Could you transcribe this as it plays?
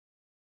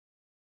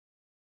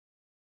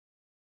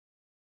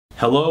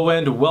Hello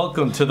and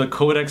welcome to the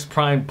Codex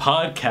Prime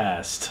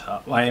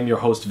podcast. I am your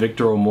host,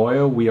 Victor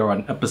Omoayo. We are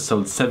on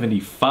episode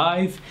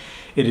 75.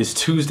 It is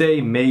Tuesday,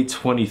 May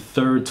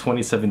 23rd,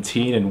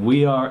 2017, and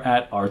we are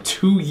at our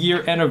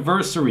 2-year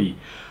anniversary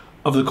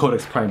of the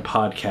Codex Prime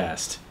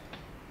podcast.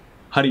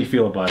 How do you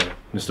feel about it,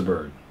 Mr.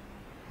 Byrd?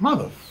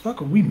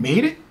 Motherfucker, we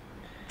made it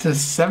to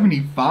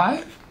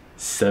 75?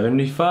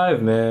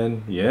 75,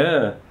 man.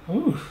 Yeah.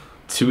 Ooh.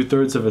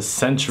 2/3 of a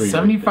century.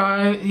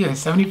 75, right, yeah,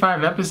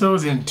 75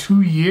 episodes in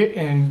 2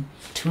 years.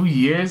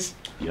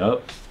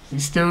 Yup. We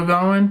still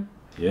going?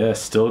 Yeah,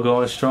 still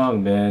going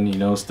strong, man. You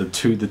know, it's the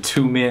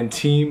two-man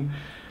team.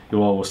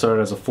 Well, we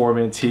started as a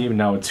 4-man team,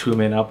 now a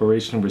 2-man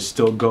operation. We're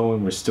still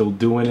going, we're still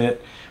doing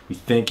it. We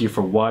thank you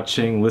for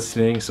watching,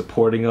 listening,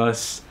 supporting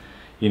us.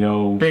 You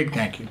know, big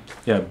thank you.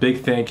 Yeah, big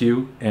thank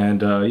you.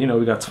 And you know,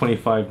 we got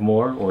 25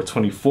 more or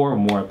 24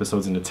 more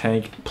episodes in the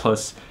tank,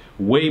 plus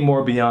way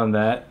more beyond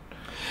that.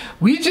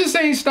 We just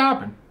ain't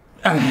stopping.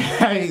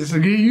 So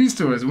get used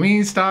to us. We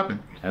ain't stopping.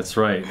 That's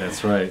right.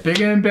 That's right.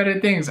 Bigger and better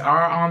things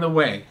are on the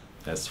way.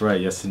 That's right.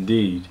 Yes,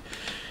 indeed.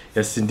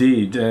 Yes,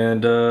 indeed.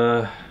 And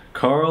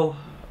Carl,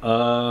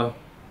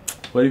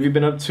 what have you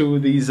been up to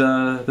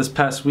this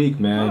past week,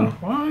 man?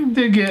 Well, I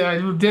did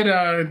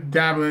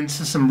dabble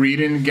into some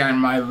reading, got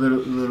my little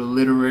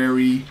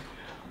literary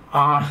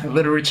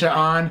literature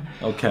on.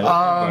 Okay.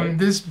 Right.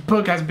 This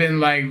book has been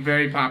like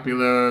very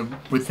popular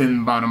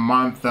within about a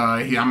month.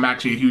 I'm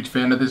actually a huge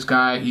fan of this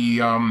guy.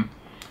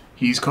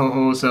 He's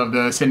co-host of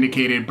the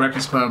syndicated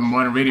Breakfast Club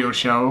morning radio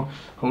show,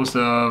 host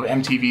of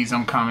MTV's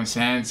Uncommon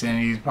Sense, and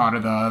he's part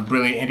of the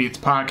Brilliant Idiots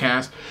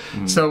podcast.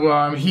 Mm-hmm.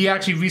 So he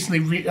actually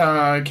recently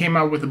came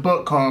out with a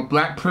book called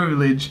Black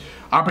Privilege: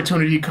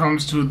 Opportunity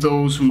Comes to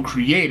Those Who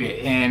Create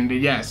It. And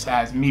yes,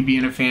 as me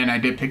being a fan, I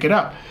did pick it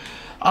up.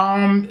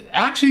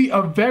 Actually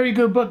a very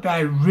good book that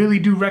I really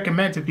do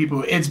recommend to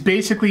people. It's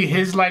basically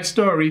his life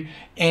story,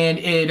 and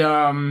it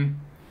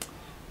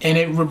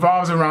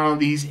revolves around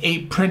these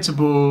 8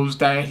 principles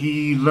that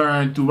he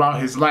learned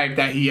throughout his life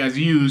that he has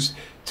used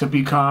to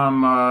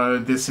become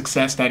the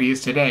success that he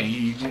is today.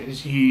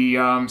 He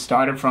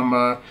started from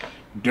a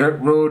dirt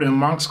road in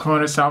Moncks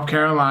Corner, South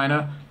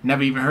Carolina.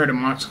 Never even heard of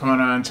Moncks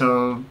Corner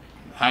until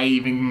I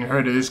even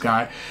heard of this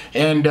guy.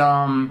 And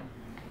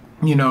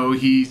you know,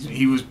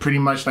 he was pretty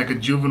much like a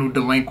juvenile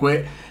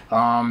delinquent,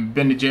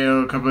 been to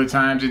jail a couple of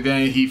times, and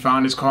then he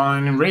found his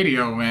calling in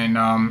radio. And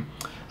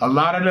a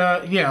lot of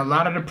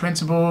the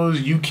principles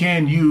you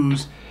can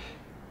use,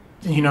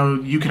 you know,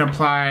 you can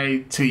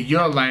apply to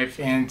your life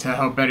and to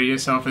help better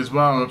yourself as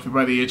well.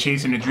 Whether you're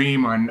chasing a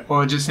dream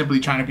or just simply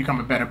trying to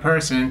become a better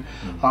person,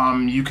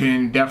 you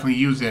can definitely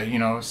use it. You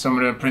know, some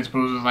of the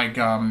principles like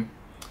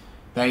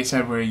that he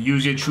said were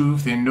use your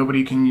truth and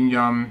nobody can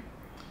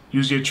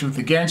use your truth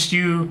against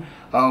you.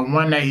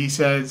 One that he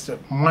says,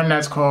 one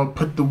that's called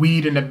 "Put the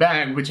Weed in the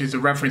Bag," which is a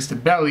reference to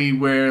Belly,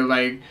 where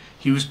where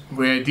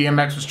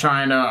DMX was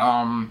trying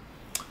to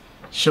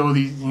show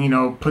these, you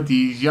know, put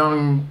these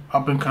young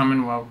up and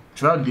coming,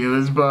 drug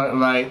dealers, but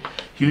like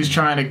he was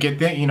trying to get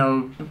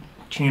them,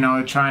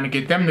 trying to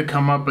get them to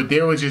come up, but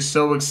they were just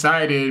so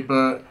excited,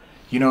 but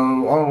you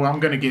know, oh, I'm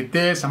gonna get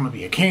this, I'm gonna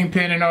be a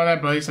kingpin and all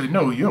that. But he said,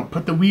 no,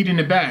 put the weed in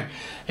the bag.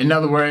 In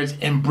other words,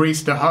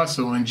 embrace the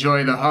hustle,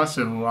 enjoy the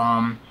hustle.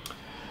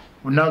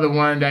 Another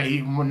one he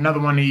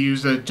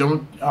used, what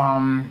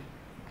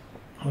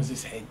does it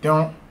say?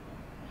 Damn,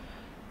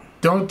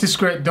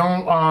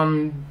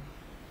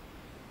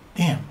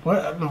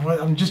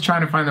 what I'm just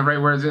trying to find the right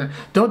words.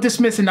 Don't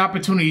dismiss an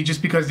opportunity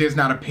just because there's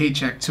not a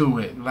paycheck to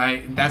it.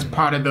 Like, that's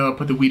part of the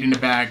put the weed in the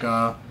bag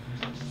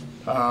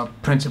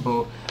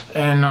principle.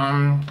 And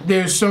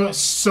there's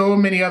so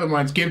many other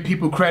ones. Give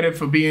people credit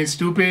for being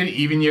stupid,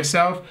 even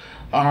yourself.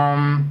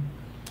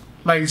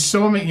 Like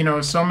so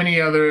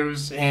many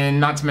others, and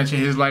not to mention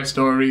his life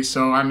story.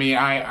 So I mean,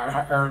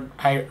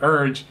 I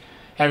urge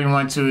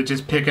everyone to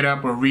just pick it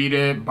up or read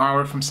it,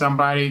 borrow it from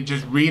somebody.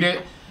 Just read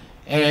it,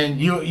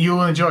 and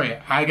you'll enjoy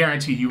it. I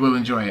guarantee you will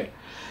enjoy it.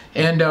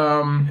 And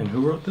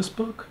who wrote this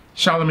book?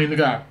 Charlamagne Tha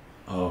God.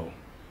 Oh.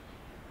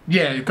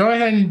 Yeah, go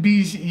ahead and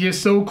you're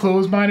so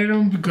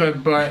close-minded,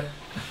 but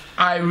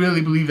I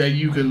really believe that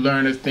you could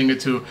learn a thing or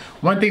two.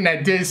 One thing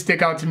that did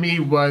stick out to me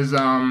was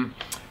a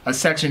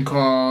section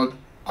called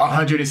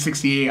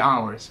 168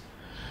 hours.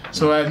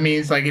 So that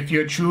means like if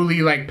you're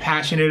truly like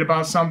passionate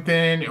about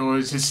something, or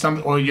it's just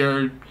or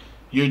your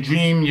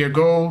dream, your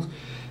goal,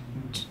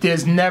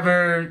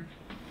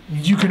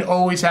 you can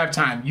always have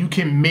time. You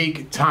can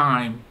make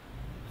time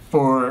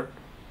for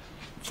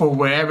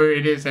whatever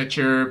it is that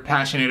you're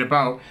passionate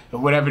about, or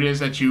whatever it is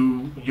that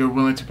you're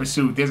willing to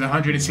pursue. There's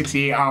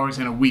 168 hours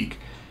in a week.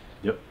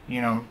 Yep.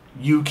 You know,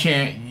 you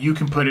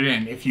can put it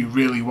in if you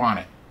really want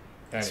it.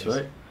 That's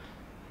right.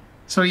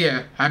 So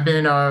yeah,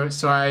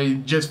 so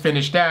I just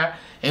finished that,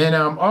 and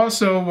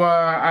also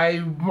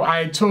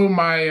I told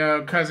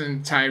my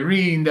cousin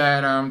Tyrene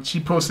that she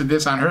posted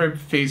this on her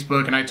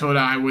Facebook, and I told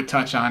her I would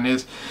touch on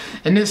this,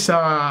 and this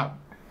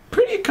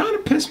pretty kind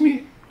of pissed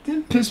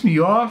me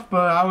off,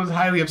 but I was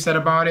highly upset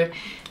about it.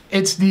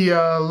 It's the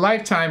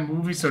Lifetime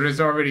movie, so there's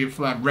already a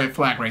red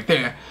flag right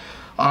there.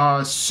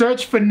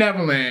 Search for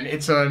Neverland.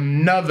 It's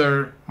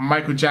another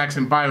Michael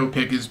Jackson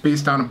biopic. It's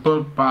based on a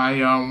book by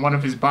one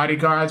of his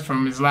bodyguards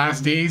from his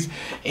last days.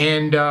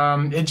 And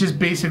it just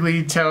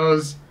basically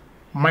tells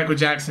Michael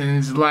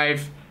Jackson's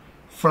life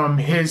from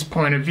his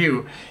point of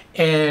view.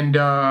 And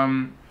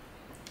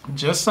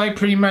just like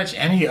pretty much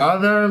any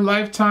other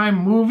Lifetime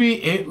movie,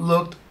 it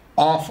looked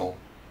awful.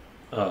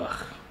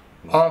 Ugh.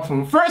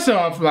 Awful. First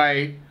off,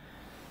 like,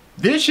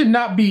 there should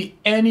not be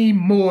any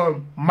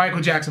more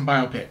Michael Jackson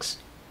biopics.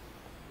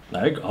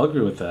 I'll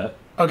agree with that.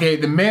 Okay,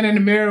 the Man in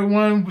the Mirror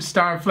one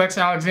starring Flex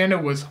Alexander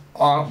was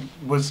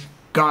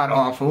god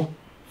awful.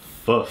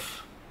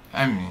 Foof.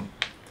 I mean,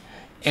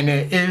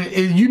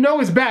 and you know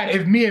it's bad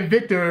if me and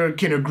Victor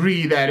can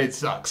agree that it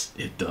sucks.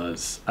 It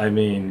does. I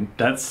mean,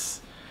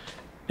 it's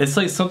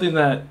like something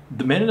that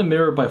the Man in the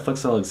Mirror by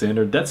Flex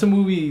Alexander. That's a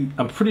movie.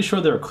 I'm pretty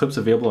sure there are clips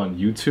available on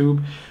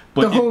YouTube.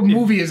 But the whole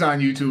movie is on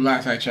YouTube.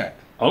 Last I checked.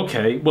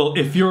 Okay, well,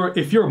 if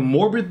you're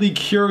morbidly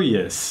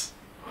curious,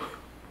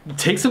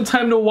 take some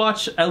time to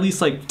watch at least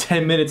like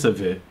 10 minutes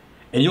of it,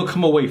 and you'll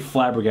come away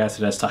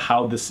flabbergasted as to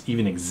how this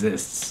even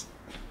exists.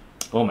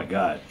 Oh my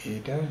god.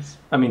 It does.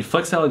 I mean,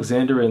 Flex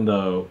Alexander and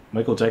the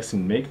Michael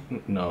Jackson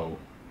no.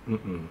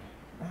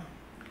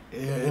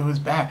 It was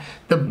bad.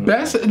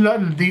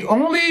 The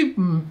only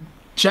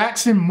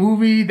Jackson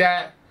movie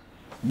that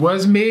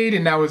was made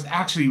and that was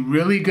actually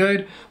really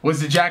good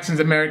was the Jackson's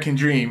American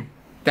Dream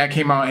that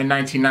came out in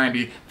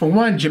 1990. For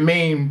one,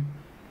 Jermaine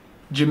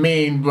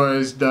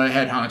was the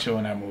head honcho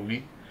in that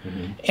movie.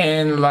 Mm-hmm.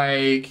 And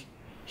like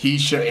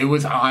it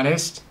was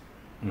honest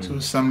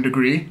to some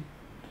degree.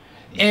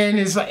 And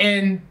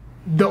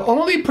the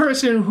only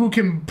person who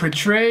can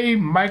portray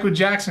Michael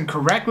Jackson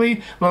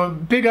correctly, well,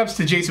 big ups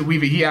to Jason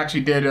Weaver. He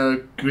actually did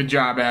a good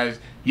job as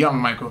young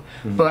Michael.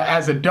 Mm-hmm. But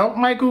as adult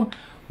Michael,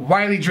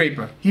 Wiley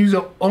Draper. He was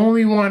the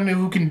only one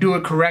who can do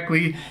it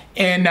correctly,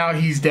 and now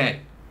he's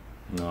dead.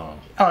 No.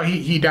 Oh,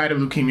 he died of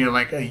leukemia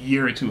like a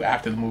year or two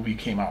after the movie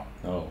came out.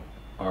 Oh,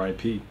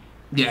 R.I.P.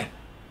 Yeah. Wow.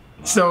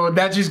 So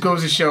that just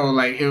goes to show,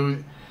 like, it was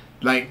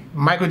like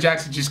Michael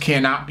Jackson just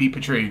cannot be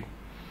portrayed.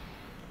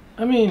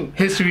 I mean,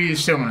 history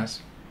is showing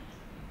us.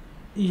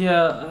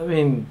 Yeah, I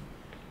mean,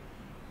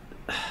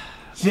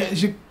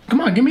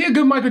 come on, give me a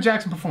good Michael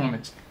Jackson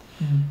performance,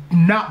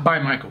 not by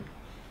Michael.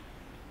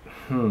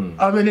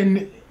 Other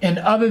than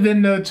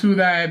the two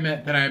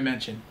that I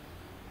mentioned.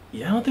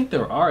 Yeah, I don't think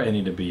there are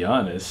any, to be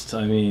honest.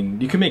 I mean,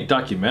 you can make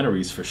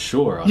documentaries for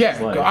sure. Yeah,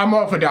 I'm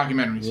all for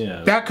documentaries.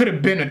 Yeah. That could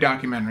have been a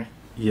documentary.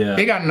 Yeah.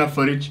 They got enough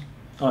footage.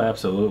 Oh,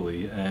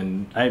 absolutely.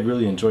 And I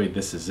really enjoyed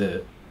This Is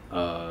It.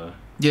 Yeah,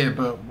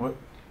 but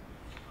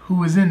who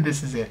was in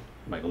This Is It?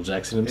 Michael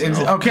Jackson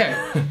himself. Okay.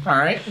 All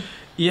right.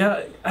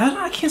 Yeah,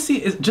 I can't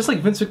see, just like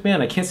Vince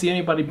McMahon, I can't see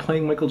anybody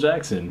playing Michael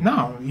Jackson.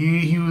 No,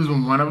 he was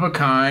one of a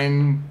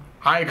kind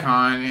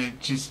icon. It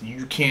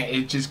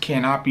just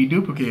cannot be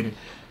duplicated.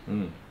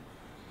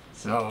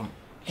 So,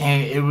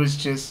 and it was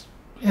just,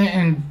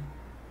 and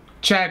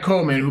Chad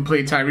Coleman, who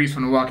played Tyrese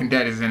from The Walking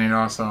Dead, is in it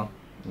also.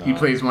 He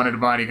plays one of the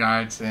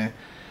bodyguards, and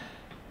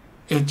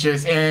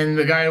and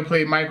the guy who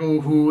played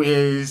Michael, who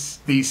is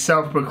the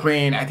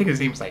self-proclaimed, I think his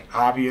name's like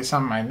Avi or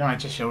something. I know I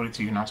just showed it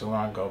to you not too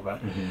long ago, but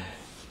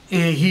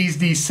he's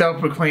the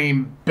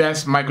self-proclaimed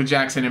best Michael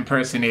Jackson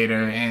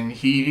impersonator, and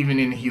he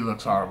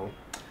looks horrible.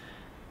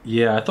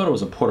 Yeah, I thought it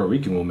was a Puerto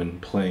Rican woman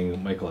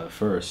playing Michael at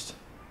first,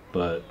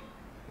 but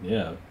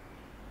yeah.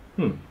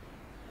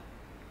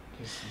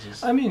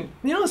 I mean,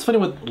 you know what's funny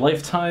with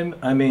Lifetime?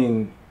 I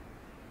mean,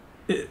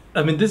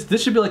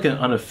 this should be like an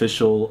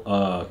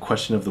unofficial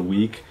question of the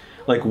week.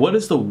 Like, what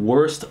is the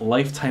worst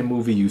Lifetime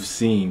movie you've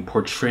seen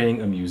portraying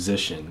a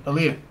musician?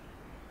 Aaliyah.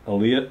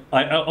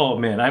 Oh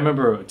man, I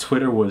remember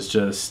Twitter was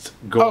just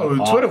going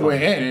off. Twitter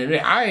went in.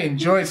 I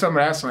enjoyed some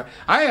of that slander.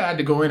 I had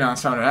to go in on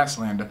some of that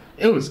slander.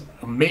 It was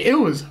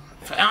amazing.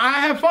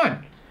 I had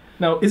fun.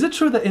 Now, is it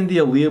true that in the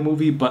Aaliyah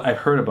movie, but I've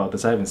heard about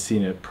this, I haven't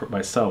seen it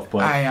myself, but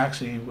I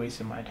actually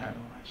wasted my time to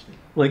watch it.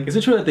 Like, is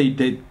it true that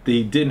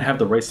they didn't have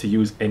the rights to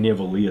use any of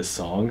Aaliyah's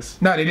songs?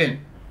 No, they didn't.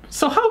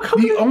 So how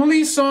come the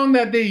only song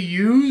that they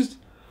used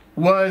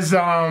was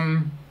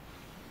there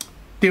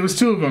was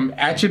two of them,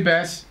 At Your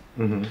Best.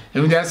 And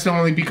that's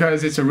only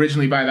because it's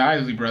originally by the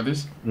Isley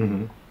Brothers.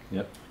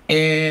 Yep.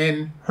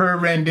 And her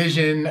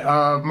rendition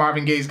of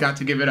Marvin Gaye's Got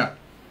to Give It Up.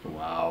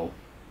 Wow.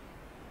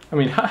 I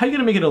mean, how are you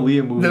gonna make an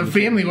Aaliyah movie? The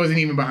family wasn't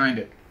even behind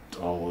it.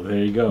 Oh, well,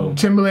 there you go.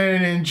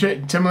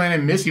 Timbaland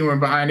and Missy weren't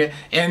behind it,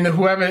 and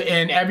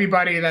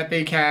everybody that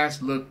they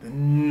cast looked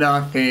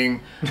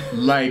nothing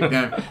like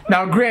them.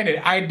 Now,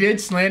 granted, I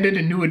did slander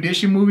the New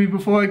Edition movie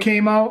before it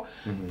came out,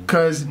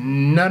 because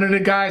none of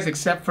the guys,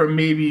 except for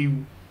maybe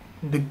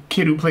the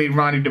kid who played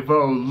Ronnie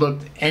DeVoe,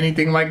 looked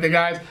anything like the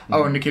guys.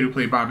 Oh, and the kid who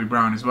played Bobby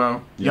Brown as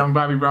well, young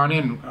Bobby Brown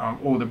and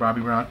older Bobby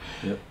Brown.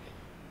 Yep.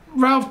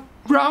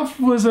 Ralph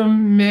was a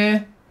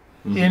meh.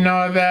 You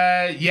know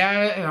that,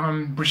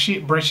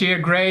 Brashear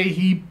Gray,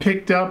 he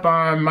picked up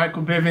on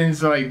Michael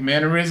Bivins' like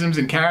mannerisms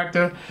and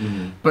character,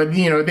 but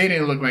you know they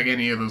didn't look like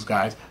any of those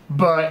guys.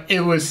 But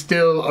it was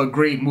still a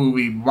great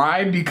movie.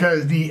 Why?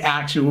 Because the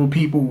actual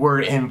people were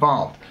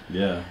involved.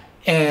 Yeah.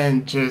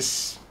 And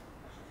just,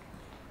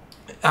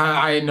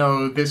 I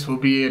know this will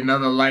be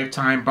another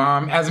lifetime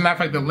bomb. As a matter of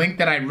fact, the link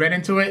that I read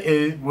into it,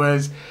 it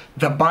was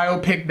the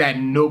biopic that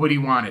nobody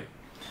wanted.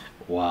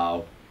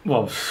 Wow.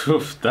 Well,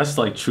 that's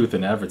like truth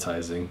in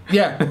advertising.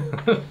 Yeah,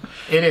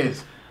 it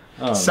is.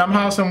 Oh,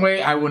 somehow, some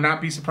way, I would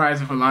not be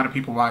surprised if a lot of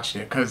people watched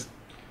it, because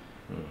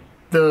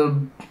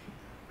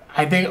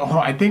I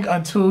think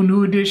until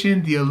New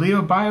Edition, the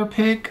Aaliyah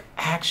biopic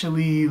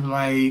actually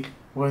like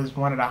was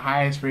one of the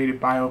highest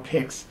rated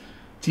biopics,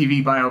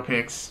 TV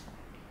biopics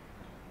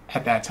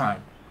at that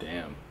time.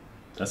 Damn,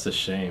 that's a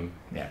shame.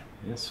 Yeah,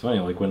 it's funny.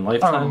 Like when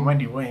Lifetime. Oh,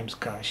 Wendy Williams,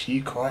 gosh,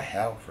 she caught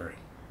hell for it.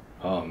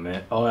 Oh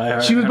man! Oh, I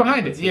heard, she was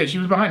behind it. Yeah, she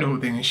was behind the whole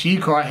thing, and she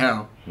caught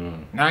hell.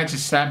 Hmm. Now I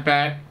just sat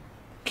back,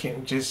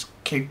 just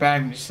kick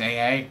back, and just say,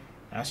 "Hey,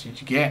 that's what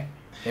you get."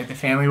 If the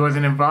family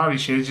wasn't involved, you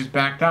should have just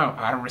backed out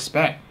out of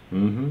respect.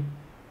 Mm-hmm.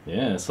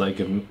 Yeah, it's like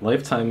a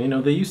Lifetime. You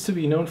know, they used to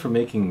be known for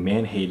making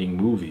man-hating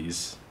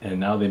movies, and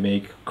now they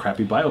make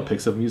crappy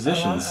biopics of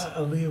musicians.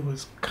 Aaliyah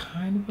was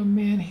kind of a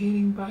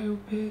man-hating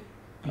biopic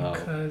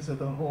because of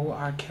the whole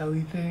R.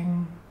 Kelly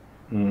thing.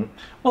 Mm.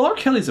 Well, R.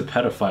 Kelly's a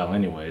pedophile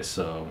anyway,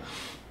 so.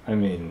 I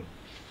mean,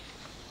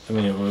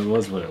 it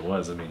was what it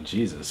was. I mean,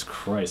 Jesus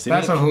Christ.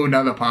 That's a whole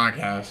nother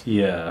podcast.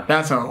 Yeah.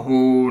 That's a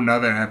whole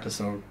nother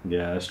episode.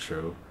 Yeah, that's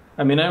true.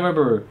 I mean, I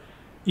remember...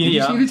 Did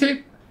you see the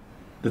tape?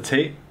 The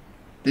tape?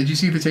 Did you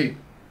see the tape?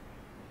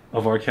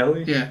 Of R.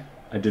 Kelly? Yeah.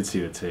 I did see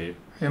the tape.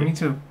 Yeah, me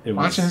too.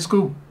 Watching in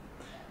school.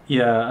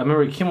 Yeah, I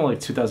remember it came out like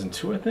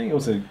 2002, I think. It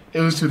was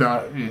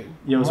 2000.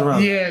 Yeah, it was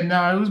around... Yeah,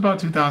 no, it was about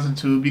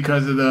 2002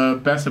 because of the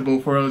Best of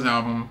Both Worlds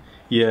album.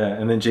 Yeah,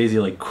 and then Jay-Z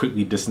like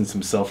quickly distanced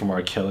himself from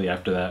R. Kelly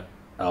after that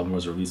album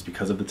was released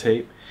because of the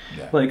tape.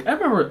 Yeah. Like I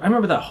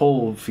remember that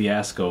whole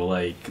fiasco.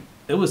 Like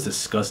it was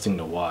disgusting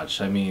to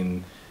watch. I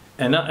mean,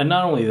 and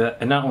not only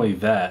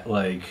that,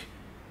 like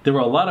there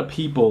were a lot of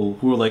people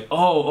who were like,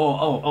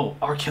 oh,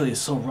 R. Kelly is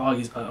so raw.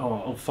 He's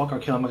fuck R.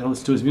 Kelly. I'm not gonna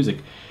listen to his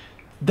music.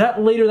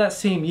 Later that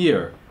same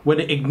year, when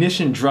the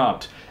Ignition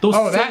dropped,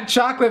 that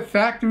Chocolate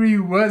Factory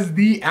was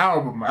the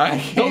album.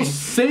 Those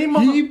same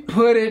he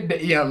put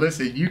it. Yeah,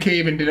 listen, you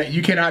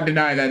cannot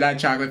deny that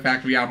Chocolate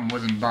Factory album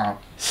wasn't bomb.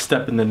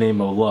 Step in the Name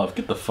of Love.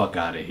 Get the fuck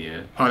out of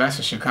here. Oh, that's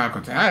a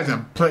Chicago thing.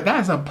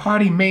 That's a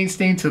party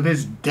mainstay to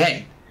this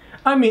day.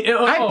 I mean,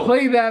 I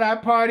play that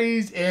at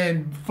parties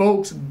and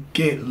folks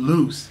get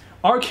loose.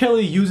 R.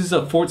 Kelly uses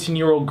a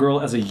 14-year-old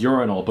girl as a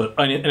urinal,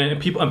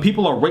 and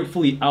people are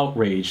rightfully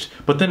outraged.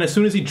 But then, as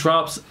soon as he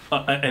drops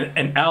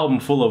an album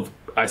full of,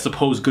 I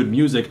suppose, good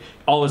music,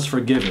 all is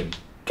forgiven.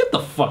 Get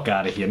the fuck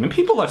out of here! I mean,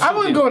 people are. I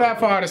wouldn't go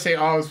that far to say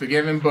all is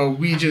forgiven, but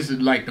we just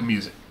like the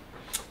music.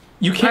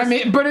 You can't. I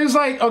mean, but it's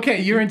like, okay,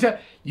 you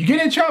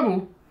get in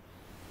trouble.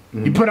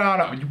 Mm-hmm. You put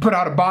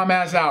out a bomb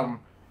ass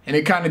album, and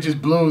it kind of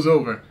just blows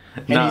over.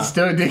 And he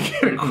still didn't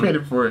get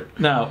credit for it.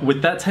 Now,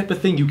 with that type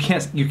of thing, you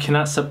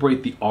cannot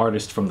separate the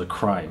artist from the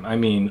crime. I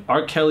mean,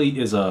 R. Kelly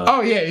is a...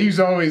 Oh yeah, he's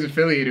always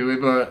affiliated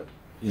with, but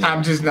yeah.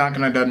 I'm just not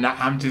gonna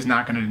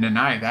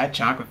deny that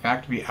Chocolate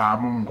Factory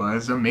album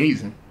was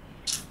amazing.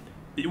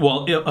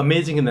 Well,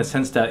 amazing in the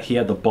sense that he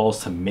had the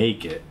balls to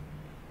make it.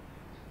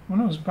 Well,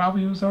 no,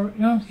 it was already,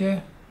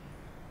 yeah.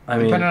 I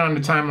mean, depending on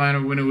the timeline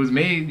of when it was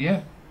made,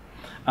 yeah.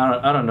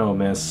 I don't know,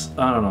 man.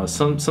 I don't know.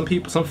 Some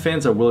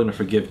fans are willing to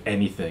forgive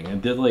anything,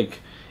 and they're like,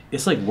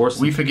 it's like worse.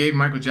 We forgave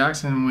Michael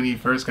Jackson when he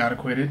first got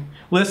acquitted.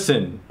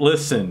 Listen.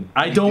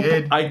 I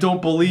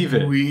don't believe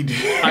it. We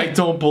did. I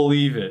don't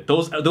believe it.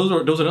 Those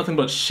are nothing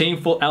but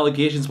shameful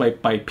allegations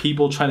by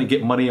people trying to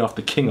get money off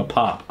the king of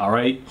pop. All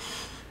right.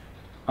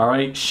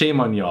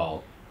 Shame on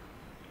y'all.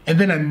 And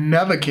then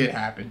another kid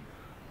happened,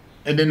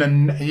 and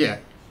then yeah.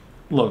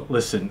 Look,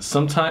 listen.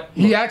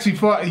 He actually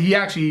fought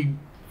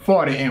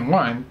it and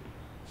won.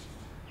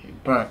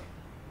 But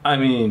I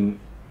mean,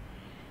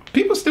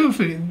 people still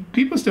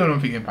don't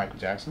forget Michael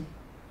Jackson.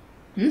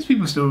 There's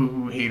people still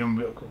who hate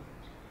him.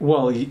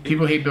 Well,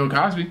 people hate Bill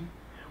Cosby.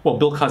 Well,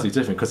 Bill Cosby's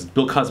different because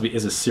Bill Cosby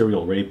is a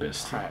serial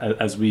rapist, right.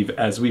 as we've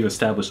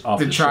established off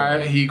the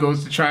trial. Show. He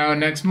goes to trial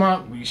next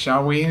month. We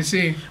shall wait and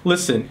see.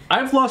 Listen,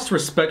 I've lost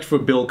respect for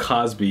Bill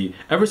Cosby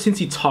ever since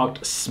he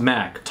talked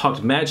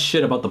mad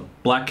shit about the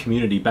black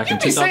community back in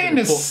 2004. You saying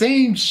the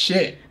same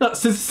shit. No,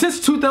 since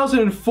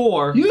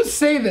 2004. You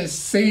say the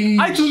same.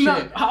 I do shit.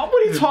 Not. What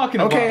are you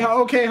talking about?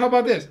 Okay. How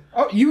about this?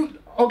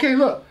 Okay.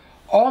 Look,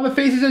 all the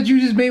faces that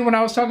you just made when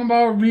I was talking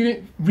about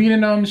reading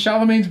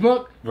Charlamagne's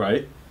book.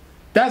 Right.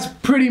 That's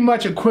pretty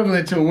much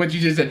equivalent to what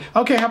you just said.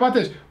 Okay, how about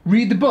this?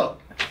 Read the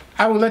book.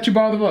 I will let you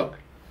borrow the book.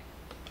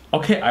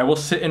 Okay, I will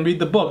sit and read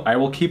the book. I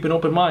will keep an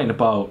open mind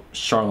about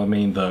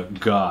Charlamagne Tha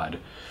God.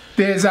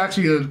 There's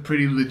actually a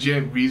pretty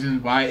legit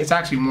reason why. It's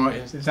actually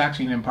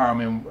an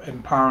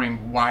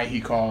empowering why he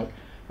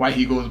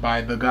goes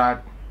by the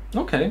God.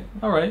 Okay,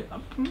 all right.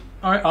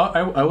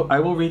 I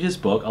will read his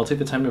book. I'll take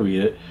the time to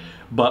read it.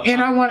 But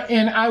And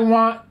I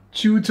want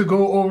you to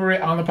go over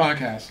it on the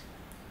podcast.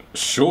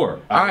 Sure.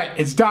 All right,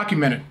 it's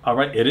documented. All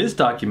right, it is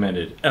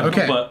documented.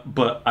 Okay.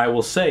 But I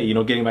will say,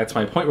 getting back to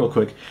my point real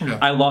quick, Yeah.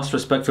 I lost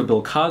respect for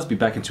Bill Cosby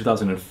back in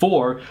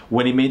 2004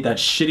 when he made that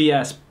shitty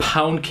ass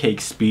pound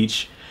cake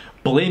speech,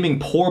 blaming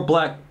poor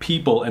black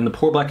people and the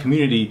poor black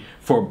community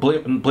for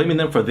blaming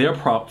them for their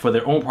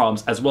own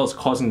problems, as well as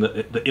causing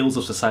the ills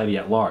of society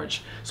at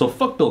large. So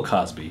fuck Bill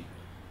Cosby.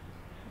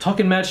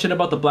 Talking mad shit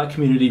about the black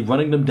community,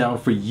 running them down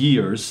for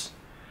years,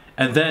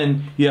 and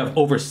then you have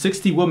over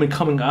 60 women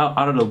coming out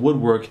of the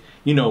woodwork,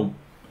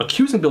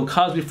 accusing Bill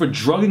Cosby for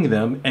drugging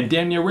them and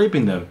damn near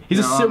raping them.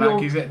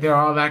 They're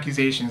all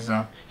accusations,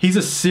 though. He's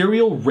a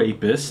serial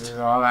rapist.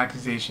 They're all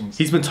accusations.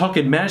 He's been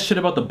talking mad shit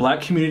about the black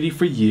community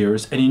for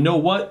years, and you know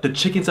what? The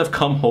chickens have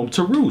come home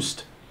to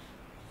roost.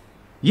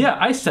 Yeah,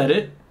 I said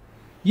it.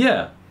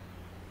 Yeah.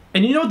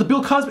 And you know what? The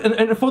Bill Cosby,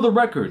 and for the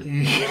record,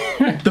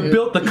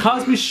 the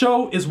Cosby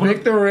Show is one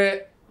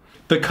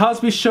The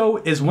Cosby Show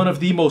is one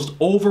of the most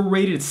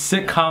overrated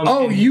sitcoms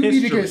in you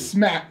history. need to get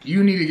smacked.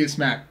 You need to get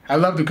smacked. I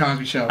love the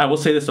Cosby Show. I will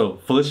say this though,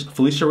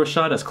 Felicia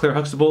Rashad as Claire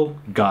Huxtable,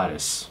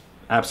 goddess.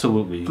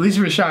 Absolutely.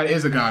 Felicia Rashad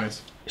is a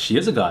goddess. She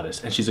is a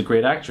goddess, and she's a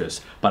great actress.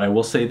 But I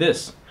will say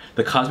this.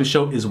 The Cosby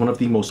Show is one of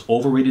the most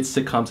overrated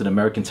sitcoms in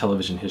American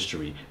television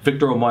history.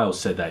 Victor Omoayo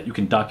said that. You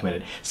can document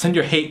it. Send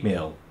your hate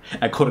mail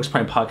at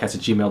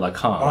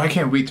codexprimepodcast@gmail.com. Oh, I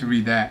can't wait to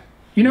read that.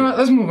 You know what?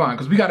 Let's move on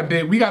because we got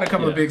a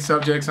couple of big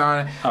subjects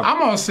on it.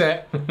 I'm all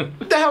set.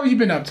 What the hell have you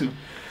been up to?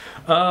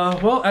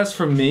 Well, as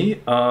for me,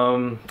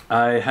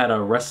 I had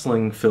a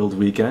wrestling-filled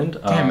weekend.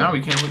 Damn, now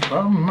we can't.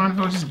 Well, we might as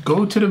well just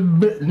go to the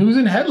news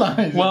and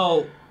headlines.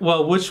 Well,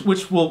 which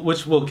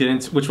we'll get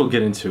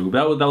into.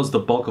 That was the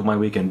bulk of my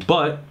weekend.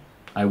 But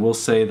I will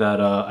say that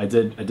I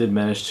did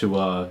manage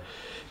to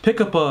pick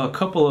up a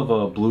couple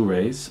of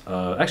Blu-rays.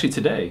 Actually,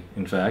 today,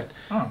 in fact,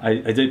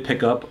 I did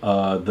pick up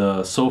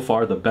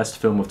the best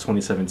film of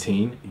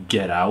 2017,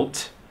 Get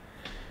Out.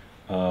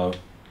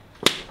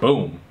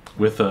 Boom.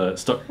 With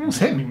Who's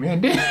hitting me,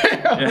 man?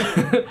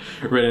 Damn.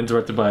 Written and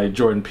directed by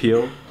Jordan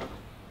Peele.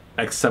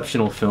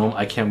 Exceptional film.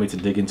 I can't wait to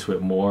dig into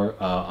it more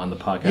on the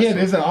podcast. Yeah,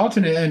 there's an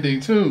alternate ending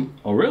too.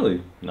 Oh,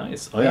 really?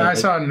 Nice. Oh, yeah, I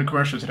saw it in the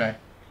commercial today.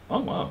 Oh,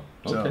 wow.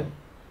 Okay. So.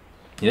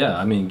 Yeah,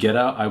 I mean, Get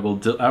Out.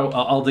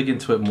 I'll dig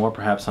into it more,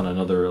 perhaps on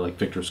another like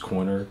Victor's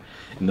Corner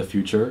in the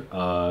future.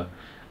 But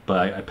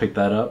I picked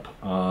that up.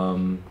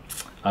 I'm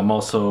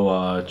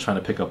also trying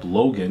to pick up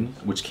Logan,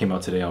 which came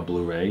out today on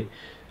Blu-ray.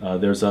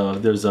 There's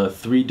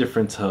 3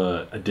 different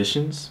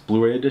editions,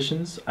 Blu-ray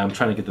editions. I'm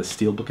trying to get the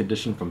Steelbook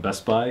edition from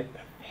Best Buy. The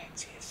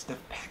fanciest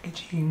of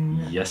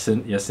packaging. Yes,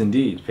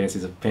 indeed.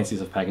 Fancies of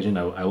packaging.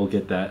 I will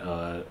get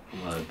that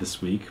this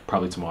week,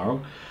 probably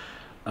tomorrow.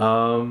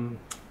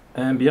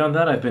 And beyond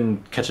that, I've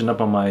been catching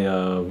up on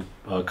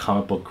my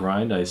comic book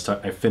grind. I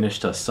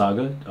finished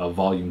Saga,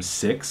 Volume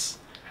 6.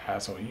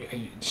 That's all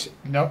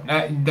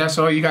that's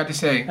all you got to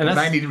say. And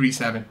I need to read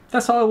 7.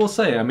 That's all I will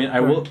say. I mean,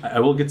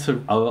 I'll get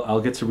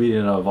to read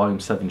in Volume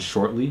 7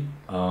 shortly.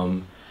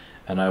 And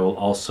I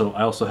also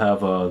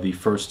have the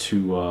first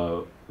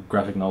 2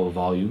 graphic novel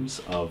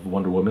volumes of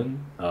Wonder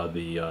Woman,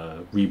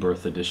 the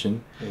Rebirth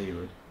edition.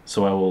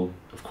 So I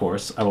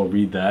will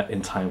read that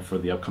in time for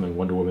the upcoming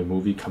Wonder Woman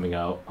movie coming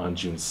out on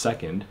June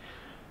 2nd.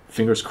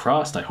 Fingers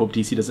crossed. I hope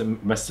DC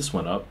doesn't mess this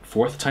one up.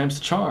 4th time's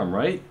the charm,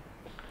 right?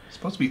 It's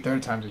supposed to be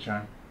 3rd time's the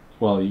charm.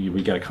 Well,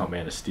 we gotta count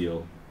Man of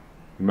Steel.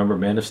 Remember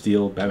Man of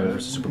Steel, Batman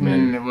vs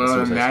Superman.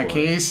 Well, in that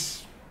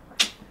case,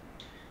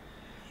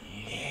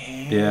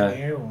 yeah,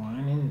 they're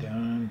one and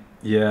done.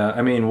 Yeah,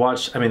 I mean,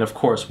 of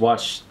course,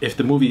 watch if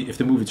the movie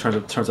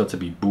turns out to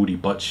be booty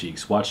butt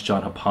cheeks. Watch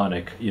John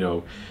Haponic,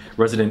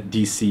 resident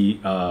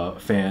DC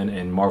fan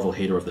and Marvel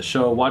hater of the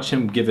show. Watch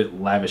him give it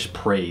lavish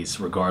praise,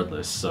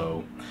 regardless.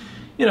 So,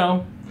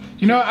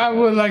 I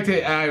would like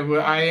to.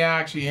 I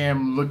actually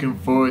am looking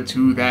forward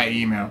to that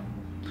email.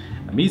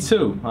 Me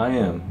too. I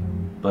am,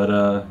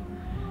 but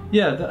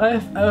yeah.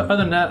 Other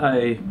than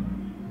that,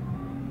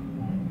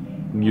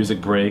 music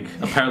break.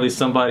 Apparently,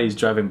 somebody's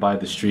driving by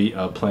the street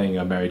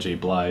playing Mary J.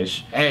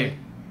 Blige. Hey,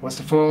 what's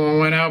the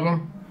 411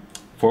 album?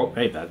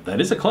 Hey,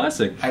 that is a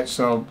classic.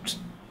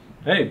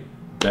 Hey,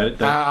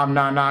 I'm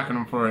not knocking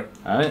him for it.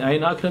 I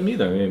ain't knocking him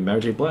either. I mean,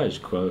 Mary J.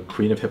 Blige,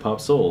 queen of hip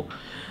hop soul.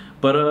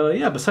 But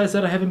yeah, besides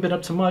that, I haven't been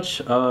up to much.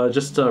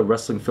 Just a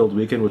wrestling-filled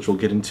weekend, which we'll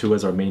get into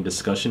as our main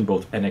discussion,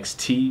 both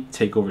NXT,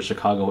 TakeOver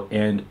Chicago,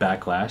 and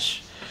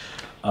Backlash.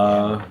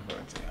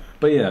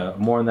 But yeah,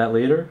 more on that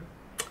later.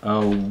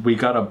 We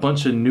got a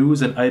bunch of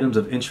news and items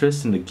of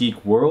interest in the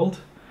geek world.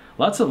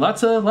 Lots of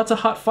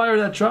hot fire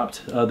that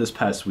dropped this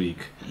past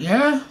week.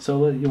 Yeah.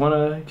 So you want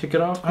to kick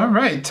it off? All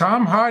right.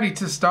 Tom Hardy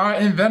to star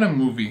in Venom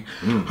movie.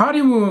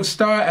 Hardy will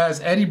star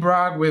as Eddie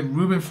Brock with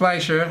Ruben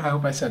Fleischer. I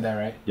hope I said that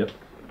right. Yep.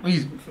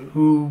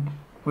 Who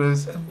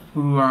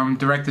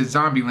directed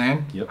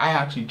Zombieland. Yep. I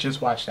actually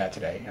just watched that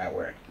today at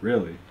work.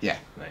 Really? Yeah.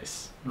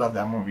 Nice. Love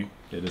that movie.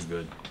 It is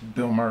good.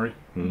 Bill Murray.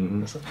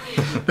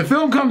 Mm-hmm. The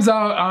film comes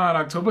out on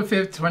October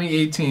 5th,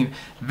 2018.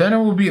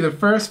 Venom will be the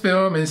first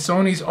film in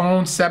Sony's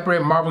own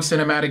separate Marvel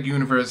Cinematic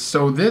Universe.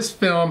 So this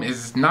film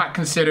is not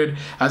considered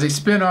as a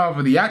spin-off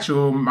of the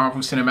actual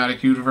Marvel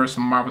Cinematic Universe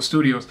from Marvel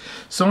Studios.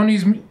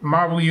 Sony's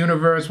Marvel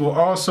Universe will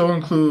also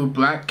include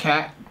Black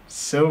Cat,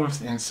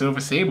 and Silver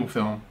Sable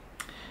film.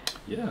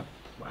 Yeah.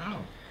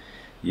 Wow.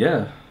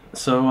 Yeah.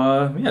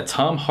 So, yeah,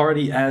 Tom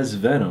Hardy as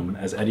Venom,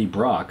 as Eddie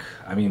Brock.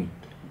 I mean,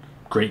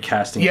 great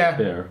casting right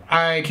there.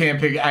 I can't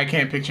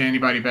picture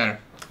anybody better.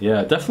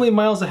 Yeah, definitely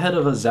miles ahead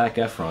of a Zac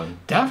Efron.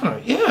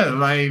 Definitely, yeah.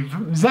 Like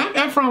Zac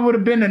Efron would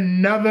have been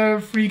another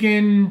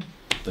freaking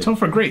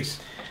Topher Grace.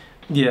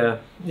 Yeah,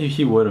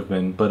 he would have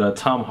been, but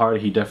Tom Hardy,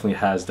 he definitely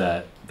has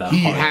that.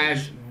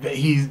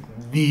 He's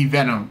the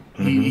Venom.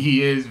 Mm-hmm.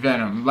 He is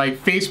Venom. Like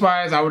face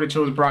wise, I would have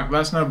chose Brock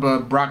Lesnar,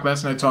 but Brock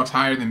Lesnar talks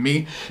higher than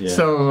me. Yeah.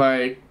 So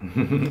like,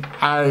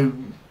 I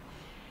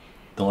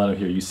don't let him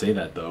hear you say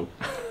that though.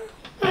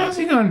 What's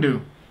he gonna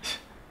do?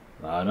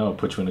 I know,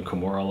 put you in a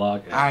Kimura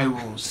lock. I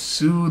will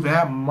sue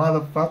that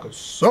motherfucker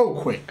so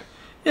quick.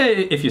 Yeah,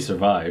 if you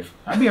survive.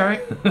 I'll be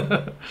alright.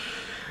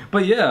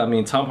 But yeah, I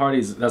mean, Tom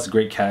Hardy's, that's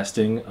great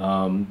casting.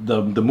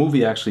 The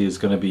movie actually is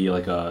going to be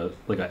like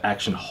an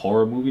action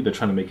horror movie. They're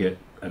trying to make it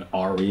an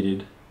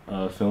R-rated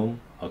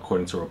film,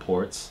 according to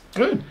reports.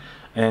 Good.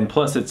 And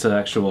plus, it's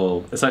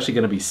actually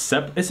going to be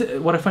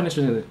separate. What I find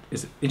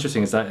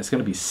interesting is that it's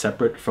going to be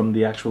separate from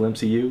the actual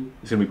MCU.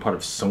 It's going to be part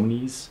of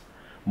Sony's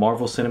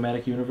Marvel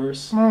Cinematic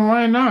Universe. Well,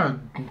 why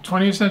not?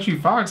 20th Century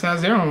Fox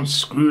has their own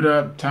screwed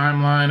up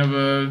timeline of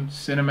a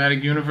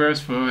cinematic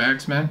universe for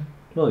X-Men.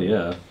 Well,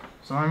 yeah.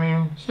 So I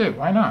mean, shit,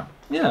 why not?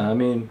 Yeah, I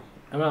mean,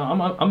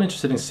 I'm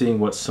interested in seeing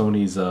what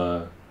Sony's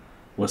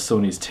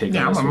take.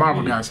 Yeah, on I'm a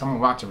Marvel guy, so I'm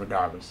gonna watch it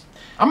regardless.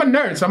 I'm a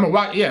nerd, so I'm gonna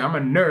watch. Yeah, I'm a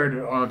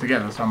nerd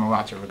altogether, so I'm gonna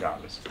watch it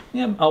regardless.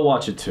 Yeah, I'll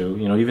watch it too.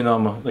 You know, even though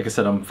like I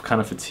said, I'm kind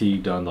of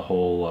fatigued on the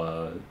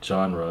whole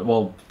genre.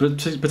 Well,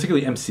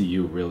 particularly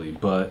MCU, really.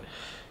 But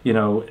you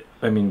know,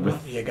 I mean,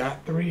 you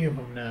got 3 of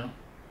them now.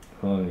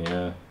 Oh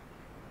yeah,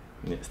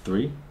 it's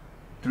 3.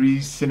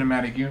 3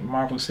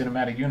 Marvel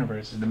Cinematic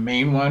Universes. The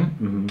main one,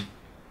 mm-hmm.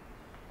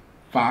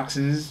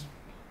 Fox's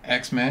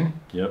X-Men,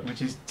 yep.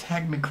 which is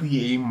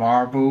technically a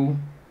Marvel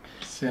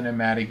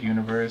Cinematic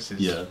Universe,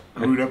 as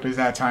screwed up as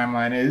that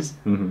timeline is,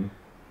 mm-hmm.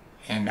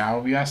 and now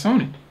we got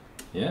Sony.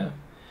 Yeah.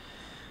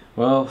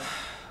 Well,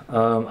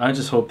 I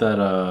just hope that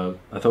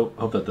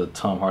hope that the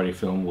Tom Hardy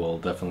film will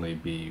definitely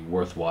be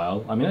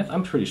worthwhile. I mean,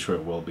 I'm pretty sure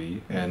it will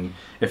be. And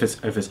if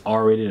it's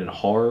R-rated and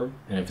horror,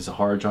 and if it's a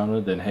horror genre,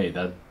 then hey,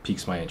 that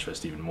piques my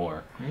interest even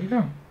more. There you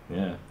go.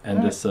 Yeah.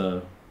 And this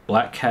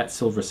Black Cat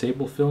Silver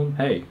Sable film,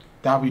 hey,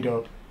 that'll be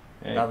dope.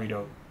 Hey. That'll be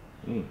dope.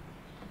 Mm.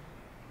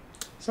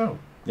 So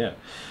yeah.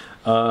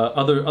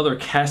 Other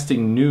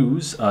casting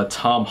news,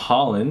 Tom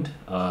Holland,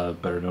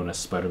 better known as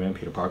Spider-Man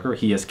Peter Parker,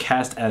 he is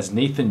cast as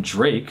Nathan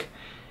Drake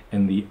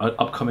in the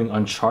upcoming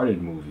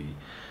Uncharted movie.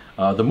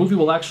 The movie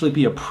will actually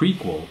be a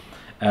prequel,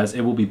 as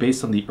it will be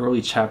based on the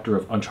early chapter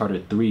of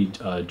Uncharted 3,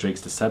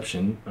 Drake's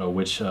Deception,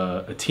 which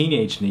a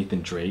teenage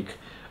Nathan Drake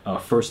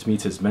first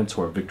meets his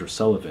mentor, Victor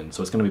Sullivan.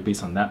 So it's going to be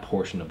based on that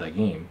portion of that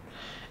game.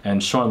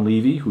 And Sean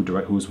Levy,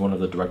 who's one of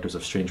the directors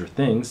of Stranger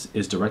Things,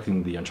 is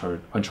directing the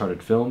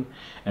Uncharted film.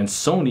 And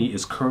Sony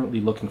is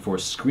currently looking for a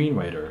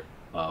screenwriter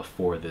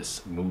for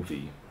this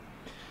movie.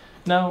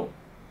 Now,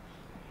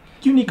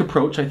 unique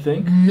approach, I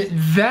think.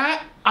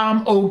 That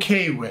I'm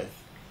okay with.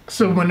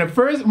 So when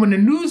the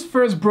news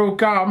first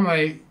broke out, I'm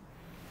like,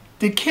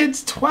 the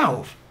kid's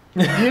 12.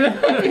 You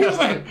know? He was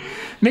like,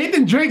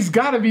 Nathan Drake's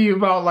got to be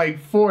about like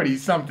 40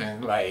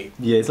 something, like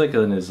yeah, he's like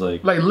in his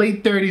like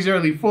late 30s,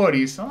 early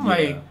 40s. So I'm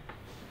like,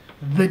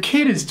 the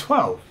kid is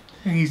 12.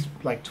 He's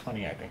like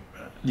 20, I think.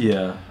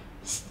 Yeah.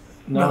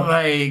 No. But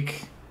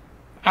like,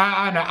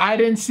 I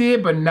didn't see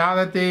it, but now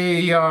that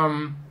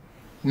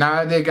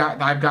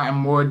I've gotten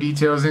more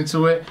details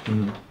into it,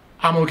 mm-hmm.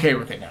 I'm okay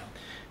with it now.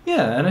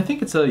 Yeah, and I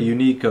think it's a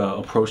unique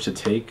approach to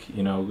take.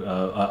 You know,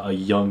 a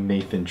young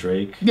Nathan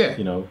Drake. Yeah.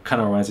 You know,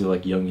 kind of reminds me of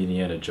like young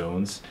Indiana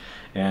Jones.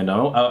 And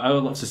I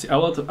would love to see. I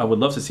would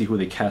love to see who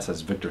they cast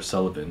as Victor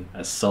Sullivan,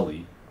 as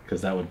Sully,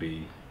 because that would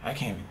be. I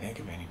can't even think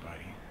of anybody.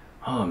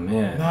 Oh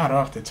man. Not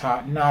off the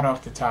top of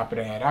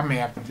the head. I may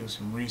have to do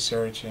some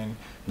research and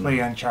play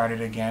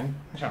Uncharted again.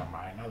 I don't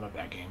mind. I love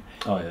that game.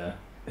 Oh yeah,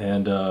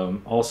 and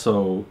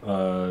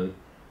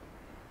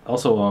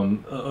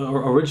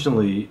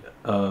originally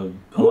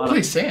who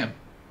plays Sam?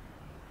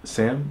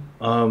 Sam?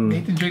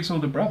 Nathan Drake's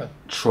older brother.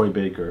 Troy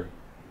Baker.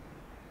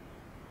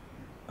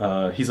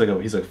 He's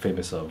a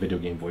famous video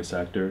game voice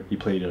actor. He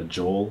played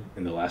Joel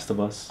in The Last of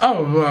Us.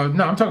 Oh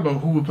no, I'm talking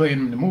about who would play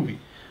him in the movie.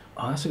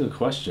 Oh, that's a good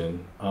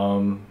question.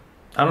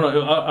 I don't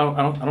know.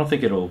 I don't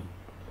think it'll.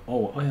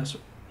 Oh yes.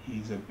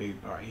 He's a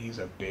big part. He's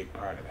a big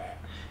part of that.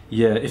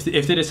 Yeah, if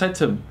they decide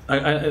to,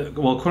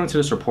 well, according to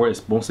this report,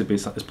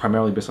 it's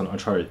primarily based on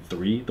Uncharted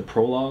 3, the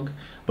prologue,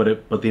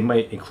 but they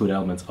might include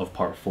elements of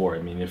Part 4. I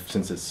mean,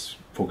 since it's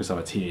focused on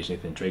a teenage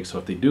Nathan Drake, so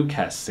if they do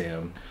cast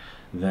Sam,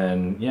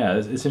 then yeah,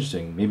 it's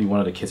interesting. Maybe one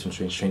of the kids from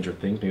Stranger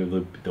Things,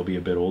 maybe they'll be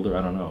a bit older.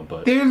 I don't know,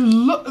 but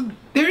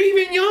they're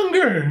even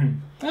younger.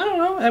 I don't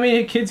know. I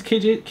mean, kids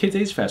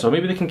age fast. Or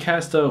maybe they can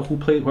cast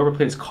whoever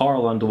plays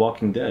Carl on The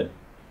Walking Dead.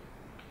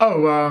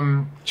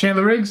 Oh,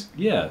 Chandler Riggs?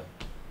 Yeah.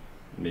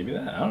 Maybe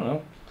that. I don't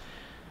know.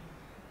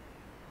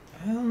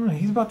 I don't know.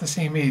 He's about the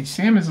same age.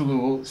 Sam's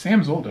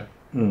older.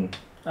 I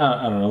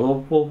don't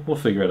know. We'll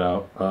figure it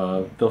out.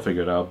 They'll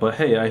figure it out. But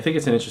hey, I think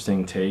it's an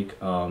interesting take.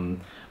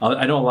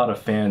 I know a lot of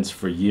fans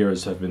for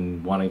years have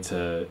been wanting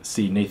to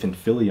see Nathan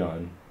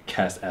Fillion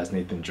cast as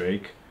Nathan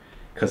Drake,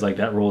 because like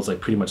that role is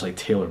like pretty much like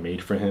tailor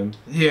made for him.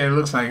 Yeah, it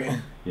looks like it.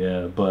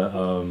 Yeah, but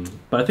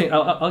I think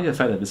I'll get the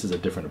fact that this is a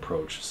different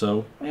approach.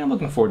 So yeah, I'm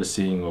looking forward to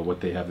seeing what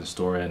they have in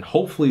store, and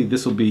hopefully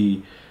this will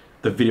be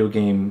the video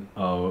game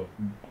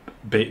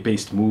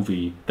based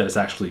movie that is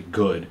actually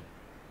good.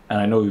 And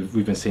I know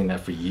we've been saying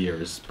that for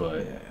years,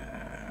 but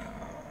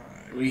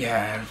we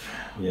have.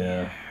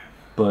 Yeah,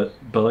 but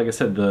like I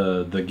said,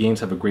 the games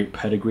have a great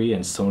pedigree,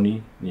 and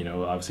Sony,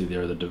 obviously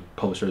they're the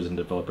publishers and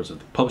developers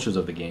publishers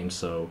of the game.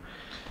 So,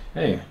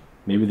 hey,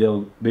 maybe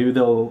they'll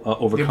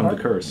overcome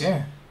the curse.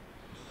 Yeah.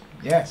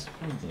 Yes.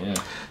 Yeah.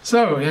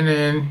 So, and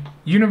then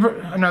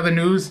another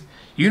news.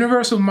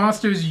 Universal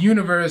Monsters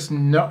Universe,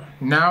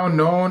 now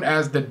known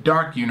as the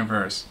Dark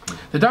Universe.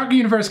 The Dark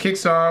Universe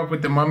kicks off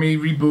with the Mummy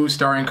reboot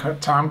starring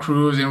Tom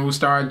Cruise, and will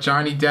star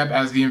Johnny Depp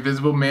as the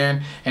Invisible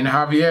Man and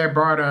Javier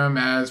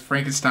Bardem as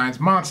Frankenstein's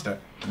monster.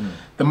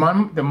 The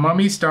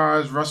Mummy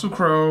stars Russell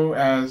Crowe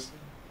as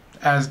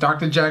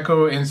Dr.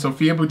 Jekyll and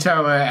Sophia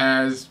Boutella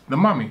as the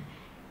Mummy.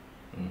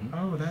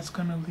 Oh, that's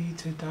gonna lead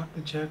to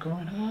Dr. Jekyll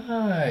and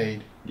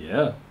Hyde.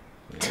 Yeah.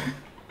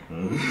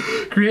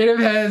 Creative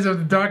heads of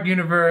the Dark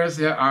Universe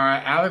are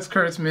Alex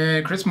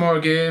Kurtzman, Chris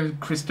Morgan,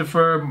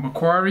 Christopher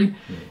McQuarrie,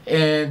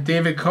 and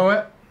David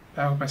Coet.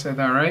 I hope I said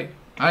that right.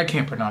 I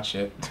can't pronounce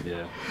shit.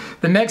 Yeah.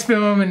 The next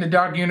film in the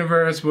Dark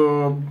Universe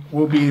will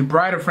be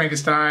Bride of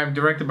Frankenstein,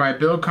 directed by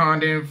Bill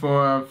Condon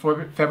for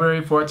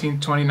February 14,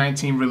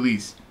 2019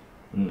 release.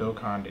 Bill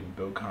Condon.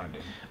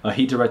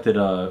 He directed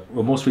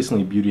most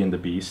recently Beauty and the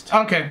Beast.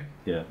 Okay.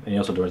 Yeah, and he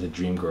also directed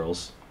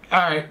Dreamgirls.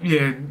 Alright,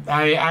 yeah.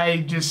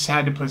 I just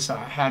had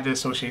to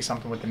associate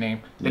something with the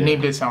name. The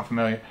name did sound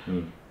familiar.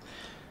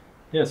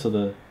 Yeah, so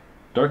the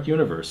Dark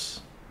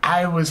Universe.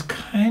 I was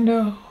kind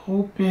of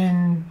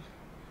hoping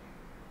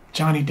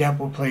Johnny Depp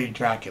will play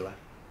Dracula.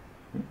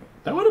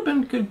 That would have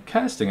been good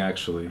casting,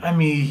 actually. I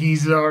mean,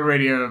 he's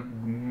already a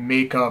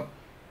makeup.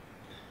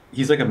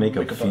 He's like a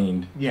makeup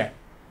fiend. Yeah.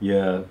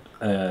 Yeah,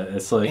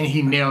 it's like... And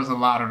he nails a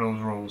lot of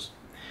those roles.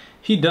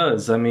 He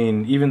does. I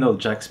mean, even though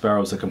Jack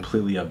Sparrow is a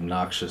completely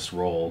obnoxious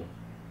role,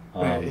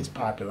 it's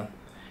popular.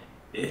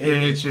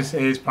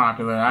 It's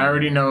popular. I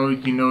already know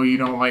you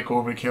don't like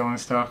overkill and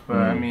stuff, but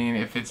I mean,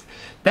 if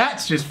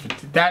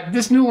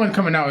this new one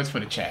coming out is for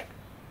the check.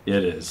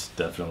 It is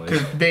definitely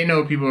because they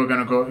know people are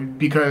gonna go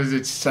because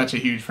it's such a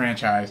huge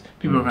franchise.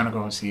 People are gonna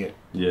go and see it.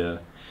 Yeah,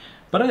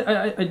 but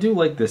I do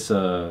like this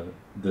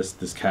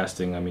this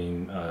casting. I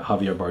mean,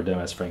 Javier Bardem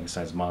as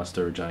Frankenstein's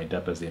monster, Johnny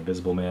Depp as the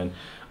Invisible Man.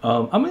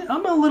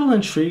 I'm a little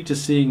intrigued to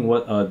seeing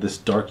what this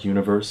dark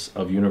universe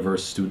of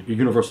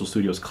Universal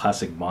Studios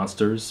classic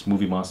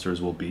movie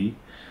monsters will be,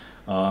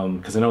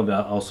 because I know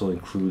that also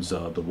includes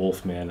the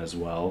Wolfman as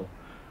well.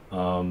 You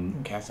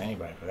can cast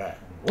anybody for that.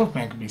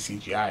 Wolfman could be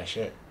CGI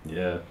shit.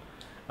 Yeah.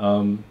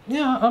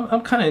 Yeah,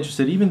 I'm kind of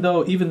interested. Even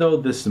though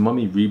this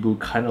Mummy reboot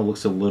kind of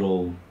looks a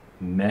little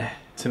meh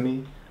to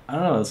me. I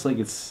don't know. It's like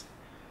it's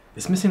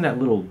missing that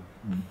little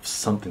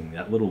something,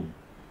 that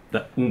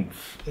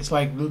oomph. It's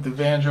like Luther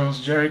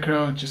Vandross, Jerry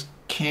Curl just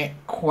can't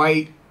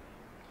quite.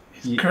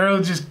 His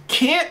curl just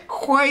can't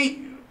quite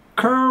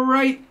curl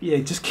right. Yeah,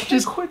 just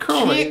can't quite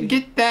curl right. Can't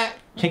get that.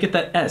 Can't get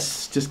that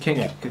S. Just can't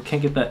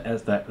get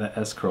that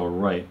S curl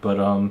right. But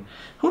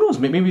who knows?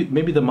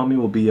 Maybe the Mummy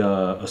will be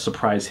a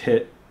surprise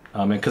hit.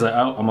 Because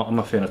I'm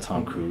a fan of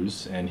Tom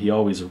Cruise, and he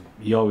always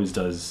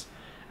does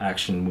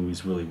action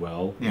movies really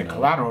well. Yeah,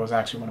 Collateral is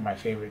actually one of my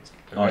favorites.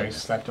 Very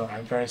slept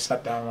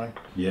down one.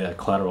 Yeah,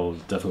 Collateral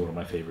is definitely one of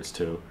my favorites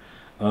too.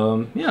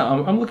 Yeah,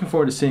 I'm looking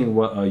forward to seeing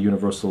what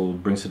Universal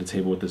brings to the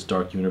table with this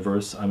dark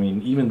universe. I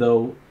mean, even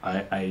though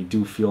I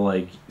do feel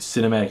like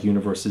cinematic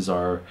universes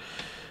are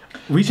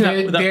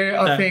reaching they're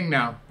a thing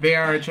now.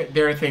 They're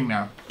a thing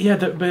now. Yeah,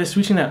 but it's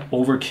reaching that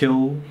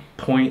overkill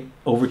point.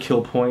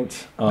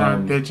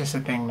 No, they're just a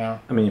thing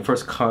now. I mean,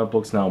 first comic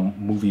books, now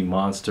movie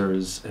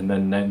monsters, and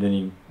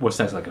then what's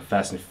next? Like a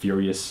Fast and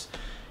Furious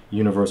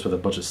universe with a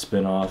bunch of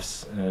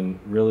spin-offs, and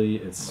really,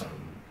 it's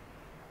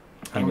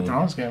Game of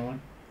Thrones get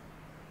one.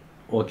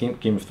 Well,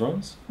 Game of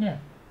Thrones? Yeah.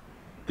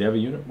 They have a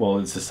unit. Well,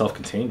 it's a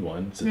self-contained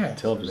one. It's a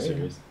television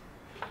series.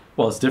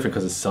 Well, it's different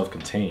because it's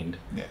self-contained.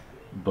 Yeah.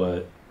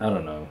 But I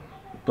don't know.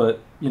 But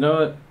you know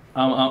what?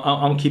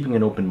 I'm keeping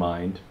an open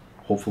mind.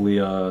 Hopefully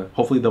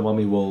the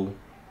Mummy will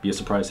be a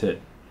surprise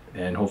hit,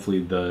 and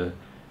hopefully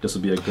this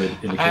will be a good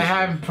indication. I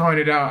have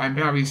pointed out. I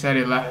probably said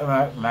it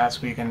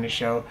last week on the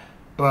show,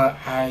 but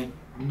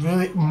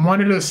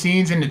one of those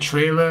scenes in the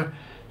trailer,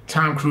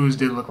 Tom Cruise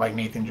did look like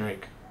Nathan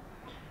Drake.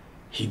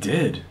 He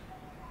did.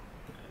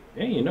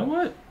 Hey, you know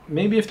what?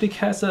 Maybe if they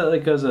cast that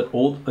like as an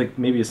old, like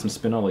maybe some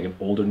spin-off, like an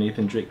older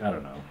Nathan Drake. I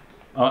don't know.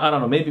 I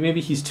don't know.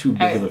 Maybe he's too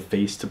big of a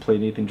face to play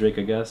Nathan Drake.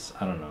 I guess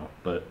I don't know,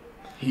 but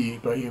he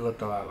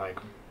looked a lot like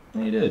him.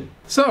 He did.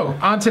 So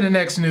on to the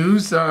next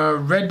news.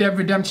 Red Dead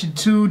Redemption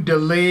 2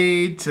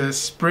 delayed to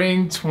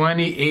spring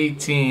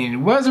 2018. It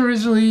was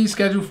originally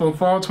scheduled for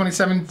fall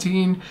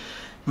 2017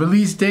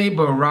 release date,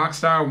 but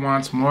Rockstar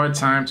wants more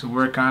time to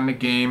work on the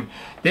game.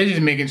 They're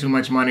just making too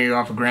much money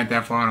off of Grand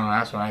Theft Auto.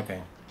 That's what I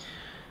think.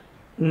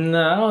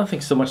 No, I don't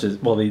think so much as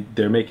well.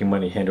 They're making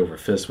money hand over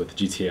fist with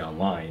GTA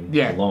Online.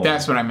 Yeah, alone.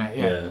 That's what I meant.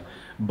 Yeah.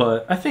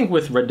 But I think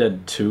with Red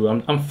Dead 2,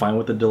 I'm fine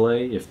with the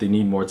delay. If they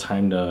need more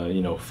time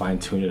to fine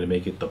tune it and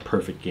make it the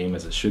perfect game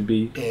as it should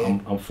be,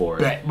 I'm for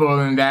it.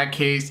 Well, in that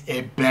case,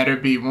 it better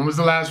be. When was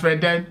the last Red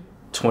Dead?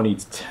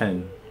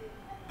 2010.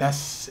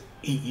 That's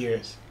 8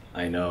 years.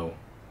 I know,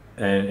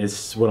 and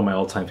it's one of my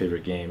all-time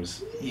favorite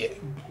games. Yeah.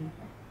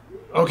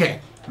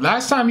 Okay,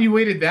 last time you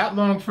waited that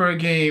long for a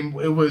game,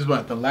 it was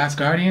what? The Last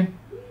Guardian?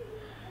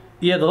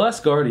 Yeah, The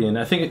Last Guardian.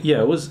 I think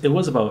it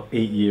was about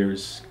 8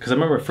 years because I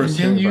remember first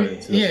hearing about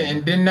it.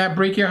 And didn't that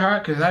break your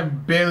heart?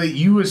 Because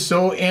you were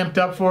so amped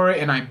up for it,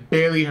 and I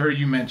barely heard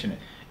you mention it.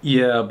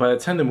 Yeah, by the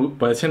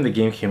time the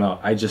game came out,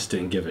 I just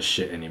didn't give a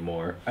shit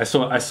anymore. I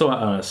saw it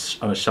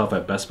on a shelf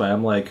at Best Buy.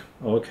 I'm like,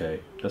 oh,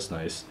 okay, that's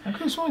nice. I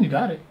could have sworn you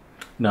got it.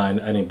 No, I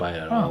didn't buy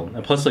it at all.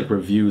 And plus, like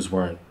reviews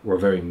were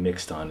very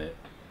mixed on it,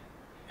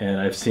 and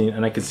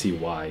I can see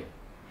why.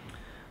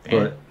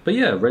 But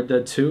yeah, Red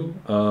Dead 2.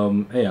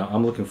 Yeah,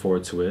 I'm looking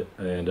forward to it,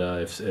 and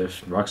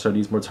if Rockstar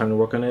needs more time to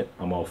work on it,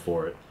 I'm all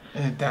for it.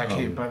 In that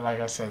case, but like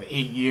I said,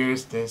 8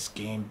 years, this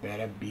game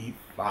better be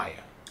fire.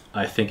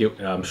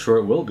 I'm sure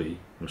it will be.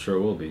 I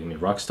mean,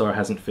 Rockstar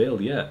hasn't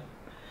failed yet.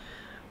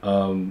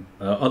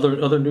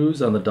 Other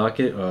news on the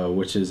docket,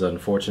 which is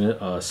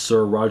unfortunate.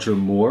 Sir Roger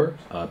Moore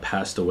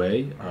passed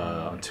away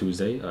on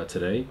Tuesday,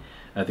 today,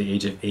 at the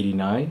age of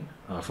 89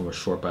 from a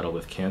short battle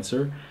with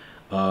cancer.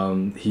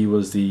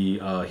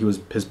 His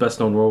best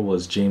known role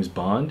was James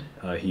Bond.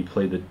 He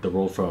played the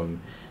role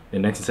from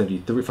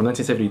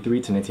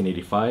 1973 to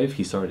 1985.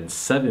 He starred in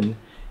 7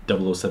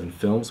 007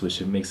 films,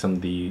 which makes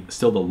him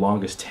still the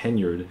longest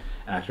tenured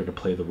actor to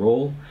play the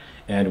role.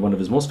 And one of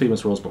his most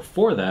famous roles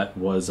before that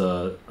was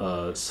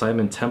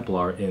Simon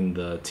Templar in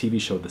the TV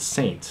show The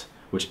Saint,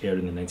 which aired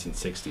in the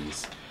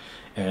 1960s.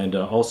 And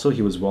also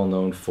he was well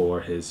known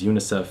for his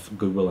UNICEF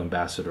Goodwill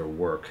Ambassador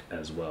work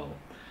as well.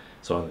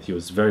 So he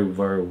was very,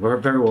 very,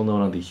 very well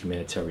known on the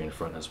humanitarian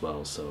front as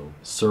well. So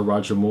Sir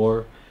Roger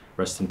Moore,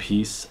 rest in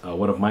peace.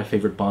 One of my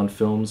favorite Bond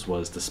films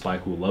was The Spy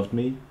Who Loved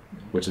Me,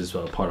 which is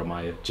part of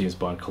my James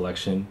Bond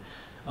collection.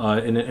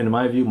 In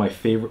my view, my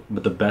favorite,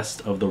 but the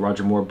best of the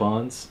Roger Moore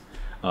Bonds.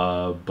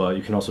 But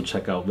you can also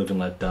check out Live and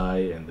Let Die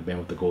and The Man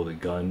with the Golden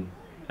Gun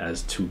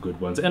as 2 good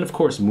ones. And of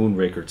course,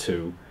 Moonraker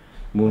 2.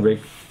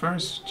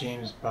 First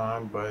James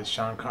Bond was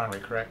Sean Connery,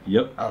 correct?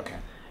 Yep. Okay.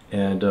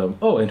 And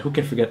and who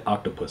can forget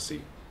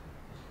Octopussy?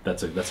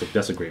 That's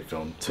a great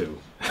film too.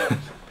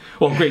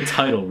 Well, great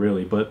title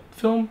really, but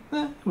film,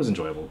 it was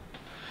enjoyable.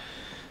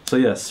 So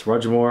yes,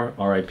 Roger Moore,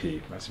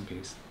 R.I.P. Rest in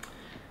peace.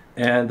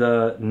 And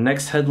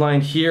next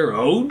headline here.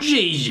 Oh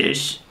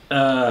Jesus!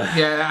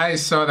 Yeah, I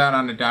saw that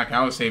on the doc.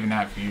 I was saving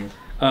that for you.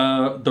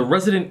 The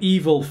Resident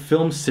Evil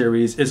film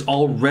series is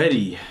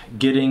already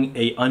getting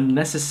a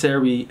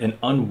unnecessary and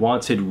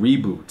unwanted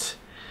reboot.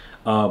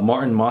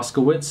 Martin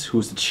Moskowitz,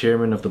 who's the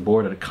chairman of the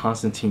board at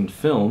Constantine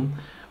Film,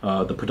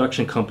 the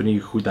production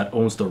company that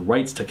owns the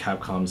rights to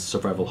Capcom's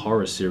survival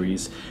horror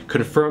series,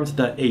 confirmed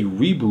that a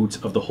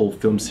reboot of the whole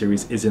film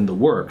series is in the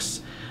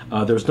works.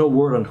 There's no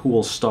word on who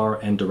will star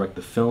and direct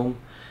the film,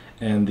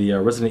 and the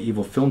Resident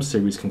Evil film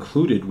series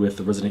concluded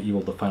with Resident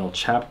Evil: The Final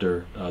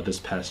Chapter this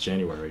past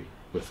January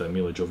with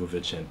Mila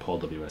Jovovich and Paul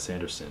W.S.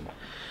 Anderson.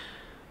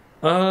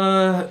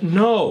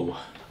 No,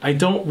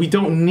 we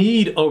don't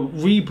need a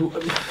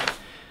reboot.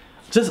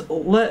 Just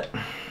let...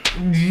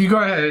 You go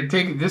ahead,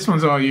 take it. This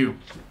one's all you.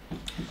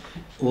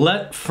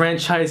 Let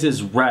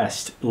franchises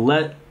rest.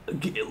 Let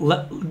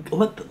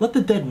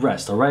the dead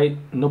rest, all right?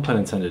 No pun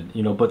intended,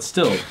 but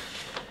still.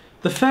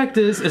 The fact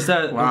is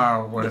that...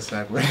 Wow, what a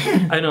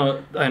segue. I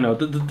know.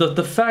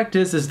 The fact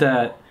is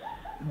that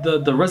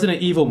the Resident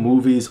Evil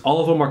movies,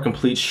 all of them are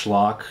complete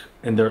schlock,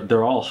 and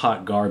they're all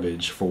hot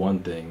garbage, for one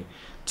thing.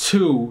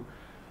 2,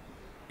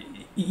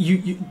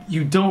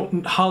 you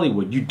don't...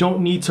 Hollywood, you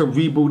don't need to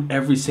reboot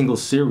every single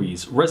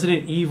series.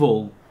 Resident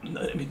Evil...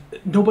 I mean,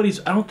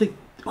 I don't think...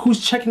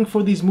 Who's checking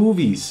for these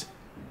movies?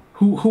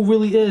 Who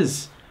really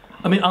is?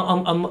 I mean,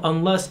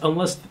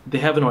 unless they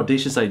have an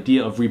audacious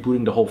idea of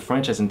rebooting the whole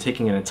franchise and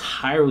taking an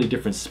entirely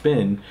different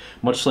spin,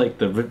 much like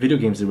the video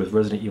games did with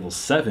Resident Evil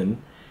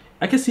 7,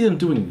 I can see them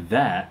doing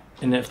that.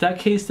 And if that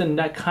case, then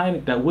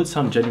that would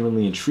sound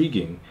genuinely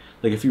intriguing.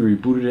 Like if you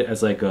rebooted it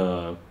as like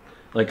a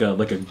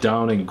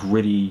down and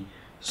gritty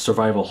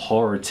survival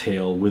horror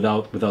tale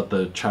without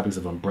the trappings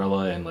of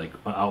Umbrella and like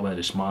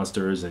outlandish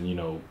monsters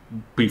and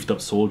beefed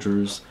up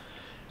soldiers.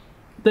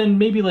 then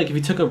maybe like if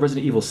you took a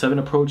Resident Evil 7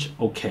 approach,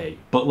 okay.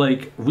 But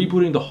like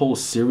rebooting the whole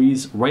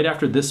series right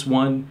after this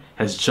one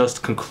has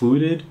just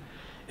concluded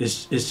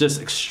is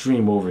just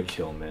extreme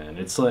overkill, man.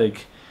 It's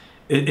like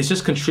it's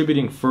just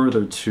contributing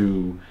further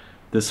to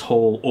this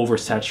whole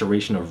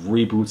oversaturation of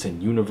reboots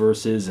and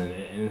universes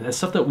and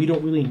stuff that we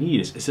don't really need.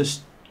 It's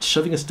just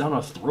shoving us down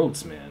our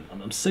throats, man.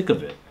 I'm sick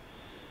of it.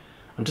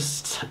 I'm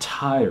just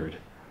tired.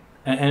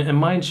 And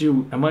mind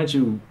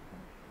you,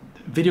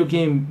 video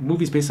game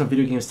movies based on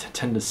video games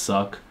tend to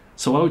suck.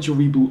 So why would you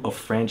reboot a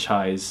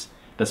franchise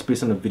that's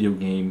based on a video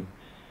game,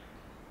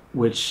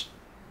 which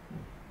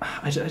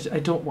I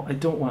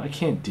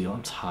can't deal.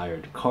 I'm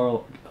tired,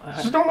 Carl.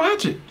 Just don't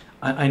watch it.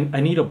 I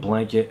need a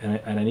blanket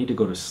and I need to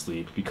go to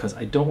sleep because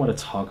I don't want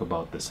to talk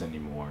about this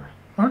anymore.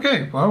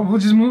 Okay, well, we'll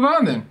just move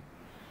on then.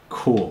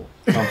 Cool.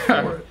 I'm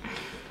for it.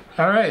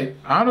 All right.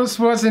 Arnold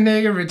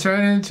Schwarzenegger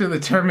returning to the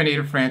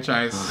Terminator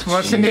franchise.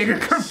 Schwarzenegger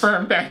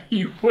confirmed that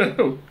he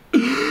will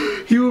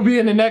be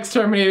in the next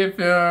Terminator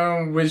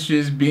film, which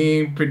is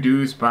being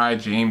produced by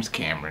James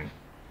Cameron.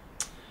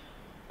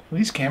 At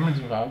least Cameron's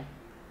involved.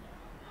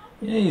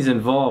 Yeah, he's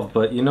involved,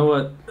 but you know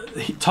what?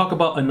 Talk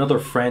about another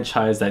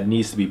franchise that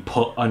needs to be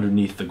put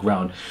underneath the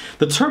ground.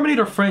 The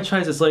Terminator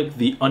franchise is like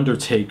the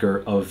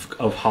Undertaker of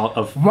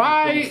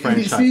why?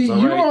 franchises. See,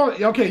 right?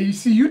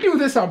 you do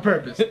this on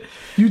purpose.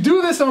 You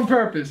do this on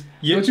purpose.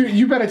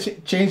 You better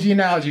change the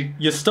analogy.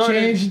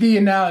 Change the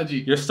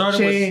analogy. You're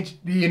starting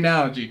change the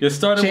analogy. You're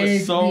starting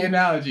with so the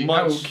analogy. much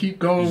I will keep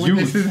going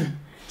youth, with this.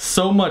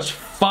 So much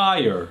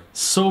fire,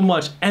 so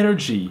much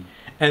energy,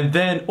 and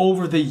then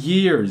over the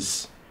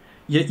years.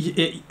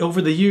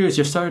 Over the years,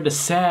 you're starting to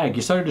sag.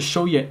 You're starting to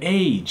show your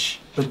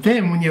age. But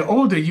then, when you're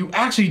older, you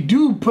actually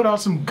do put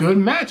out some good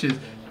matches.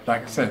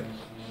 Like I said,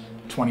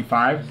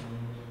 25,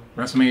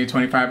 WrestleMania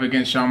 25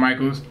 against Shawn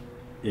Michaels.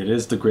 It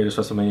is the greatest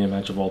WrestleMania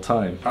match of all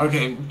time.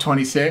 Okay,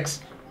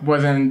 26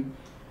 wasn't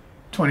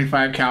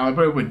 25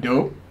 caliber, but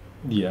dope.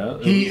 Yeah.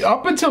 He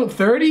up until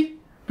 30,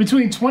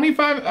 between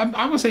 25,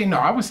 I would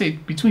say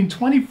between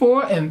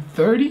 24 and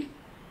 30,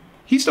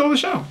 he stole the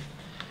show.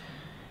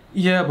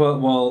 Yeah, but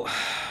well.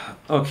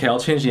 Okay, I'll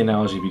change the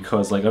analogy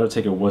because like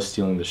Undertaker was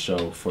stealing the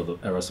show for the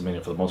at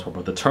WrestleMania for the most part,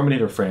 but the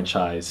Terminator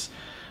franchise,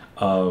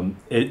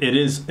 it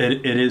is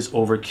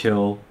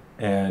overkill,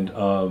 and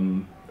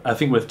I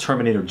think with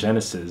Terminator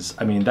Genesis,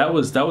 I mean that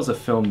was a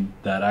film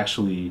that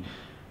actually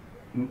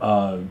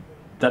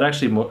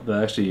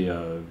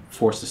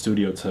forced the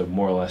studio to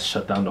more or less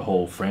shut down the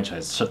whole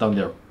franchise, shut down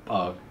their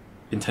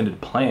intended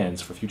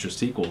plans for future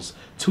sequels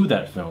to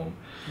that film.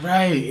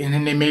 Right, and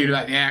then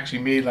they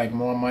actually made like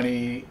more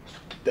money.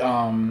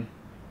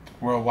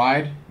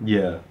 Worldwide.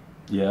 Yeah,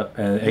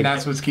 and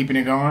that's what's keeping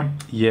it going.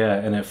 Yeah,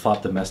 and it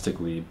flopped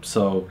domestically.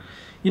 So,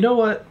 you know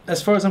what?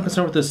 As far as I'm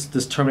concerned with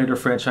this Terminator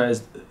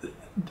franchise,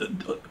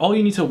 all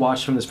you need to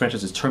watch from this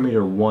franchise is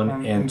Terminator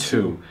 1 and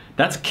 2.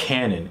 That's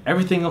canon.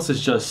 Everything else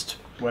is just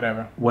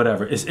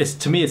whatever. It's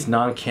to me, it's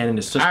non-canon.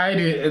 It's just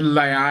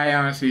I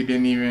honestly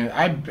didn't even.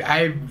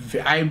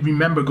 I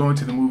remember going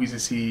to the movies to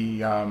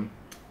see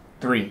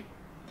 3.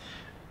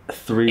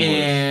 3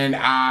 and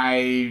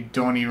I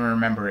don't even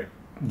remember it.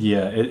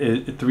 Yeah,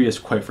 3 is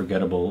quite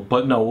forgettable.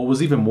 But no, what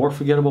was even more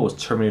forgettable was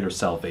Terminator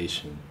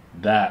Salvation.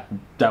 That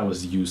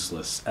was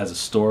useless as a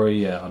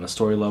story, on a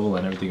story level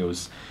and everything.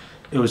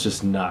 It was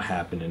just not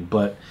happening.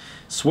 But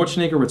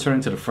Schwarzenegger returning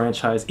to the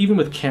franchise, even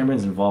with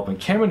Cameron's involvement,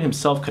 Cameron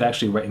himself could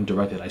actually write and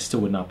direct it. I still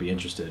would not be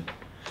interested.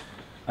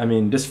 I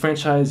mean, this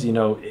franchise, you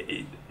know,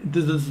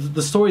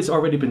 the story's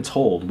already been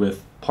told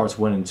with parts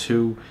 1 and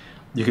 2.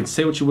 You can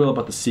say what you will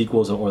about the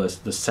sequels or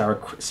the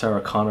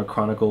Sarah Connor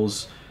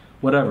Chronicles,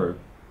 whatever.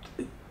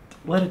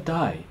 Let it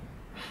die.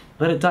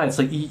 Let it die. It's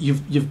like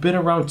you've been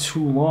around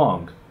too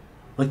long,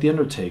 like the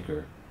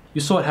Undertaker.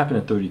 You saw it happen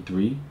at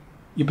 33.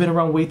 You've been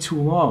around way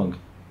too long.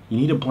 You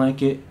need a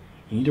blanket.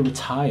 You need to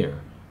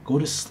retire. Go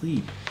to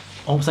sleep.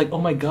 Almost like, oh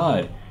my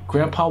God,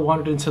 Grandpa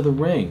wandered into the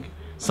ring.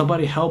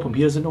 Somebody help him.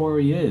 He doesn't know where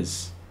he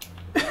is.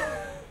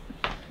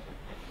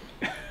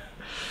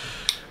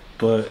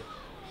 But.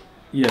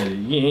 Yeah,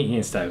 he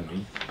ain't stabbing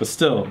me. But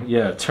still,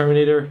 yeah,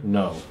 Terminator,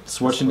 no.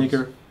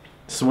 Schwarzenegger,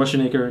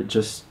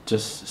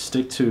 just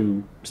stick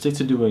to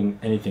doing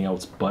anything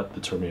else but the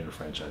Terminator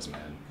franchise,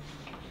 man.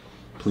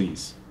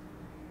 Please.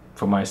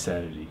 For my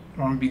sanity.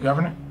 Want to be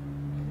governor?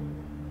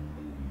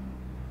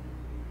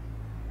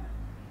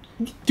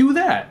 Do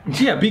that.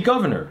 Yeah, be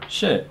governor.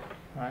 Shit.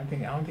 I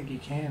don't think he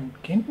can.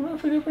 Can he run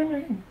for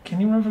governor? Can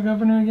he run for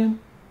governor again?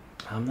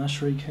 I'm not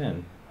sure he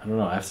can. I don't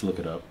know. I have to look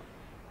it up.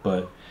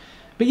 But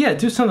yeah,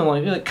 do something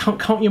like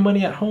count your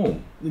money at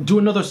home. Do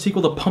another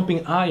sequel to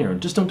Pumping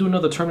Iron. Just don't do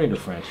another Terminator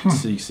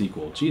franchise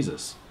sequel.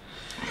 Jesus.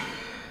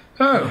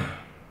 Oh,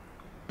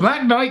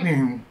 Black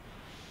Lightning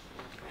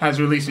has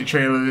released a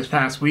trailer this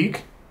past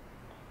week.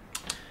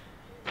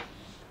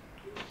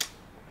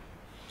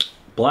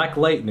 Black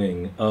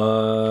Lightning,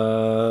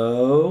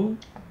 on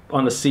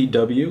the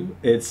CW.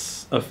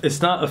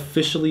 It's not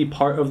officially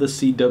part of the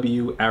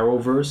CW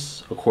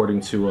Arrowverse,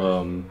 according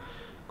to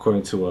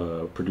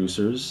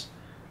producers.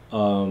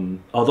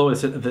 Although it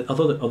said that,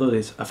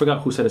 I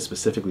forgot who said it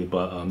specifically,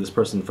 but this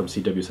person from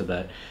CW said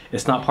that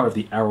it's not part of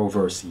the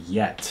Arrowverse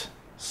yet,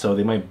 so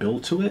they might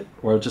build to it,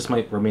 or it just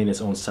might remain its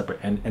own separate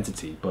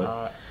entity. But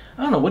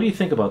I don't know. What do you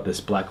think about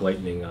this Black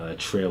Lightning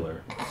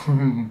trailer?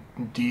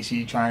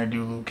 DC trying to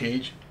do Luke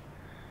Cage.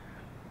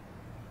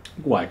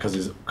 Why? Because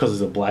he's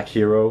a black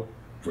hero.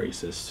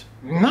 Racist.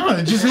 No,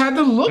 it just had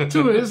the look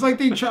to it. It's like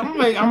they try.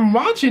 I'm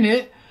watching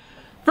it.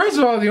 First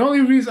of all, the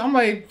only reason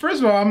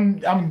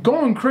I'm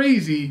going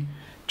crazy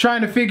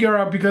trying to figure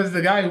out, because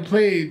the guy who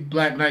played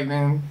Black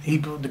Lightning,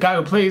 the guy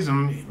who plays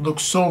him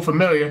looks so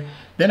familiar.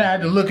 Then I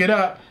had to look it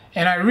up,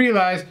 and I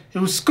realized it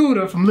was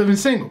Scooter from Living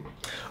Single.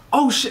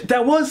 Oh shit,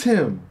 that was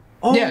him.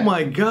 Oh yeah.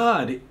 My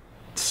God,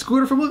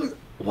 Scooter from Living.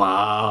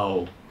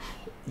 Wow.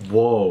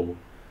 Whoa.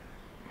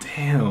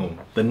 Damn.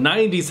 The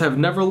 '90s have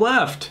never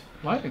left.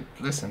 What?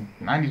 Listen,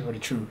 '90s were the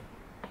truth.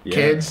 Yeah.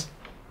 Kids.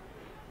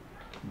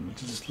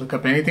 Just look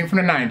up anything from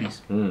the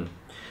 '90s.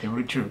 They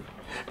were true.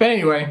 But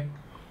anyway,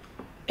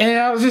 and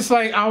I was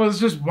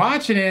just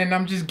watching it, and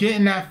I'm just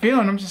getting that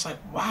feeling. I'm just like,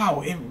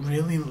 wow, it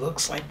really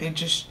looks like they're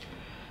just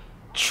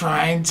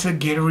trying to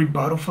get a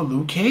rebuttal for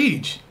Luke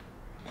Cage.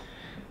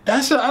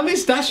 At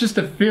least that's just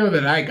the feel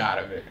that I got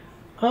of it.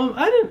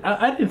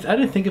 I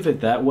didn't think of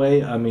it that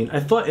way. I mean, I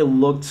thought it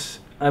looked.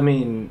 I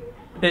mean,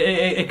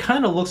 it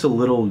kind of looks a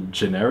little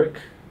generic.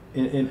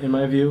 In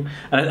my view,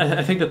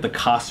 I think that the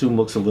costume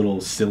looks a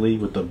little silly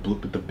with the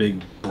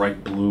big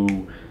bright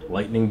blue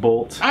lightning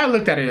bolt. I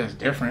looked at it as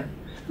different.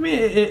 I mean,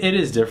 it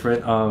is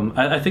different.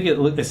 I think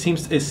it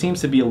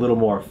seems to be a little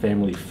more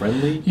family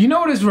friendly. You know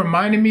what it's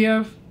reminding me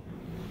of?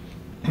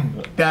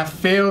 That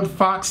failed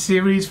Fox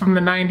series from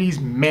the '90s,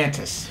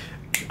 Mantis.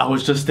 I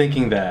was just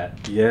thinking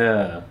that.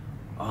 Yeah.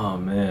 Oh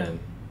man,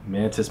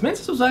 Mantis.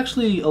 Mantis was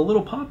actually a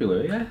little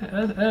popular. Yeah,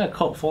 it had a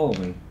cult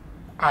following.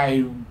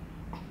 I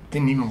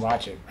didn't even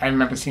watch it. I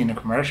remember seeing the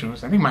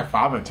commercials. I think my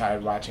father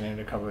tried watching it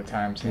a couple of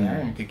times, and I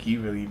didn't think he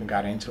really even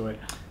got into it.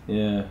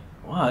 Yeah.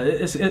 Wow.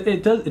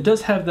 It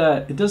does have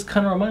that. It does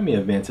kind of remind me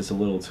of Mantis a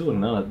little too.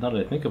 Now that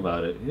I think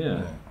about it,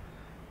 yeah.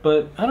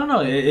 But I don't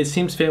know. It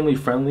seems family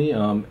friendly.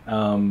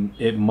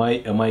 It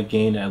might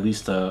gain at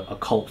least a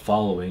cult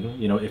following.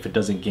 You know, if it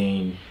doesn't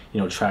gain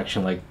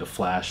traction like The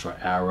Flash or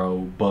Arrow,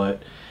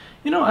 but.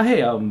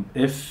 Hey,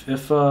 if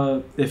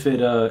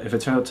it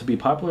turns out to be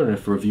popular and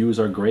if reviews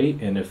are great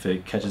and if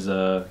it catches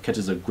a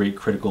great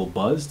critical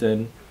buzz,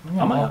 then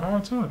more power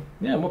to it.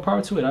 Yeah, more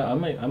power to it. I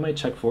might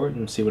check for it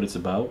and see what it's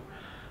about.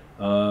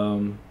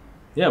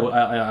 Yeah, well,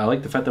 I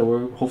like the fact that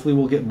hopefully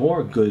we'll get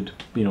more good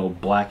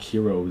black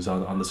heroes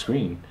on the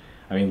screen.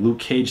 I mean, Luke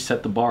Cage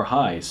set the bar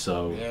high,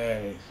 so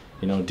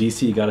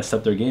DC got to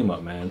step their game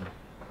up, man.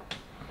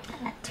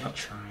 They're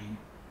trying,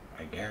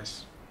 I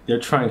guess. They're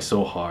trying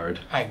so hard.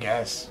 I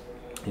guess.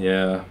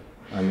 Yeah,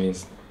 I mean,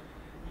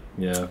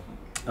 yeah.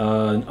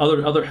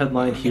 Other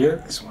headline here.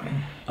 This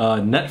one.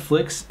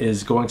 Netflix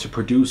is going to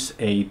produce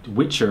a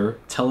Witcher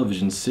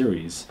television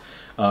series.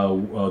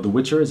 The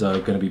Witcher is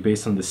going to be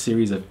based on the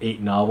series of 8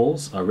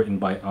 novels written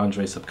by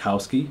Andrzej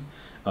Sapkowski.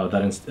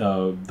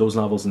 Those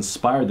novels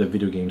inspired the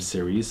video game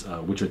series,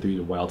 Witcher 3: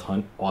 The Wild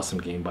Hunt. Awesome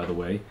game, by the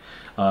way.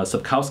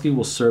 Sapkowski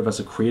will serve as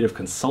a creative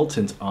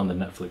consultant on the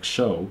Netflix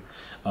show.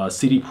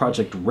 CD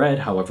Projekt Red,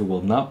 however,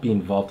 will not be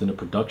involved in the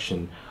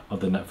production of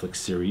the Netflix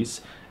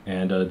series,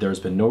 and there's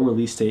been no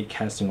release date,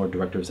 casting, or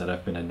directors that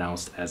have been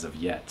announced as of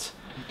yet.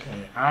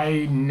 Okay,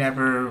 I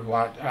never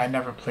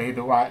played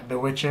The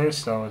Witcher,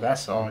 so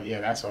that's all.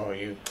 Yeah, that's all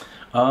you.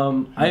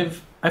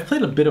 I've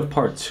played a bit of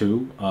part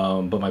 2,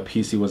 but my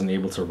PC wasn't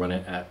able to run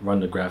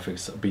the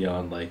graphics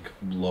beyond like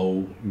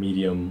low,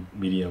 medium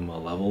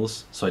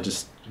levels, so I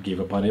just gave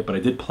up on it. But I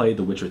did play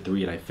The Witcher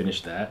 3 and I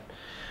finished that.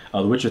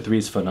 The Witcher 3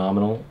 is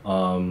phenomenal.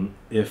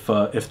 If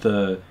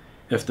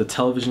the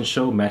television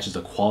show matches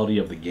the quality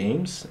of the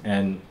games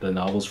and the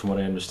novels, from what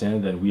I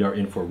understand, then we are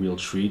in for a real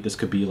treat. This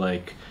could be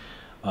like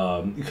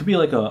a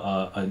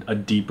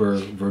deeper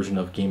version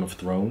of Game of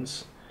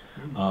Thrones,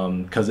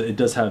 because it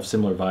does have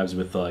similar vibes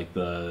with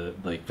the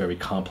very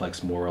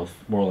complex moral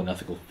and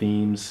ethical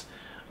themes,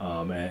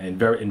 and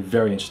very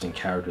interesting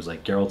characters.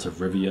 Like Geralt of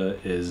Rivia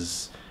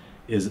is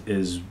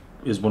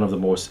one of the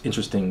most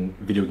interesting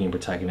video game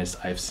protagonists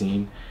I've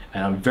seen,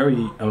 and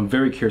I'm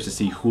very curious to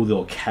see who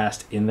they'll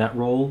cast in that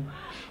role.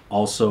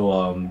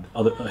 Also,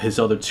 his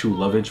other 2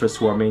 love interests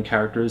who are main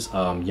characters,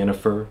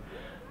 Yennefer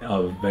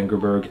of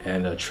Vengerberg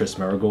and Triss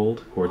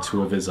Merigold, who are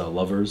 2 of his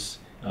lovers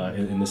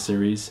in the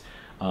series.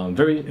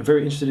 Very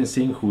interested in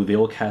seeing who they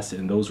will cast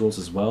in those roles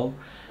as well.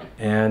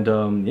 And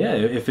yeah,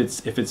 if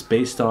it's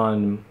based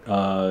on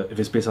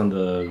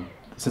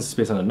since it's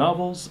based on the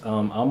novels,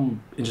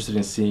 I'm interested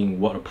in seeing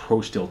what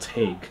approach they'll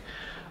take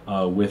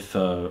with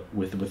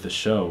the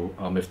show.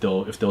 If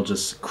they'll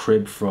just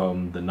crib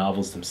from the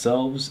novels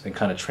themselves and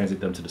kind of translate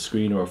them to the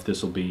screen, or if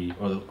this will be,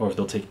 or if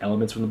they'll take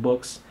elements from the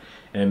books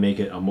and make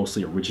it a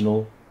mostly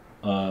original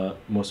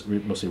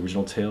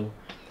tale.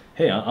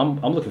 Hey, I'm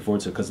looking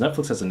forward to it because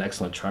Netflix has an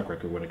excellent track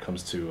record when it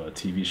comes to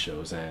TV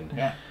shows, and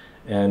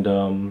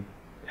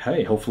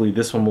hey, hopefully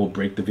this one will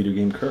break the video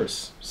game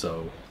curse.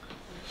 So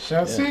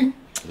Shall see.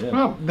 Yeah.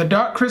 Well, the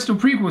Dark Crystal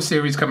prequel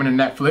series coming to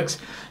Netflix.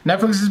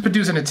 Netflix is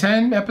producing a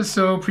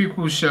 10-episode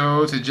prequel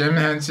show to Jim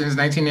Henson's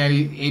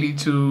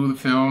 1982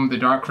 film, The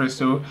Dark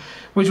Crystal,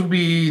 which will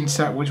be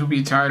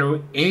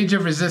titled Age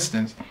of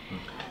Resistance.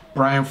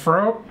 Brian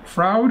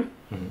Froud.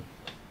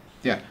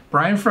 Yeah,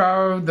 Brian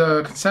Froud,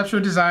 the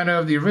conceptual designer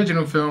of the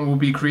original film, will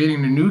be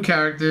creating the new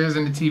characters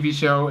in the TV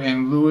show,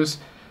 and Louis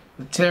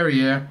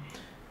Leterrier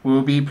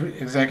will be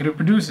executive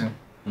producing.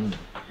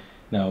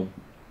 Now,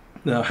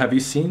 have you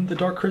seen The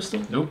Dark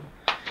Crystal? Nope.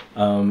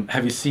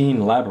 Have you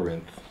seen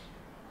Labyrinth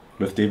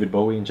with David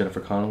Bowie and Jennifer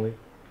Connelly?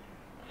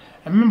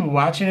 I remember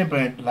watching it,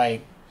 but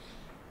like,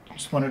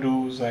 it's one of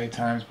those like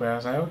times where I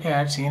was like, okay,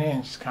 I've seen it,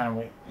 and just kind of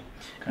went.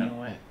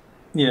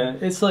 Yeah,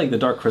 it's like The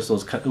Dark Crystal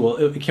is well,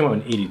 it came out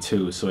in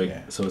 '82,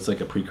 so so it's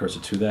like a precursor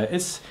to that.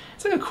 It's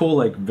like a cool,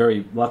 like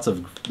lots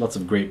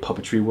of great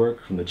puppetry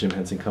work from the Jim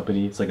Henson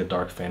Company. It's like a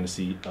dark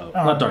fantasy,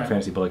 not dark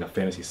fantasy, but like a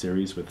fantasy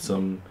series with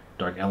some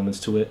dark elements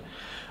to it.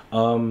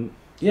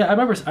 Yeah, I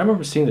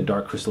remember seeing The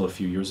Dark Crystal a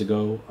few years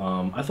ago.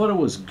 I thought it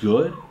was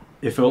good,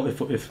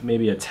 if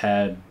maybe a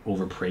tad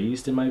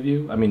overpraised in my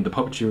view. I mean, the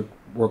puppetry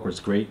work was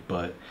great,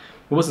 but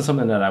it wasn't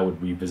something that I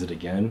would revisit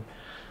again.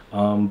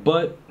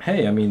 But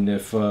hey, I mean,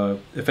 if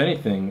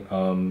anything,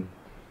 I'm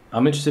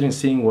interested in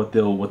seeing what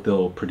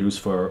they'll produce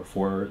for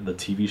the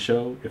TV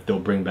show. If they'll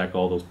bring back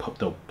all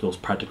those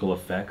practical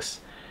effects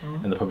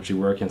and the puppetry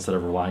work instead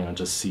of relying on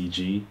just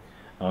CG.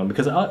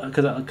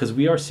 Because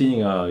we are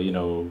seeing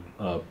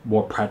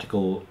more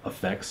practical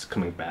effects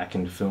coming back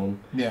into film,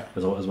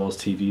 as well as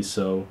TV.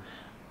 So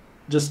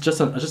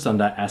just on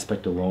that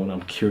aspect alone,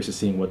 I'm curious to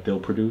seeing what they'll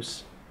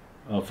produce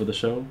for the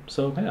show.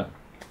 So yeah,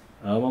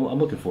 I'm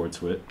looking forward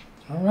to it.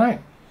 All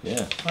right.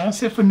 Yeah. Well,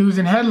 that's it for news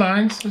and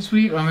headlines this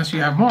week, unless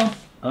you have more.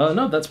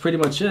 No, that's pretty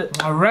much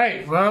it. All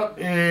right. Well,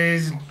 it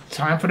is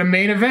time for the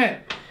main event.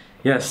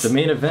 Yes, the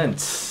main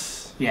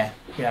event. Yeah,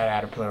 you gotta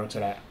add a plural to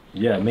that.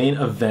 Yeah, main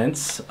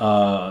events.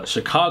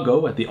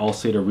 Chicago at the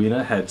Allstate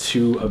Arena had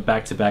two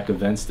back-to-back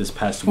events this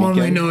past weekend.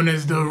 Formerly known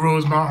as the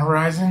Rosemont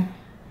Horizon.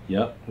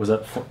 Yep. Was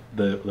that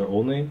their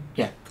old name?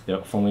 Yeah.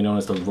 Yep. Formerly known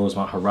as the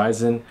Rosemont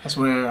Horizon. That's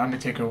where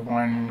Undertaker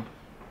won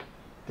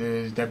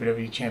the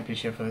WWE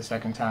Championship for the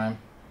second time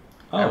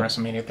at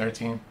WrestleMania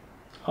 13.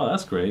 Oh,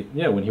 that's great.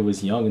 Yeah, when he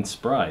was young and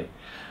spry.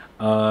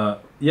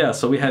 Yeah,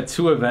 so we had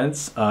two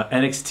events.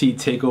 NXT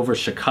TakeOver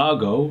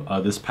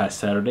Chicago this past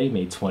Saturday,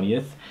 May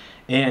 20th.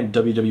 And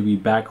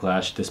WWE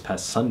Backlash this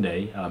past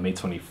Sunday, May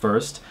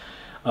 21st.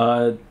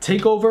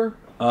 TakeOver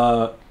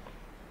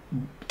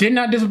did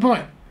not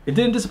disappoint. It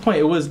didn't disappoint.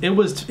 It was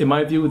in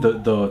my view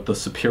the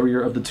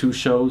superior of the two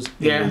shows.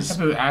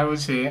 I would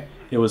say it.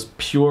 It was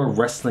pure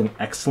wrestling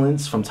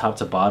excellence from top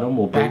to bottom.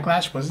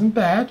 Backlash wasn't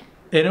bad.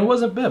 And it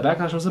wasn't bad.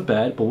 Backlash wasn't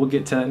bad, but we'll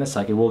get to that in a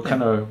second. We'll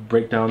kind of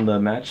break down the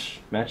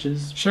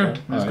matches. Sure.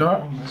 Let's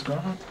go.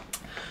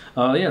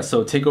 Yeah,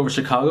 so TakeOver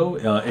Chicago,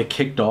 it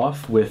kicked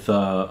off with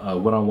a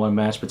one-on-one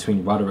match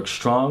between Roderick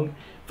Strong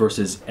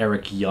versus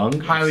Eric Young.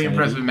 Highly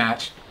impressive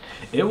match.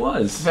 It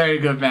was. Very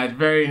good match.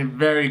 Very,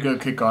 very good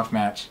kickoff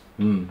match.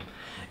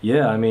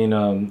 Yeah, I mean,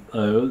 and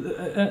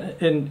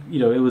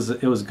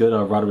it was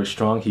good. Roderick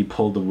Strong, he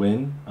pulled the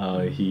win.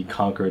 He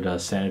conquered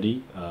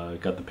Sanity,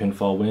 got the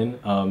pinfall win.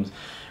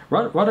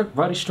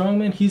 Roddy Strong,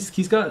 man,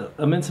 he's got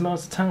immense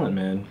amounts of talent,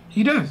 man.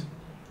 He does.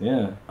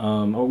 Yeah.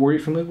 Were you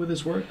familiar with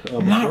his work?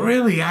 Not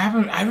really.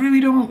 I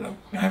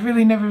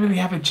really never really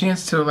have a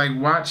chance to like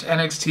watch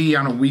NXT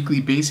on a weekly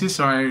basis.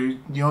 So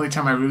the only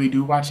time I really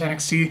do watch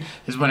NXT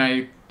is when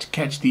I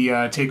catch the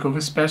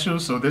TakeOver special.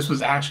 So this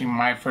was actually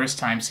my first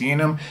time seeing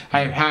him.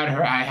 I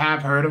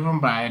have heard of him,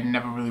 but I had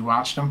never really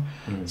watched him.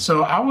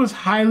 So I was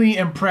highly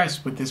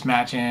impressed with this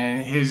match,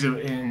 and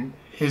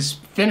his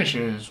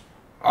finisher is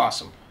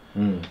awesome.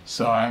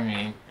 So I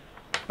mean,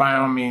 by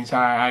all means,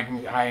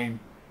 I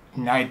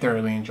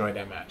thoroughly enjoyed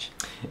that match.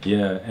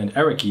 Yeah, and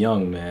Eric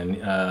Young,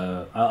 man,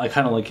 I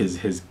kind of like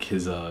his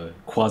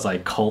quasi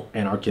cult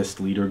anarchist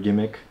leader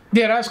gimmick.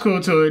 Yeah, that's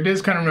cool too. It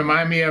does kind of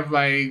remind me of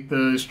like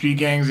the Street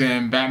Gangs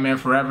and Batman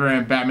Forever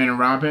and Batman and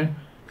Robin,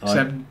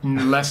 except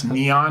less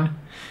neon.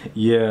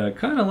 Yeah,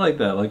 kind of like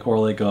that,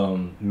 or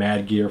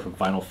Mad Gear from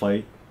Final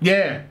Fight.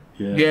 Yeah.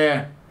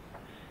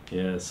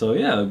 So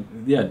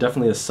yeah,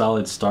 definitely a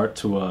solid start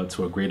to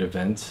a great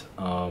event.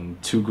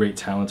 Two great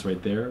talents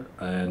right there,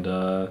 and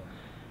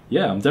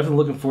yeah, I'm definitely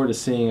looking forward to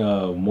seeing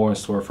more in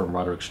store from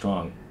Roderick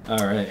Strong.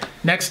 All right.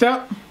 Next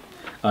up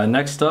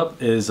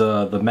is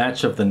the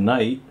match of the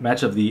night,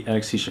 match of the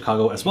NXT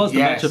Chicago, as well as the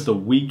match of the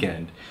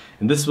weekend.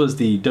 And this was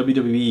the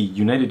WWE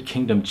United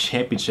Kingdom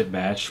Championship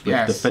match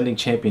with defending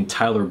champion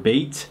Tyler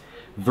Bate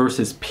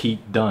versus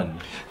Pete Dunne.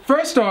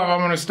 First off, I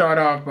want to start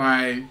off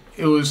by,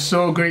 it was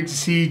so great to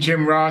see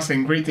Jim Ross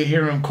and great to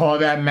hear him call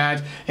that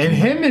match. And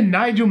him and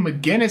Nigel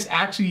McGuinness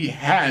actually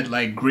had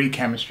like great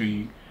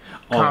chemistry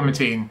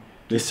commentating.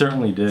 They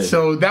certainly did.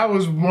 So that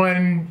was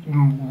one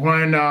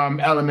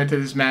element to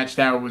this match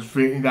that was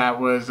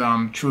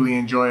truly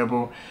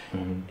enjoyable.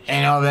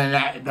 And other than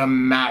that, the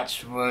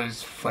match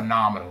was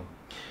phenomenal.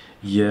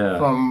 Yeah.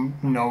 From,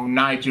 you know,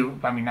 Nigel.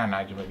 I mean, not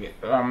Nigel,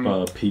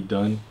 but Pete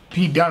Dunne.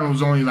 Pete Dunne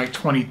was only like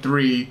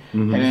 23,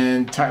 and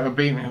then Tyler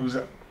Bateman, who was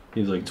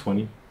he was like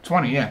 20.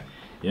 20, yeah.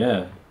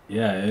 Yeah.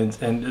 Yeah,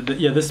 and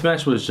this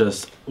match was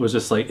just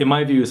like, in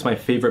my view, it's my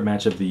favorite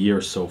match of the year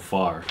so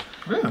far.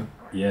 Really?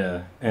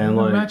 Yeah, and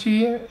like match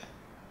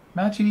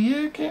of the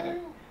year, Kenny?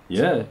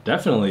 Yeah,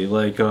 definitely.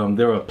 Like,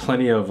 there were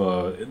plenty of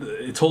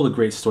it told a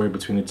great story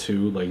between the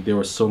two. Like, there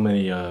were so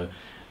many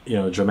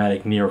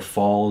dramatic near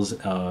falls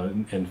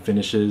and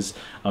finishes.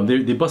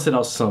 They busted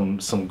out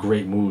some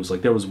great moves.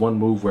 Like, there was one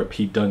move where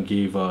Pete Dunne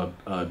gave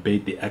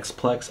Bate the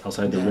X-Plex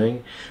outside the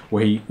ring,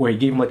 where he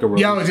gave him like a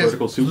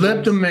vertical suplex.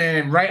 Flipped him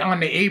in right on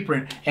the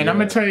apron. And I'm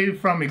gonna tell you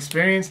from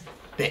experience,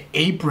 the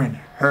apron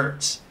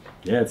hurts.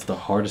 Yeah, it's the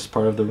hardest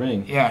part of the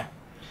ring. Yeah.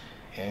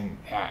 And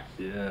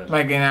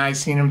and I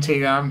seen him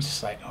take it. I'm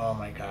just like, oh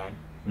my god.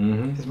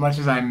 As much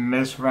as I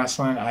miss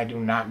wrestling, I do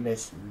not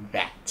miss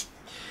that.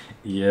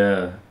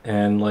 Yeah,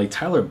 and like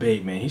Tyler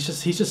Bate, man, he's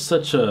just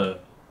such a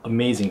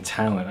amazing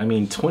talent. I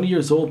mean, 20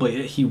 years old, but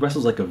he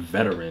wrestles like a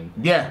veteran.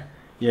 Yeah.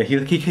 Yeah, he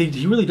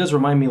really does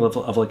remind me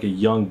of like a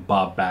young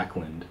Bob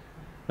Backlund,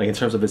 like in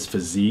terms of his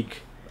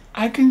physique.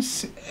 I can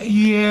see that.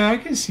 Yeah, and I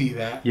can see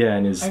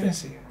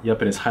it.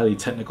 Yep, and his highly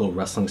technical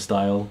wrestling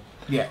style.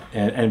 Yeah.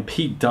 And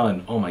Pete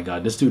Dunne, oh my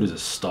god, this dude is a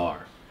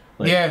star.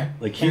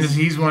 Like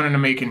he's one in the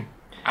making.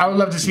 I would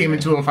love to see him in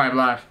 205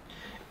 Live.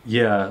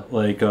 Yeah,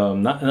 like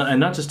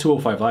not just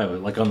 205 Live,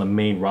 but like on the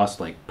main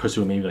roster, like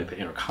pursuing maybe like the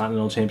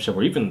Intercontinental Championship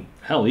or even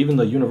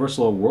the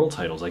Universal World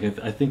titles. Like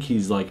I think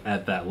he's like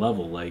at that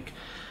level, like,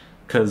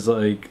 cause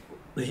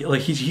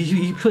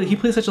he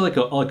plays such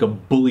a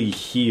bully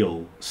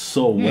heel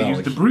so well. Yeah, he's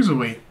like, the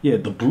Bruiserweight. Yeah,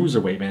 the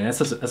Bruiserweight, man. That's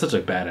such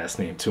a badass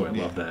name too. I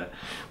love that.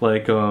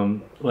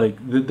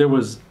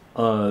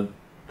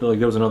 There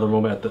was another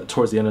moment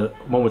towards the end of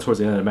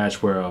the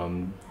match where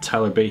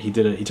Tyler Bate he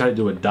tried to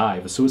do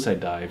a suicide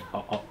dive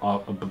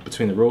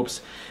between the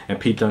ropes, and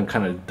Pete Dunne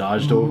kind of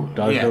dodged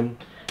him.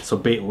 So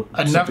Bate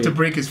to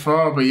break his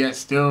fall, but yet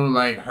still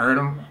like hurt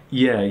him.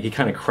 Yeah, he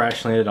kind of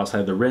crash landed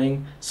outside the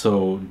ring.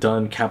 So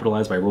Dunne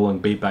capitalized by rolling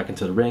Bate back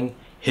into the ring,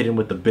 hit him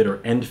with the bitter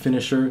end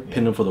finisher,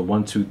 pinned him for the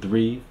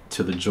 1-2-3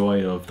 to the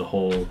joy of the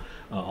whole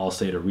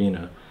Allstate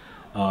Arena.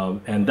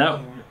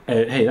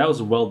 That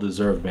was well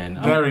deserved, man.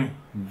 I'm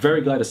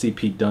very glad to see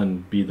Pete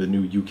Dunne be the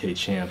new UK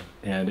champ,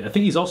 and I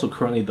think he's also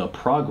currently the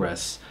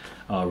Progress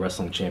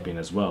wrestling champion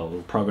as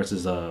well. Progress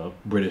is a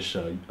British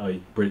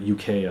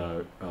UK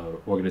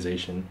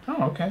organization.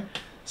 Oh, okay.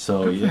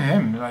 So good for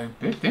him. Like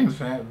big things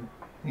for him.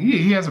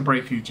 He has a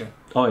bright future.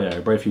 Oh yeah,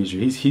 a bright future.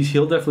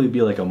 He'll definitely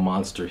be like a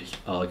monster,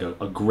 like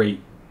a great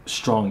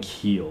strong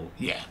heel.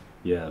 Yeah.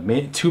 Yeah,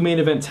 two main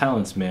event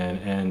talents, man,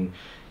 and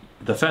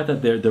the fact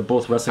that they're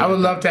both wrestling. I would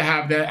love to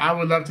have that. I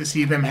would love to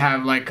see them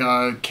have like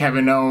a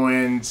Kevin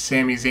Owens,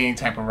 Sami Zayn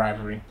type of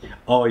rivalry.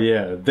 Oh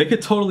yeah, they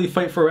could totally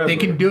fight forever. They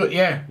can do it.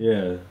 Yeah.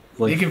 Yeah.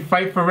 They can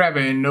fight forever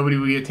and nobody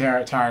will get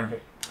tired of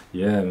it.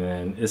 Yeah,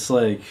 man. It's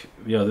like,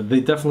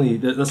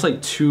 that's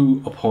like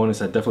two opponents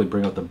that definitely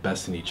bring out the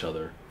best in each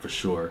other, for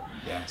sure.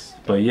 Yes.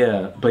 But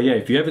yeah,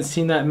 if you haven't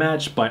seen that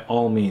match, by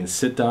all means,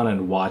 sit down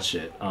and watch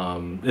it.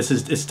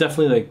 It's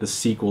definitely like the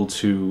sequel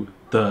to,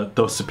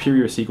 the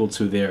superior sequel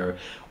to their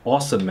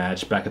awesome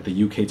match back at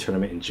the UK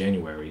tournament in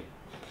January.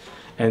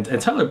 And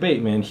Tyler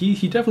Bate, man, he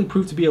definitely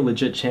proved to be a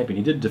legit champion.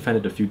 He did defend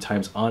it a few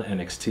times on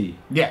NXT.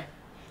 Yeah.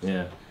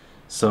 Yeah.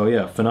 So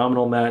yeah,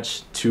 phenomenal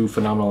match. Two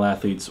phenomenal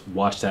athletes.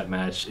 Watch that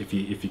match if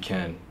you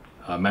can.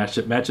 Match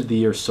of the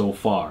year so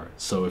far.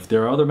 So if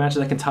there are other matches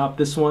that can top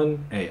this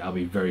one, hey, I'll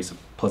be very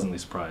pleasantly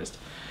surprised.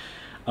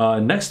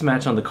 Next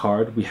match on the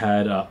card, we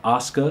had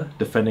Asuka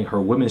defending her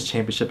women's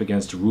championship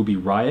against Ruby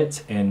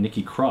Riott and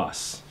Nikki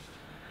Cross.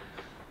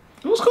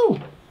 It was cool.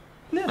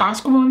 Yeah.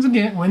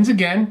 Asuka wins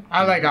again.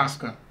 I like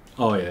Asuka.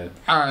 Oh yeah.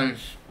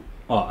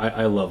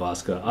 I love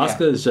Asuka.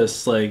 Asuka is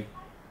just like,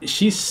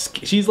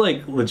 she's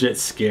like legit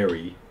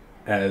scary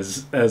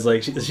as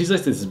like she's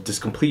like this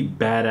complete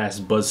badass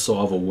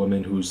buzzsaw of a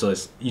woman who's like,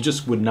 you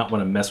just would not want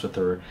to mess with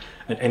her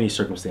in any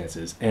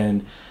circumstances.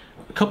 And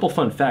a couple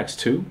fun facts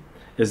too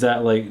is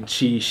that like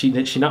she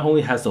not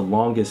only has the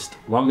longest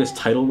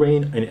title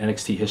reign in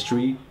NXT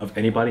history of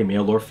anybody,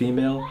 male or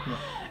female. Yeah.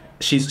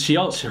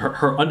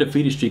 Her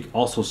undefeated streak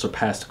also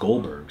surpassed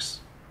Goldberg's.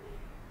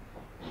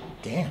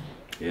 Damn.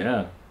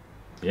 Yeah.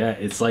 Yeah,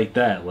 it's like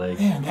that. Like,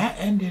 man, that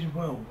ended,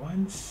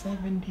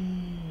 170?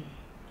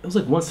 It was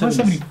like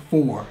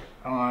 174,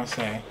 I want to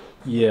say.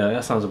 Yeah,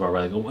 that sounds about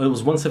right. It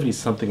was 170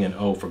 something and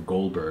for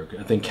Goldberg.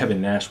 I think Kevin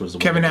Nash was the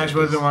one. Kevin Nash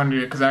was the one,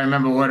 because I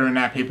remember ordering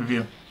that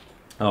pay-per-view.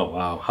 Oh,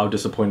 wow. How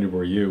disappointed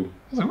were you?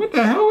 I was like, what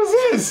the hell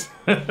was this?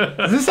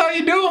 Is this how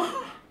you do?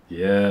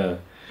 Yeah.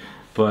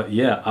 But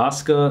yeah,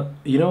 Asuka,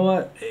 you know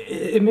what?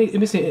 It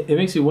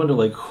makes you wonder,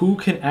 like, who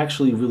can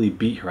actually really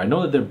beat her? I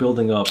know that they're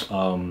building up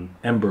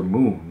Ember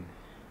Moon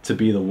to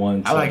be the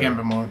one. I like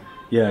Ember Moon.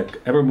 Yeah,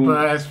 Ember Moon.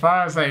 But as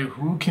far as like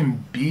who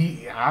can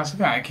beat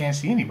Asuka, I can't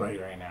see anybody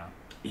right now.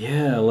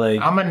 Yeah, like,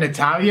 I'm a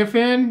Natalya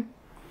fan.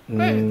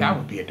 But that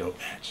would be a dope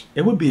match.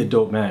 It would be a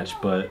dope match,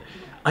 but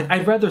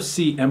I'd rather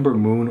see Ember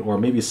Moon or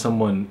maybe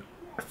someone,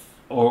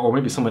 or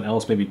maybe someone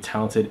else, maybe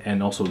talented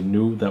and also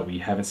new that we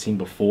haven't seen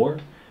before.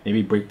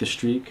 Maybe break the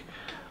streak.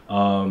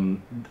 I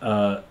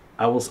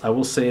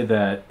will say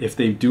that if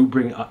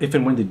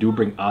and when they do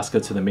bring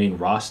Asuka to the main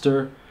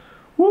roster,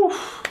 woo,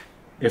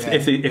 that's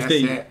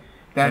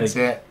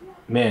it.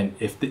 Man,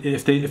 if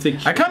they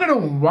I kind of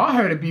don't want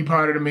her to be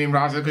part of the main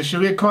roster because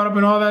she'll get caught up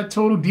in all that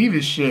total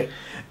divas shit.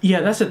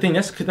 Yeah, that's the thing.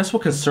 That's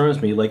what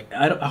concerns me. Like,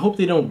 I hope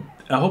they don't.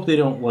 I hope they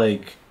don't,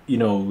 like, you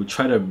know,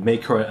 try to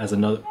make her as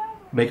another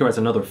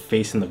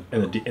face in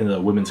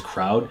the women's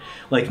crowd.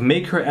 Like,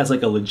 make her as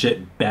like a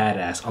legit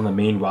badass on the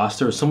main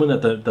roster, someone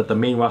that the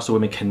main roster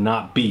women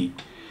cannot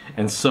beat.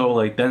 And so,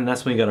 like, then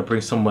that's when you got to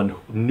bring someone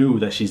new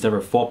that she's never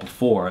fought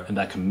before, and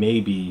that can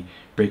maybe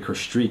break her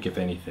streak, if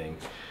anything.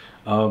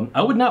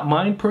 I would not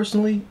mind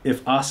personally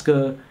if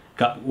Asuka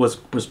was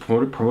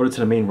promoted to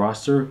the main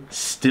roster,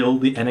 still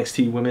the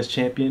NXT Women's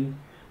Champion,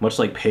 much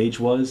like Paige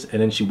was,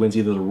 and then she wins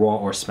either the Raw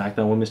or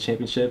SmackDown Women's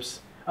Championships.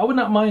 I would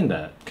not mind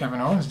that. Kevin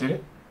Owens did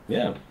it.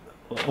 Yeah,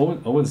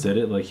 Owens did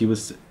it. Like, he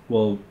was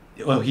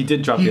he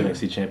did drop the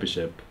NXT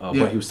Championship,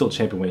 but he was still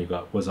champion when he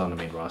was on the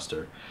main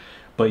roster.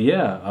 But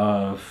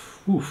yeah,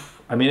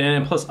 I mean,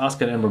 and plus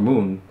Asuka and Ember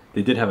Moon,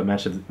 they did have a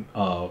match of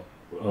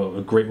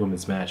a great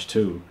women's match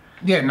too.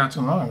 Yeah, not too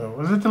long ago.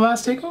 Was it the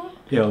last TakeOver?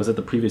 Yeah, it was at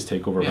the previous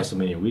TakeOver,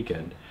 WrestleMania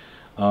weekend.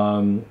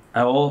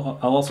 I'll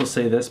also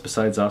say this,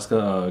 besides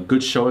Asuka,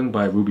 good showing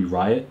by Ruby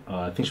Riott.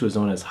 I think she was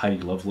known as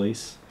Heidi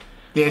Lovelace.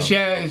 Yeah, she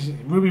has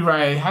Ruby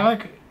Riott.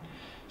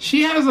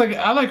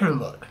 I like her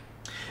look.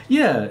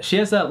 Yeah, she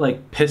has that,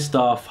 like, pissed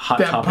off Hot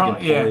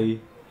Topic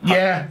employee.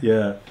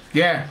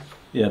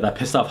 Yeah, that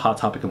pissed off Hot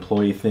Topic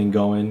employee thing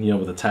going, you know,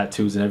 with the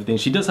tattoos and everything.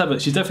 She does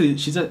have she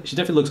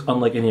definitely looks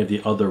unlike any of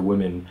the other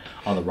women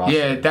on the roster.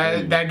 Yeah,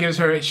 that gives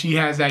her, she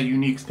has that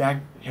unique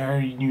style.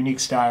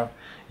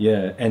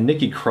 Yeah, and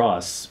Nikki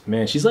Cross,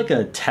 man, she's like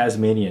a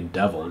Tasmanian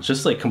devil,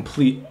 just like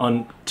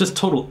just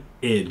total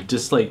id,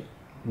 just like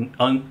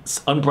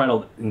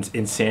unbridled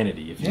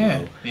insanity, if you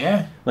will.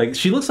 Yeah. Like,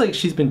 she looks like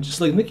she's been, just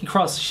like Nikki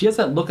Cross, she has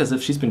that look as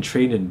if she's been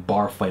trained in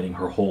bar fighting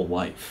her whole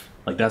life.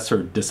 Like, that's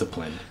her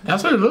discipline.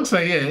 That's what it looks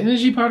like, yeah. Isn't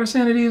she part of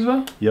Sanity as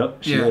well? Yep,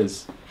 she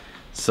is.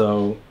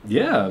 So,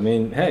 yeah, I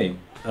mean, hey,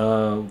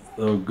 a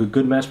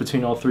good match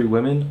between all three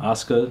women.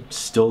 Asuka,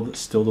 still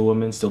the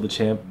woman, still the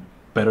champ.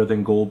 Better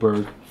than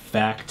Goldberg.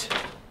 Fact.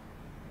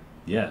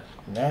 Yeah.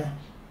 Yeah.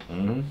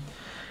 Mm-hmm.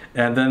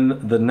 And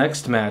then the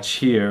next match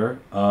here,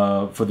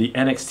 for the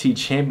NXT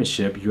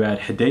Championship, you had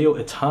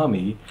Hideo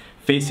Itami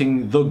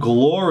facing the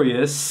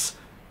glorious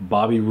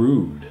Bobby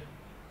Roode.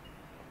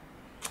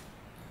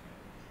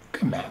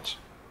 Good match.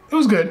 It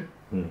was good.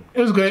 It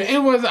was good.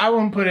 I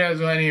won't put it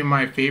as any of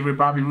my favorite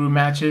Bobby Roode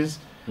matches,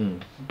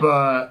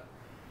 but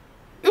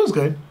it was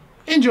good.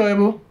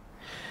 Enjoyable.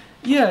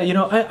 Yeah, you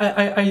know,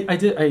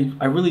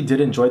 I really did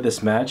enjoy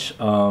this match.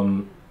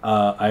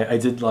 I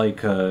did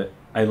like,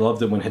 I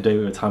loved it when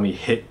Hideo Itami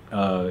hit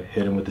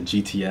him with the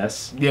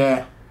GTS.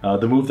 Yeah.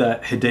 The move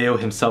that Hideo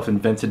himself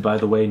invented, by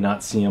the way,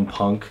 not CM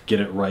Punk. Get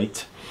it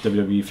right,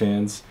 WWE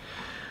fans.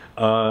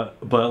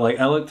 But, like,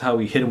 I liked how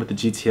he hit him with the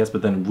GTS,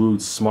 but then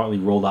Roode smartly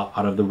rolled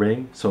out of the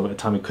ring, so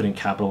Itami couldn't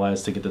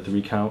capitalize to get the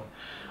 3 count.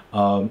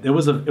 It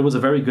was a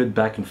very good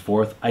back and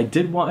forth. I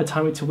did want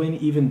Itami to win,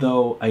 even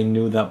though I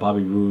knew that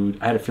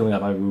I had a feeling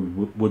that Bobby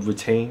Roode would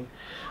retain,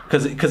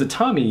 because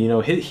Itami, you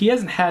know, he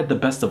hasn't had the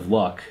best of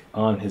luck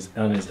on his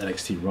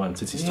NXT run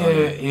since he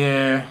started.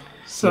 Yeah.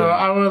 So yeah.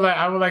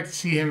 I would like to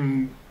see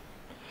him.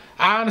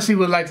 I honestly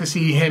would like to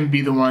see him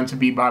be the one to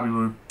beat Bobby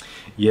Roode.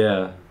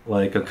 Yeah.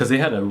 Like, because they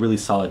had a really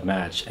solid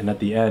match, and at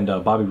the end,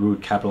 Bobby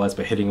Roode capitalized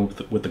by hitting him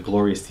with the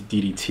glorious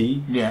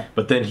DDT. Yeah.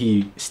 But then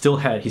he still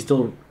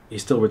retained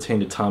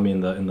Itami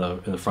in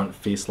the front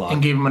face lock.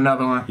 And gave him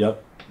another one.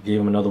 Yep. Gave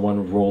him another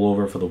one, roll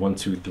over for the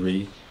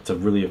 1-2-3 to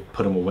really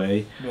put him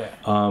away. Yeah.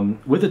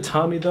 With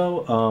Itami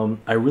though,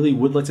 I really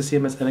would like to see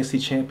him as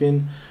NXT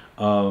champion.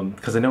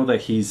 Because I know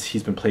that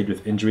he's been plagued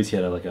with injuries. He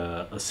had like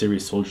a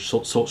serious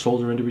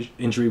shoulder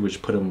injury,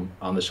 which put him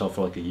on the shelf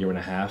for like a year and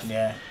a half.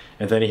 Yeah.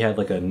 And then he had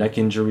like a neck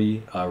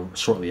injury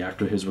shortly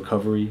after his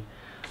recovery,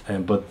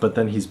 but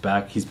then he's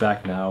back. He's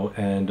back now,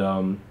 and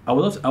I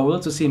would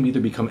love to see him either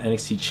become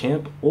NXT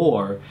champ,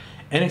 or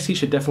NXT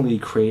should definitely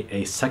create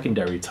a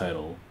secondary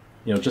title.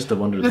 You know, just to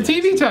wonder the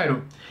TV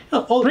title.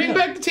 Bring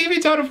back the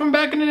TV title from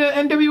back in the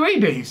NWA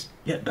days.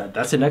 Yeah,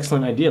 that's an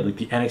excellent idea. Like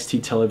the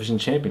NXT Television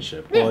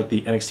Championship, or like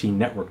the NXT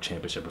Network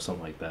Championship, or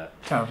something like that.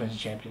 Television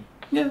Champion.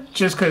 Yeah,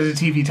 just because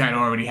the TV title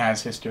already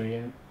has history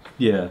in it.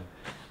 Yeah.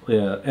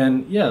 Yeah,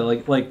 and yeah,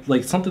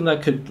 like something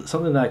that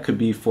could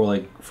be for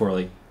like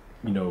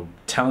you know,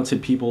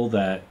 talented people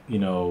that, you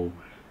know.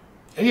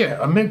 Yeah,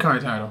 a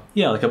mid-card title.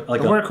 Yeah, like a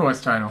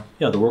workhorse title.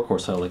 Yeah, the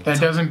workhorse title. Like that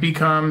doesn't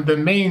become the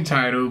main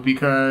title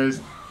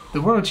because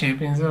the world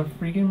champion's a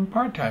freaking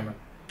part-timer.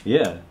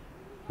 Yeah,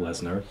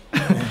 Lesnar.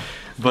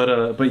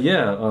 But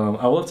yeah,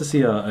 I would love to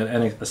see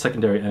a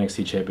secondary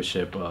NXT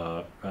championship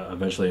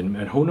eventually, and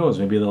who knows,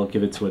 maybe they'll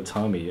give it to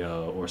Itami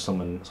or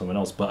someone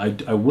else.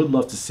 But I would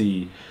love to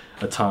see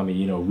Itami,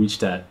 you know, reach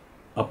that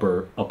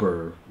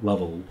upper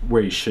level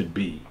where he should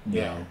be. You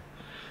Yeah. know?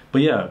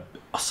 But yeah,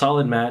 a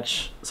solid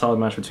match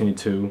between the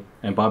two.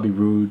 And Bobby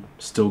Roode,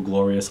 still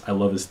glorious. I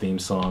love his theme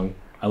song.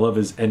 I love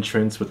his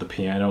entrance with the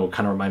piano. It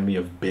kind of reminded me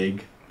of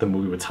Big, the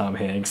movie with Tom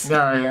Hanks.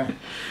 Oh, yeah.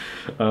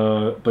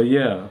 But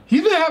yeah.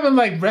 He's been having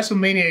like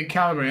WrestleMania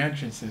caliber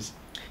entrances.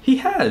 He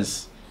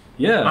has.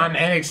 Yeah. On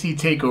NXT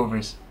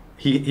takeovers.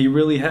 He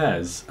really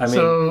has. I mean,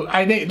 so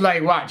I think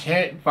like watch.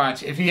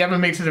 If he ever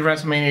makes it to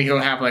WrestleMania,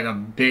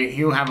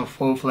 he'll have a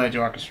full-fledged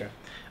orchestra.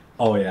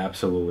 Oh yeah,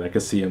 absolutely. I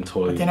could see him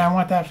totally. But then I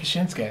want that for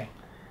Shinsuke.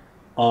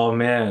 Oh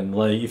man,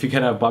 like if you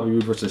could have Bobby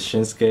Roode versus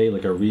Shinsuke,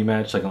 like a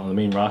rematch, like on the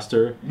main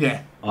roster.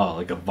 Yeah. Oh,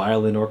 like a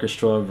violin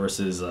orchestra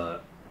versus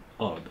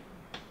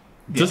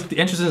just the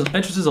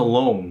entrances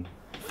alone,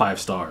 5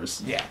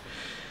 stars. Yeah.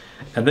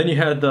 And then you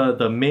had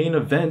the main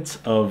event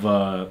of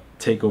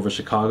TakeOver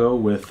Chicago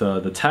with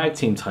the tag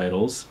team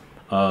titles,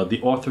 the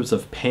Authors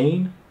of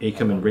Pain,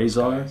 Akam and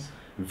Razor,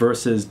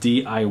 versus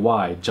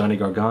DIY, Johnny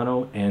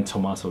Gargano and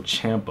Tommaso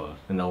Ciampa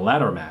in the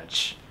ladder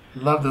match. I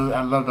love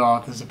the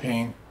Authors of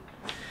Pain.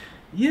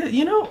 Yeah,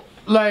 you know,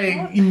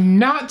 like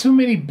not too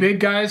many big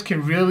guys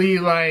can really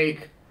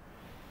like,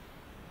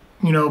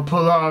 you know,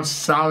 pull off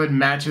solid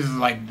matches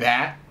like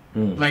that,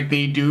 like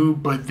they do,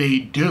 but they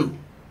do.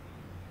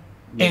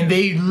 Yeah. And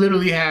they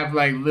literally have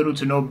like little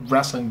to no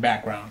wrestling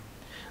background.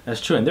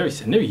 That's true, and they're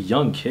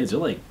young kids. They're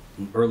like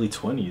early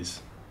 20s,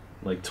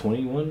 like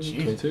 21,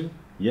 Jeez. 22.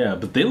 Yeah,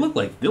 but they look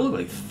like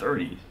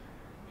 30.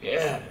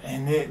 Yeah,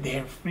 and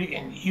they're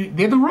freaking.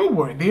 They're the Road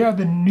Warriors. They are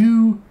the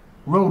new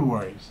Road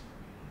Warriors.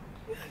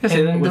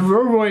 And the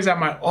Road Warriors are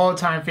my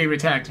all-time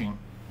favorite tag team.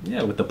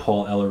 Yeah, with the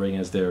Paul Ellering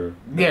as their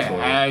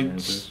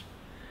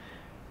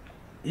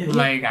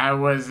like I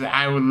was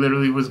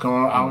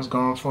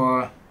going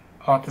for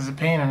Authors of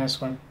Pain on this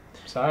one.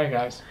 Sorry,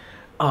 guys.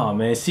 Oh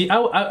man, see,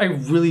 I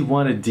really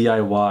wanted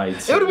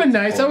DIY. It would have been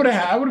nice. I would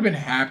have been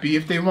happy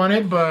if they won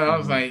it, but I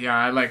was like, yeah,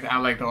 I like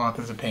the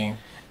Authors of Pain.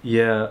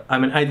 Yeah, I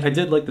mean, I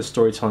did like the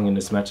storytelling in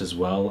this match as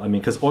well. I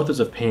mean, because Authors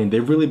of Pain,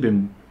 they've really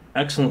been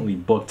excellently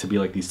booked to be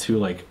like these two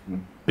like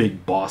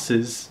big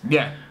bosses.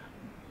 Yeah.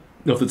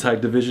 Of the tag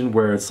division,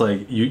 where it's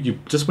like you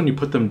just when you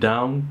put them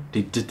down,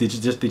 they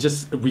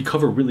just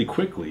recover really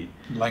quickly.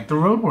 Like the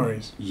Road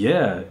Warriors.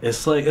 Yeah,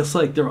 it's like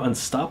they're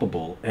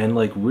unstoppable, and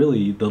like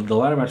really the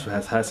ladder match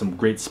has had some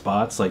great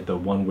spots, like the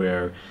one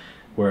where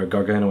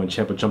Gargano and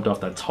Ciampa jumped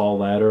off that tall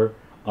ladder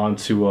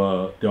onto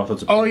the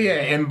Authors of Pain. Oh yeah,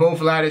 and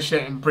both ladders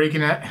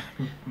breaking that.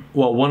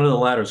 Well, one of the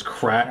ladders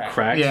cracked.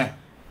 Yeah.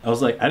 I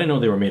was like, I didn't know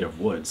they were made of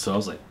wood, so I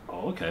was like,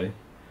 oh okay.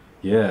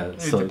 Yeah,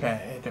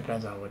 it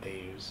depends on what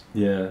they use.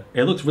 Yeah,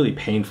 it looks really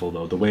painful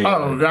though. The way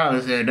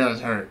regardless, it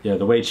does hurt. Yeah,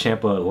 the way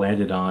Ciampa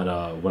landed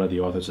on one of the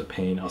Authors of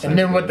Pain. And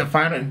then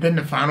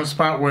the final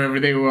spot where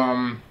they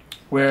were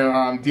where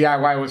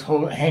DIY was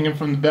hanging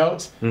from the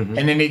belts, and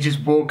then they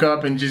just woke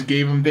up and just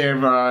gave them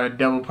their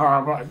double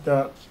power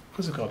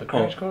what's it called, the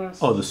crash course?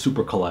 Oh, the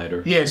Super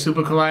Collider. Yeah,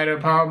 Super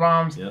Collider power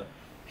bombs. Yeah.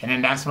 And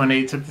then that's when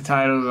they took the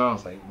titles. I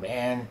was like,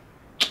 man,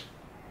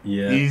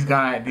 yeah, these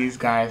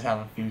guys have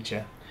a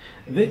future.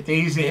 If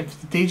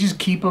they just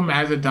keep them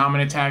as a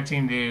dominant tag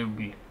team,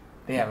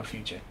 they have a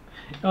future.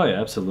 Oh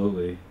yeah,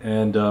 absolutely.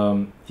 And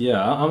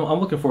yeah, I'm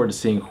looking forward to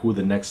seeing who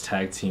the next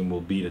tag team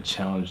will be to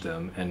challenge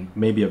them, and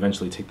maybe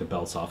eventually take the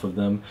belts off of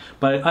them.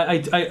 But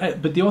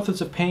but the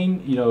Authors of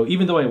Pain, you know,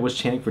 even though I was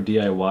chanting for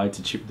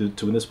DIY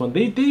to win this one,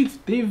 the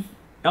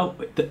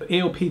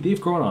AOP, they've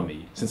grown on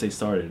me since they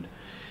started.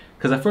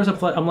 Because at first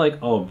I'm like,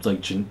 oh, it's like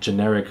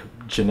generic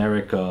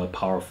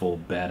powerful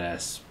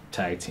badass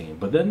tag team,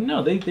 but then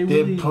no, they're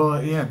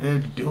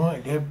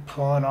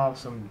pulling off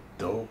some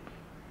dope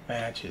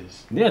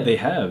matches. Yeah, they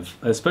have.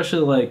 Especially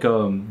like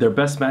their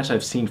best match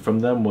I've seen from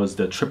them was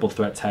the triple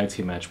threat tag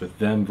team match with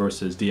them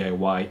versus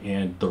DIY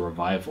and the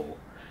Revival.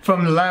 I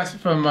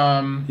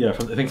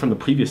think from the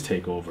previous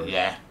TakeOver.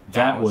 Yeah,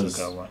 that was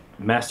a good one.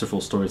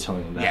 Masterful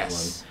storytelling on that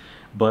one.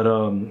 But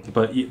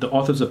the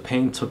Authors of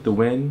Pain took the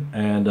win,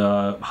 and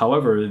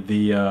however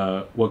the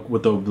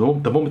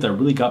moment that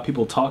really got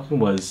people talking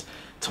was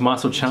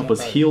Tommaso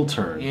Ciampa's heel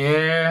turn.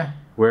 Yeah.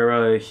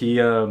 Where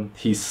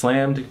he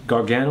slammed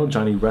Gargano,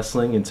 Johnny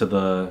Wrestling, into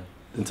the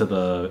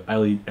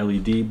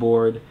LED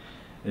board.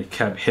 It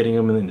kept hitting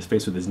him in his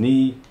face with his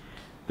knee.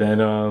 Then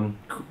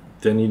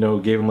you know,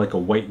 gave him like a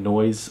white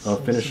noise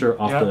finisher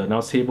off the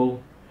announce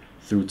table,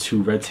 through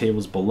 2 red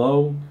tables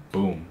below.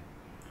 Boom.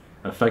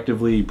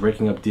 Effectively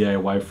breaking up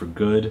DIY for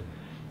good.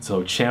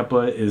 So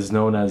Ciampa who's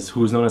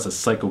known as a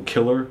psycho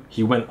killer.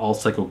 He went all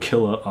psycho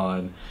killer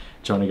on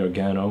Johnny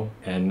Gargano,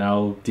 and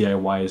now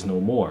DIY is no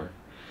more.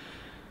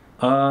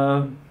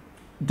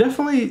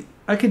 Definitely,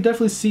 I could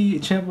definitely see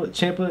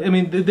Ciampa. I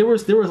mean, there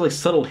was like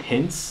subtle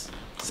hints.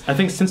 I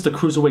think since the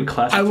Cruiserweight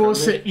Classic. I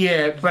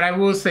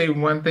will say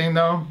one thing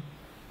though.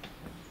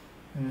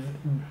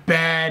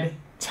 Bad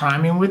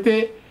timing with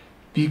it,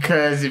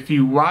 because if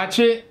you watch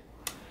it,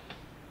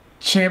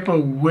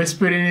 Ciampa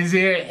whispered in his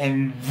ear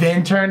and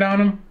then turned on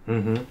him.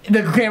 Mm-hmm.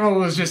 The camera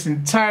was just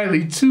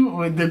entirely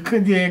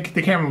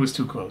the camera was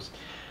too close.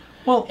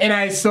 Well, and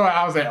I was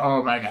like,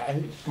 oh my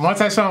god.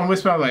 Once I saw him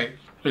whisper, I was like,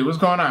 wait, what's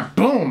going on?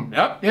 Boom!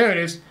 Yep, there it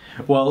is.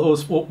 Well, it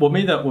was what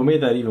made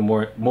that even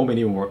more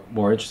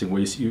interesting.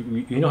 Where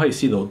you know how you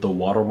see the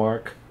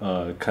watermark,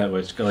 kind of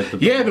like at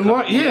the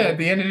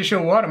end of the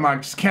show,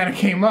 watermark just kind of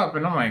came up,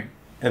 and I'm like,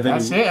 and then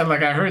that's it. And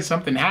like I heard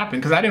something happen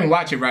because I didn't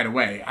watch it right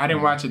away. I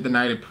didn't watch it the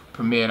night it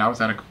premiered. I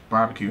was at a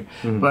barbecue,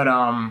 but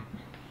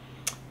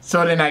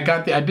so then I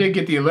did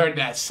get the alert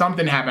that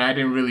something happened. I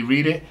didn't really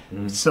read it,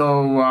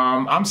 so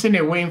I'm sitting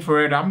there waiting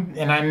for it.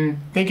 I'm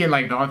thinking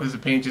like the Authors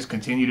of Pain just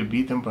continue to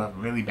beat them, but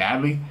really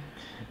badly.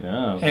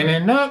 Yeah. And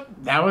then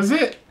that was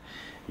it.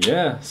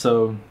 Yeah.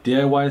 So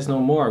DIY is no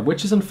more,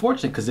 which is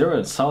unfortunate because they're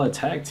a solid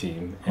tag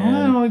team.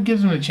 And well, it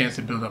gives them a chance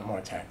to build up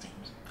more tag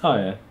teams. Oh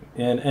yeah,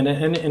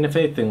 and if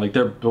anything, like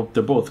they're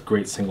both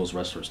great singles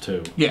wrestlers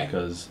too. Yeah.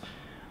 Because.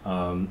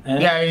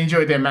 I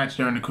enjoyed their match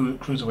during the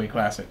Cruiserweight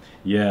Classic.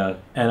 Yeah,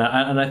 and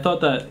I thought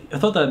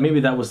that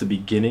maybe that was the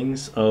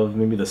beginnings of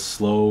maybe the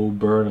slow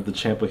burn of the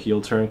Ciampa heel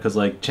turn, because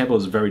like Ciampa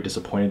was very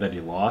disappointed that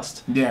he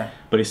lost. Yeah.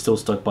 But he still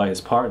stuck by his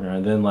partner,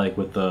 and then like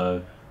with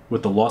the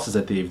losses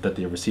that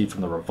they received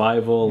from the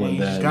Revival, and he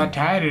then just got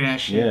tired of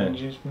that shit.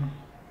 Yeah.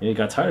 Yeah, he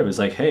got tired of it. It's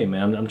like, hey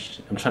man, I'm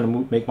trying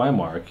to make my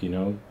mark. You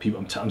know,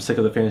 I'm sick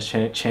of the fans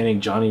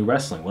chanting Johnny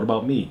Wrestling. What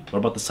about me? What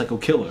about the Psycho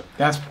Killer?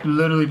 That's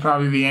literally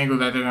probably the angle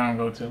that they're gonna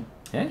go to.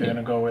 Yeah. They're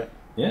gonna go with.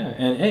 Yeah,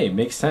 and hey, it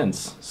makes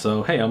sense.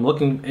 So hey, I'm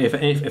looking. If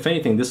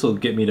anything, this will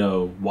get me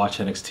to watch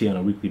NXT on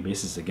a weekly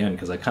basis again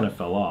because I kind of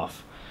fell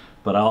off.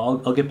 But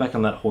I'll get back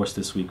on that horse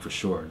this week for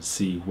sure to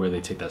see where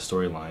they take that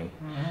storyline.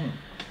 Right.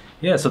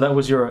 Yeah, so that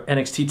was your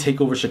NXT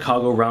TakeOver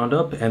Chicago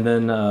roundup, and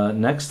then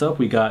next up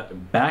we got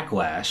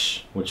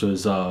Backlash, which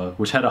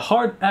had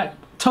a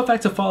tough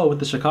act to follow with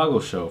the Chicago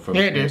show from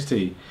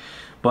NXT.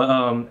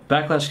 But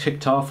Backlash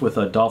kicked off with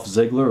Dolph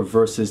Ziggler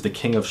versus the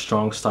King of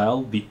Strong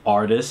Style, the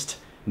artist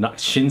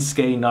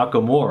Shinsuke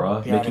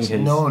Nakamura,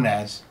 known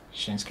as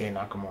Shinsuke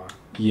Nakamura.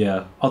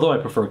 Yeah, although I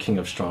prefer King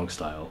of Strong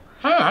Style.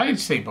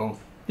 I'd say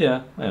both.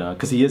 Yeah, I know,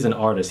 because he is an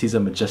artist. He's a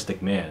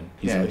majestic man.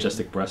 He's a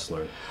majestic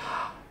wrestler.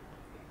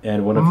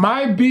 And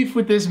my beef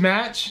with this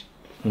match,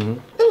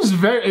 it was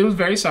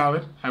very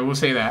solid. I will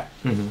say that.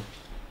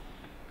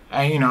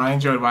 I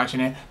enjoyed watching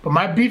it, but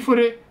my beef with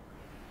it,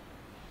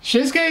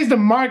 Shinsuke is the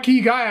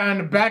marquee guy on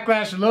the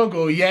Backlash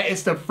logo. Yet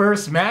it's the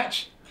first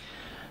match.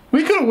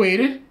 We could have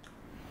waited.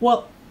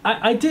 Well,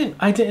 I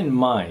didn't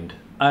mind.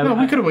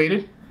 We could have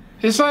waited.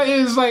 It's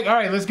like all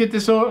right, let's get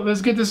this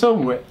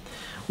over with.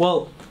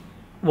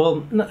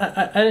 Well,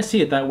 I didn't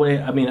see it that way.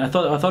 I mean, I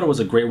thought it was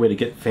a great way to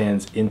get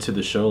fans into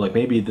the show. Like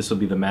maybe this would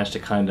be the match to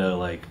kind of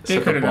like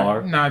set the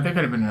bar. There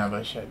could have been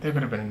another shit. There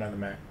could have been another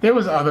match. There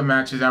was other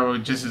matches that were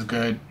just as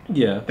good.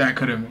 Yeah, that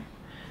could have been.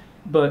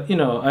 But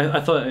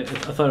I thought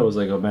it was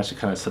like a match to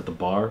kind of set the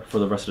bar for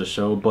the rest of the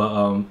show. But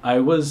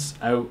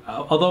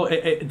although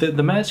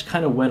the match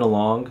kind of went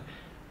along.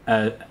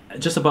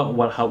 Just about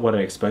what I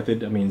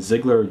expected. I mean,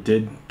 Ziggler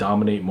did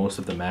dominate most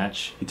of the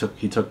match. He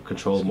took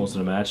control of most of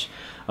the match.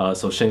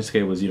 So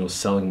Shinsuke was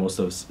selling most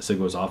of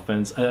Ziggler's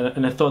offense,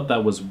 and I thought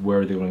that was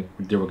where they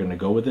were going to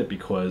go with it,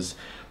 because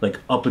like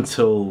up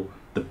until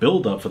the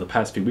build up for the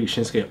past few weeks,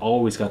 Shinsuke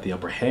always got the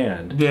upper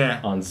hand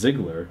on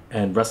Ziggler,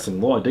 and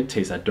wrestling law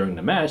dictates that during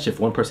the match,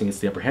 if one person gets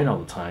the upper hand all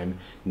the time,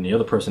 then the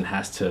other person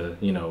has to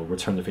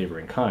return the favor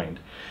in kind.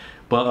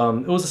 But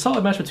it was a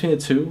solid match between the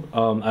two.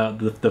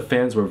 The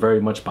fans were very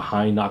much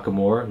behind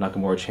Nakamura.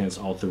 Nakamura chants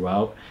all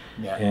throughout.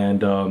 Yeah.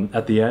 And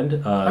at the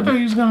end, I thought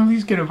he was gonna at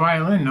least get a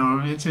violin.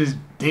 No, it's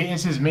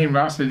his main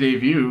roster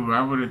debut.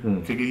 I would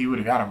have figured he would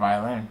have got a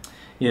violin.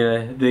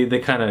 Yeah, they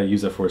kind of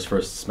used it for his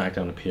first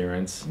SmackDown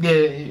appearance.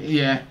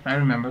 Yeah, I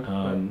remember.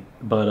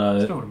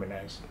 But still would have been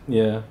nice.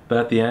 Yeah, but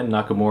at the end,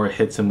 Nakamura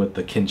hits him with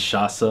the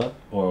Kinshasa,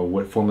 or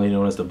what formerly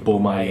known as the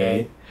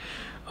Bomaye,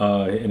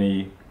 and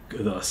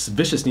the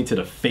vicious knee to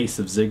the face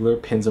of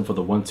Ziggler, pins him for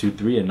the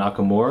 1-2-3, and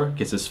Nakamura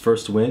gets his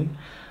first win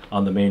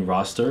on the main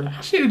roster.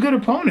 Actually, a good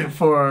opponent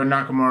for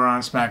Nakamura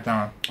on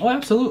SmackDown. Oh,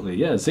 absolutely,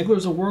 yeah.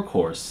 Ziggler's a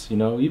workhorse.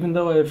 Even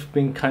though I've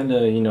been kind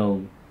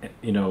of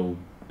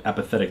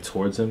apathetic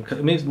towards him,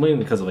 mainly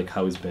because of like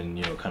how he's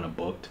been kind of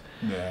booked.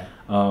 Yeah.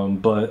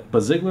 But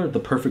Ziggler, the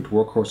perfect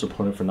workhorse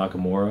opponent for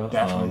Nakamura.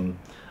 Definitely.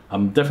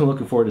 I'm definitely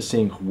looking forward to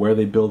seeing where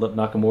they build up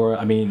Nakamura.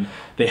 I mean,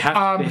 they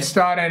have.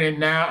 Starting it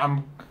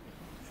now.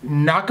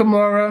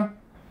 Nakamura,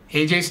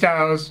 AJ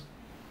Styles,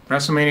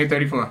 WrestleMania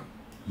 34.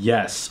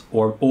 Yes,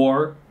 or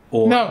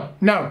no,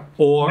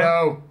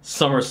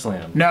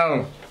 SummerSlam.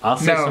 No, I'll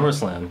say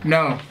SummerSlam.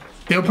 No,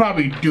 they'll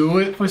probably do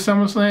it for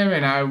SummerSlam,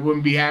 and I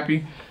wouldn't be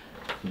happy.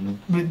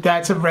 But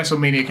that's a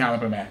WrestleMania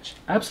caliber match.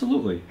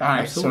 Absolutely. All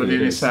right, absolutely, so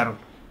then it's settled.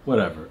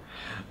 Whatever,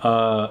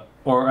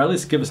 or at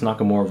least give us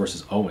Nakamura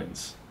versus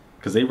Owens.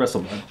 Because they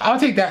wrestled. I'll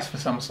take that for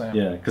SummerSlam.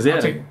 Yeah, because they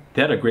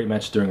had a great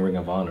match during Ring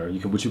of Honor,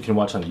 which you can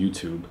watch on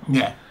YouTube.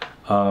 Yeah,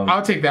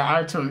 I'll take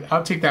that.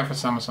 I'll take that for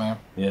SummerSlam.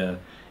 Yeah,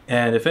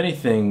 and if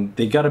anything,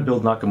 they got to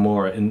build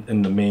Nakamura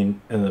in the main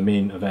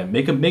event.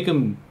 Make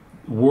him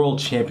world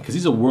champion, because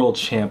he's a world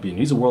champion.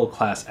 He's a world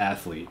class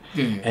athlete,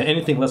 and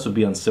anything less would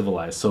be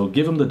uncivilized. So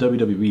give him the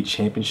WWE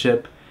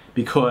Championship.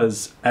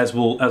 because as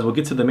we'll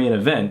get to the main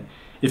event,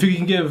 if you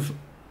can give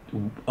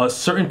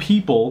certain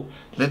people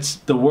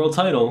the world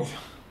title,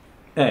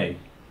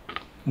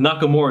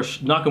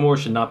 Nakamura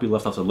should not be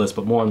left off the list,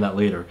 but more on that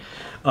later.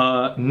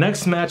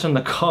 Next match on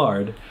the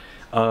card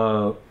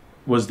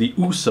was the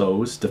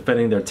Usos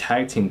defending their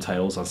tag team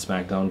titles on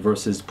SmackDown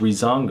versus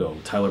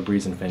Breezango, Tyler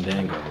Breeze and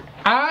Fandango.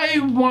 I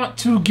want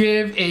to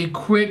give a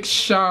quick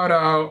shout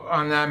out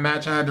on that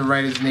match. I had to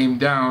write his name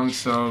down,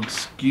 so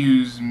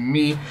excuse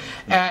me.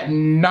 At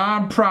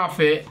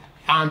Nonprofit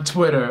on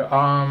Twitter.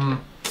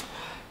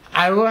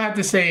 I will have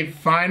to say,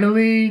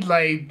 finally,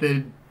 like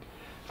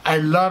I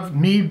love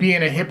me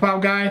being a hip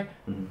hop guy.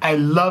 Mm-hmm. I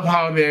love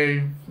how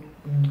the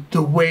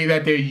way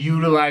that they're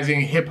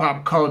utilizing hip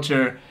hop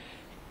culture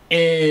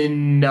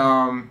in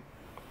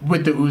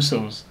with the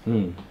Usos.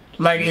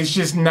 Like, it's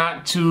just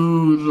not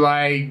too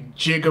like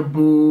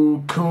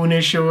jigaboo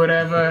coonish or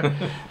whatever.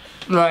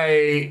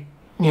 Like,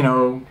 you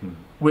know,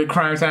 with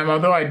Crime Time,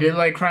 although I did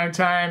like Crime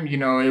Time, you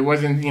know, it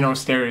wasn't, you know,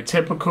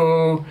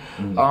 stereotypical.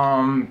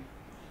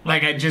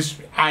 Like, I just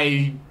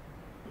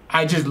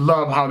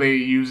love how they're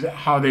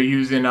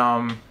using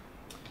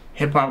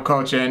hip hop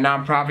culture. And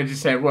Nonprofit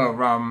just said,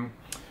 well,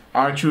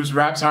 R-Truth's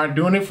raps aren't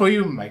doing it for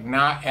you. I'm like,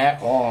 not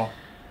at all.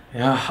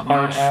 Yeah,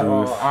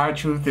 R-Truth.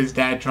 R-Truth is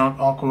that drunk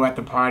uncle at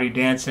the party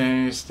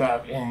dancing and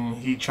stuff, and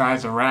he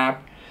tries to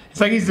rap. It's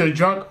like he's the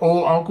drunk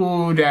old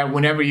uncle that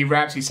whenever he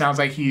raps, he sounds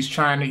like he's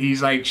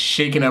like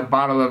shaking a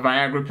bottle of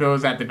Viagra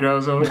pills at the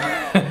girls over.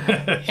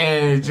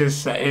 And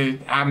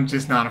I'm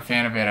just not a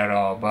fan of it at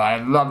all. But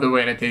I love the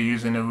way that they're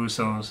using the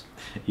Usos.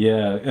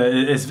 Yeah,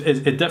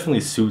 it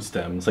definitely suits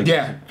them. It's like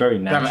very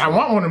natural. I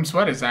want one of them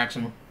sweaters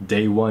actually.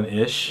 Day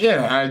one-ish.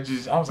 Yeah, I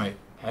was like,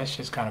 that's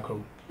just kind of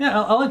cool. Yeah,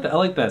 I like that. I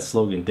like that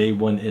slogan, day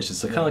one-ish.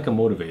 It's kind of like a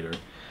motivator.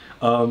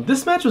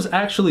 This match was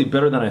actually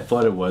better than I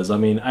thought it was. I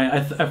mean,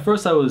 at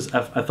first I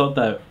thought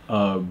that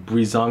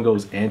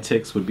Breezango's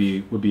antics would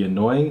be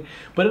annoying,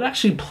 but it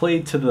actually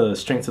played to the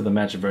strengths of the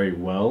match very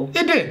well.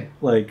 It did.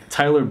 Like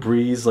Tyler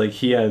Breeze, like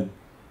he had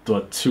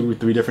what, 2 or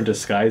 3 different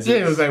disguises. Yeah,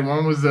 it was like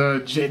one was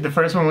the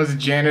first one was a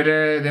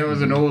janitor, then it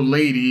was an old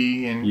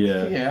lady, and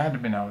it had to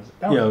be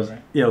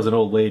it was an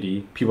old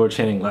lady. People were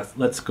chanting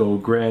 "Let's go,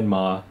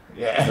 Grandma."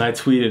 Yeah. And I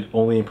tweeted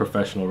only in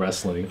professional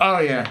wrestling. Oh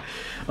yeah.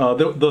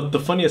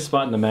 The funniest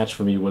spot in the match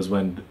for me was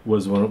when one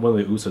of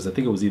the Usos, I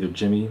think it was either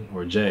Jimmy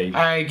or Jay.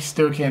 I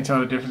still can't tell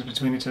the difference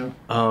between the two.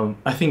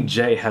 I think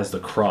Jay has the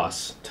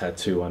cross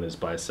tattoo on his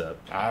bicep.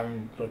 I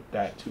haven't looked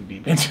that too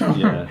deep into him.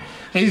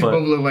 Yeah.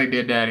 Both look like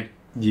their daddy.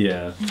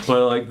 Yeah,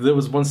 but like there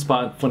was one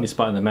funny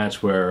spot in the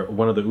match where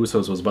one of the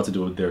Usos was about to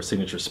do their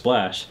signature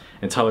splash,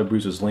 and Tyler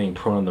Breeze was laying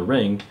prone in the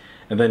ring,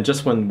 and then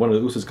just when one of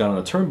the Usos got on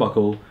the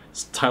turnbuckle,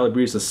 Tyler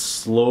Breeze just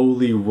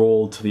slowly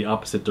rolled to the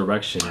opposite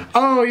direction.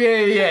 Oh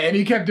yeah, and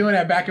he kept doing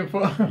that back and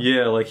forth.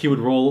 Yeah, like he would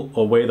roll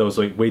away that was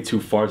like way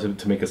too far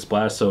to make a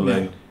splash, so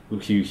then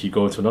he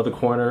go into another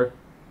corner.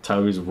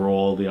 Tyler Breeze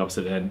roll the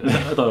opposite end.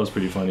 I thought it was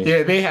pretty funny.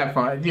 Yeah, they had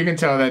fun. You can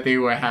tell that they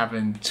were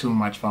having too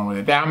much fun with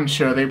it. I'm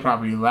sure they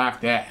probably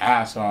laughed their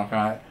ass off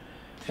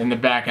in the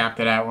back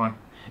after that one.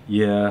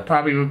 Yeah.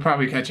 Would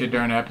probably catch it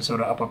during the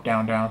episode of Up, Up,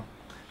 Down, Down.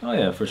 Oh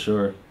yeah, for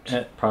sure.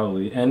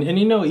 Probably. And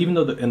you know, even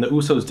though the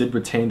Usos did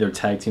retain their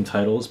tag team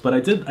titles, but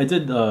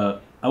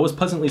I was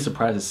pleasantly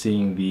surprised at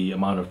seeing the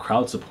amount of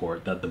crowd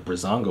support that the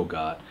Breezango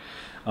got.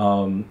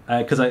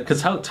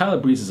 Because Tyler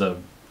Breeze is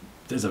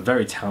a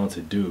very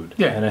talented dude.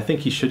 Yeah. And I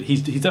think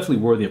he's definitely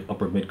worthy of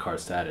upper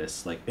mid-card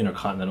status, like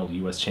Intercontinental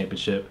US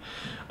Championship.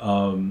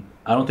 I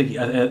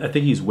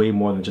think he's way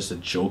more than just a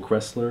joke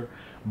wrestler,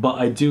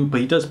 but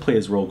he does play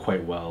his role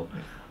quite well.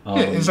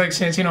 It's like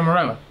Santino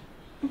Marella.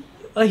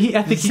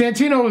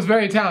 Santino was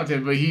very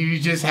talented, but he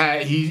just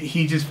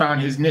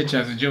found his niche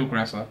as a joke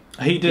wrestler.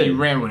 He did. He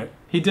ran with it.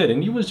 He did,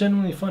 and he was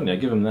genuinely funny. I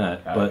give him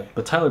that.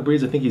 But Tyler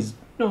Breeze, I think he's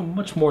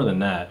much more than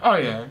that. Oh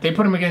yeah, they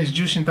put him against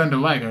Jushin Thunder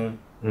Liger.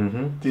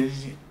 Mm-hmm.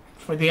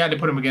 They had to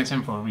put him against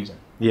him for a reason.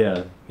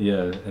 Yeah,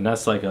 and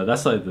that's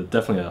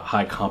definitely a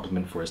high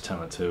compliment for his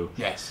talent too.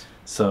 Yes.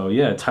 So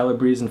yeah, Tyler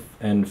Breeze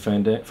and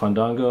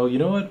Fandango. You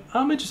know what?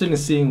 I'm interested in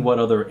seeing what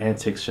other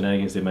antics,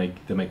 shenanigans they might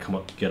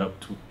get up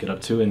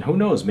to, and who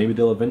knows? Maybe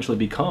they'll eventually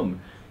become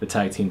the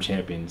tag team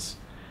champions.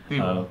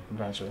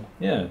 Eventually.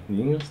 Yeah,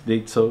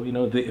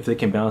 if they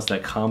can balance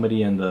that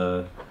comedy and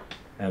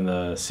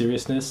the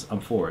seriousness, I'm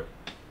for it.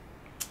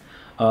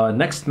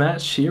 Next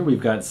match here, we've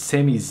got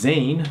Sami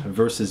Zayn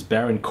versus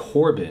Baron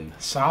Corbin.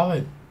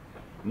 Solid.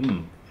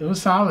 It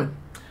was solid.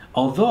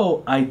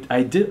 Although I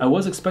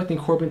was expecting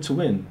Corbin to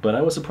win, but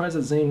I was surprised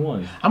that Zayn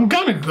won. I'm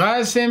kind of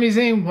glad Sami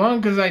Zayn won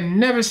because I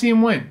never see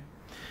him win.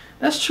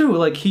 That's true.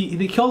 Like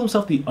he calls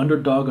himself the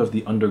underdog of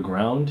the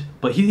underground,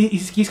 but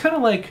he's kind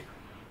of like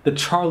the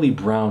Charlie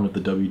Brown of the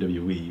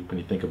WWE when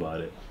you think about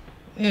it.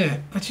 Yeah,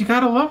 but you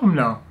gotta love him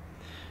though.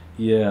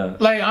 Yeah.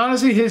 Like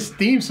honestly, his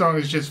theme song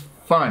is just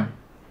fun.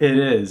 It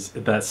is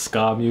that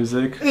ska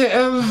music.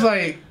 Yeah, it was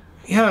like,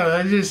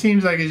 it just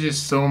seems like it's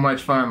just so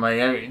much fun.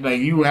 Like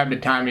you have the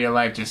time of your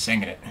life just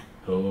singing it.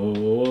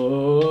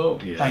 Oh,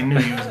 yeah. I knew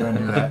you was gonna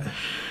do that.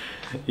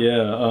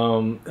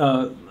 Yeah.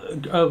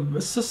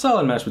 It's a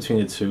solid match between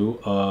the two.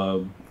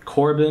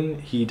 Corbin,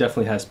 he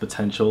definitely has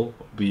potential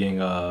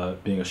being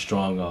a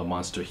strong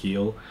monster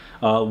heel.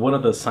 One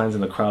of the signs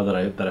in the crowd that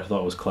I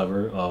thought was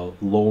clever,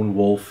 lone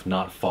wolf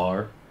not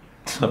far,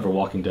 clever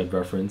Walking Dead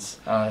reference.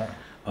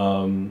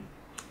 Sami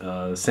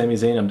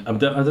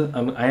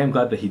Zayn, I am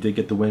glad that he did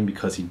get the win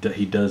because he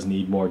does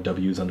need more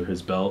W's under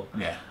his belt.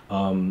 Yeah.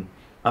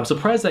 I'm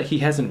surprised that he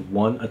hasn't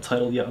won a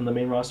title yet on the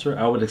main roster.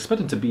 I would expect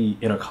him to be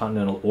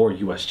Intercontinental or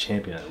U.S.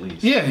 champion at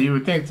least. Yeah, you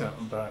would think so,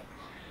 but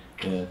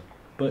yeah.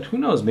 But who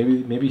knows?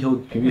 Maybe he'll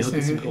get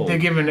some gold. I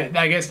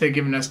guess they're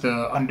giving us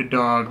the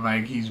underdog.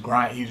 Like he's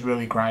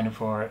really grinding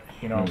for it.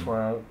 You know,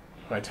 for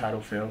a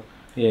title field.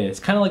 Yeah, it's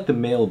kind of like the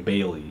male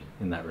Bailey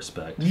in that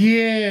respect.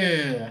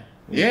 Yeah.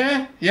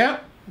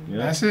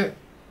 That's it.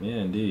 Yeah,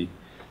 indeed.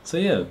 So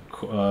yeah,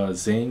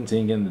 Zayn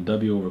getting the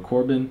W over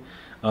Corbin.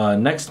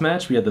 Next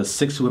match, we had the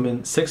six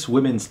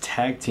women's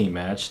tag team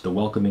match. The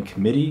Welcoming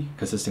Committee,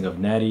 consisting of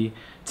Natty,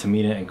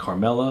 Tamina, and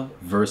Carmella,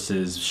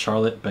 versus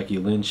Charlotte, Becky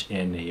Lynch,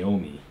 and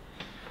Naomi,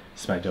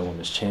 SmackDown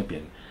Women's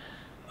Champion.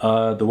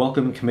 The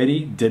Welcoming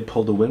Committee did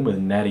pull the win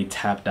when Natty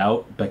tapped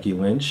out Becky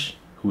Lynch,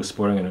 who was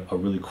sporting a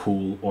really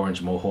cool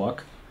orange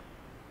mohawk,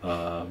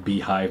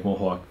 beehive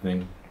mohawk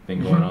thing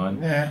going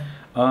on. Yeah.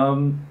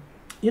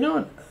 You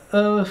know,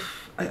 I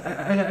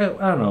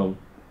don't know.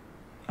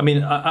 I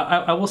mean,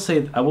 I will say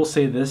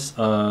this.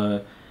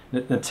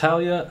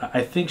 Natalya,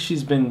 I think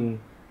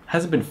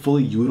hasn't been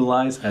fully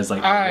utilized as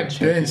like. I've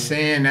been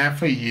saying that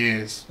for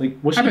years. Like,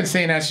 I've been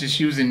saying that since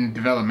she was in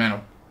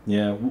developmental.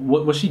 Yeah,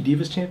 was she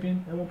Divas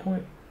champion at one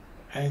point?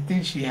 I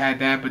think she had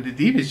that, but the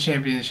Divas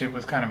Championship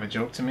was kind of a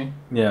joke to me.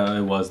 Yeah,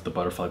 it was the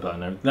butterfly belt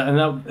and everything.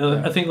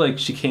 And I think like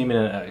she came in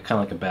at kind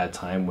of like a bad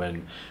time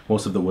when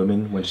most of the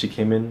women, when she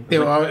came in, it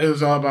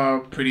was all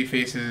about pretty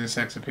faces and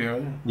sex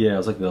appeal. Yeah, it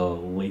was like the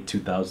late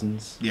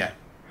 2000s. Yeah.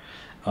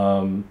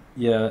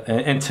 Yeah,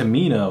 and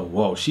Tamina,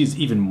 whoa, she's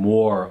even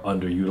more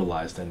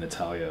underutilized than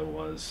Natalya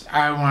was.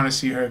 I want to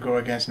see her go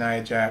against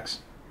Nia Jax.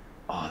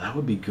 Oh, that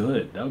would be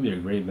good. That would be a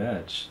great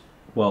match.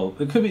 Well,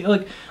 it could be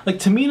like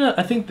Tamina.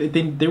 I think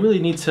they really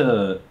need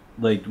to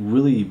like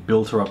really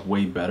build her up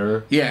way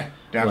better. Yeah,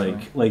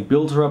 definitely. Like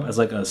build her up as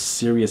like a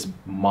serious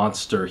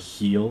monster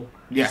heel.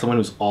 Yeah, someone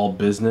who's all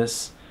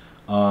business.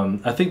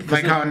 I think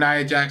like how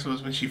Nia Jax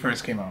was when she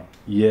first came out.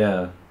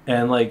 Yeah,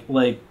 and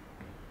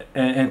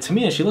and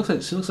Tamina, she looks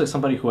like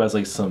somebody who has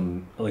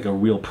like a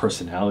real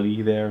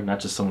personality there, not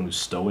just someone who's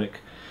stoic.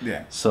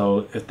 Yeah.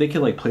 So if they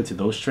could like play to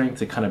those strengths,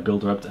 to kind of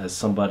build her up as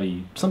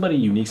somebody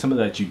unique,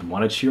 somebody that you'd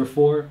want to cheer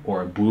for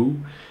or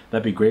boo,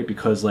 that'd be great.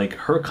 Because like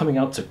her coming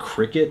out to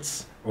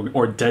crickets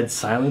or dead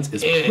silence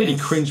is pretty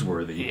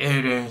cringeworthy.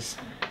 It is.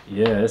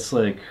 Yeah, it's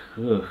like,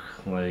 ugh,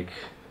 like,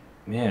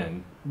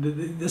 man,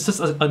 there's just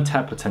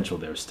untapped potential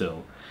there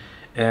still.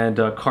 And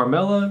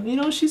Carmella, you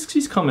know,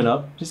 she's coming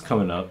up. She's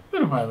coming up.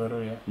 Little by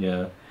little, yeah.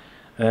 Yeah.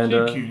 And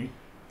she's a cutie.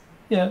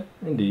 Yeah,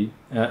 indeed.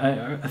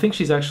 I think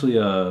she's actually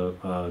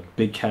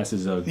Big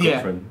Cass's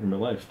girlfriend in real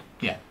life.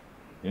 Yeah.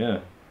 Yeah.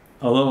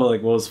 Although,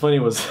 like, what was funny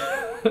was,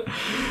 kind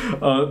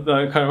of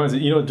reminds me,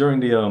 you know, during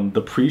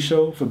the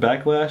pre-show for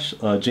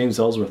Backlash, James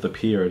Ellsworth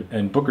appeared,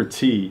 and Booker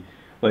T,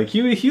 like,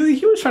 he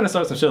was trying to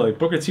start some shit. Like,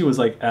 Booker T was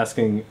like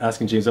asking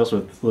James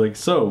Ellsworth, like,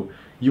 so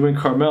you and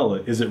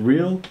Carmella, is it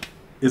real?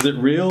 Is it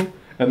real?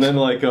 And then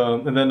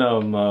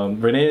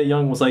Renee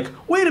Young was like,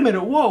 wait a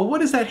minute, whoa,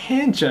 what is that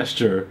hand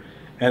gesture?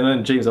 And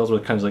then James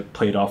Ellsworth kind of like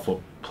played off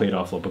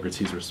Booker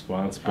T's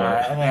response.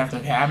 But I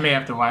may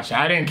have to watch it.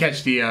 I didn't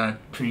catch the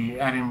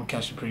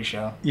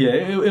pre-show. Yeah,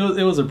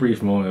 it was a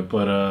brief moment,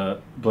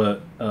 but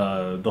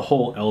the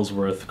whole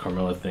Ellsworth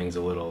Carmella thing's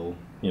a little,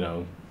 you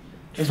know,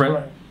 it's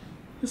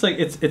like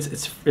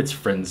it's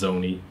friend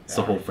zoney. It's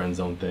the whole friend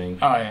zone thing.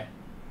 Oh yeah.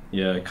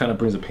 Yeah, it kind of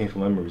brings up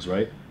painful memories,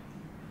 right?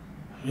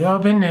 Y'all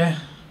been there.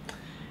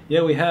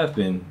 Yeah, we have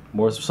been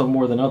some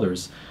more than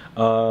others.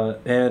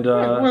 Whoa!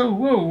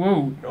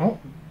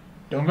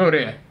 Don't go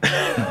there.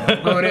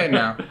 Don't go there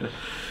now.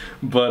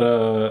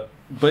 But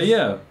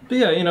yeah,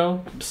 you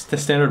know,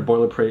 standard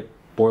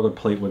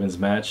boilerplate women's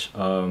match.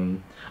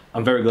 I'm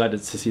very glad to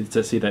see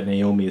that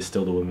Naomi is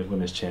still the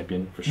women's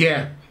champion for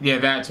sure. Yeah,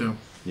 that too.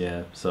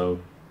 Yeah, so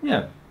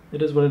yeah,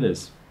 it is what it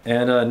is.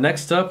 And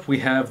next up, we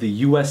have the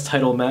U.S.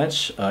 title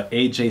match,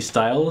 AJ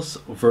Styles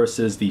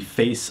versus the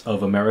face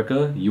of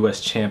America,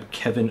 U.S. champ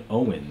Kevin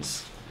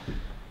Owens.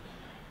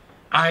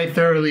 I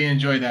thoroughly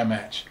enjoyed that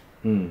match.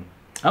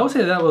 I would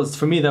say that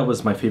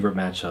was my favorite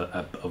match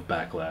of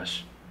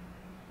Backlash.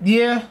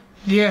 Yeah.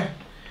 Yeah,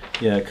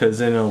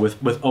 because you know,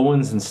 with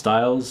Owens and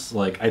Styles,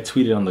 like I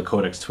tweeted on the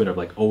Codex Twitter,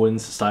 like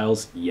Owens,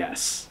 Styles,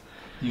 yes.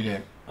 You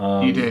did.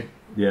 You did.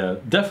 Yeah,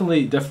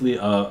 definitely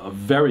a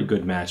very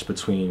good match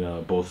between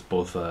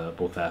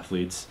both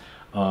athletes.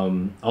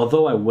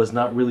 Although I was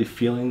not really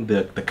feeling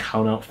the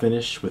count out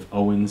finish with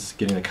Owens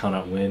getting the count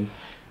out win.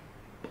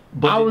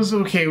 But I was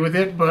okay with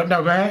it, but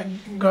no, go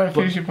ahead,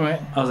 finish your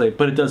point. I was like,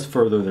 but it does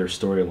further their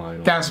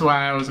storyline. That's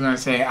why I was gonna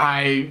say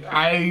I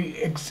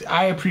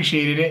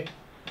appreciated it.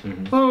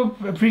 Well,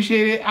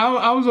 appreciate it.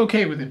 I was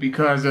okay with it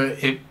because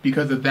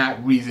of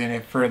that reason.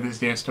 It furthers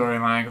their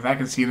storyline because I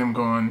can see them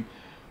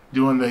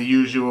doing the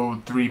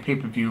usual 3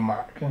 pay-per-view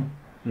mark.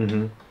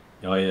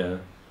 Oh yeah,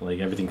 like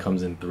everything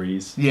comes in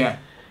 3s. Yeah.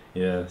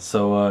 Yeah.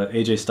 So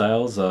AJ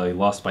Styles, he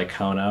lost by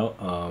count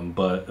out,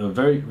 but a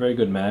very very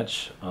good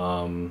match.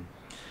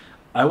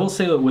 I will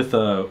say that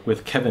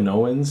with Kevin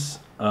Owens,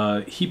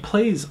 he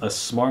plays a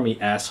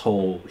smarmy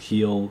asshole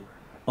heel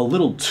a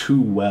little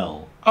too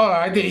well. Oh,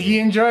 I did. He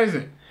enjoys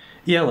it.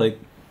 Yeah, like,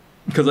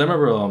 because I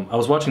remember I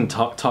was watching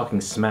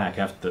Talking Smack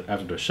after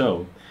the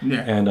show,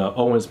 and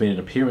Owens made an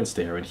appearance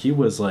there, and he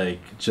was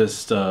like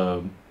just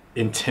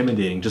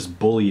intimidating, just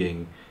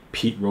bullying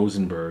Pete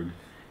Rosenberg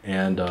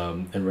and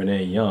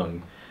Renee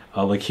Young.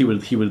 Like he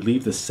would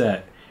leave the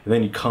set, and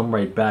then he'd come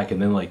right back,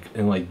 and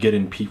then get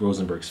in Pete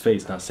Rosenberg's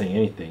face, not saying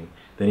anything.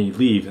 Then he'd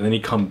leave, and then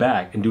he'd come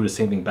back and do the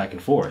same thing back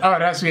and forth. Oh,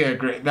 that's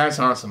great. That's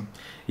awesome.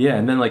 Yeah,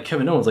 and then like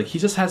Kevin Owens, like he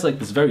just has like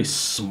this very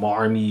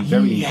smarmy,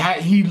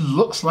 he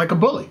looks like a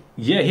bully.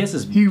 Yeah, he has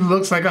this. He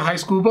looks like a high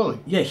school bully.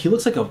 Yeah, he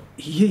looks like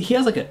he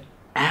has like an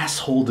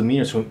asshole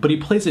demeanor to him, but he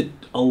plays it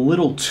a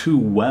little too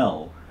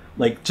well,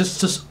 like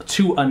just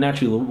too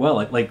unnaturally well.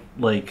 Like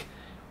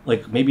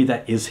maybe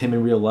that is him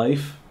in real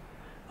life.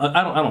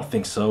 I don't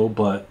think so,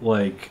 but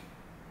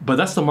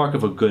that's the mark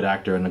of a good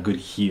actor and a good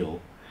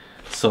heel.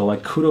 So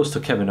like kudos to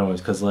Kevin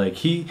Owens because like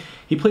he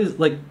plays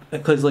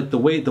because the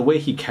way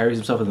he carries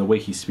himself and the way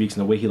he speaks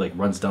and the way he like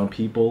runs down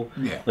people.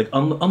 Yeah. Like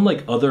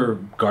unlike other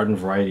garden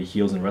variety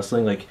heels in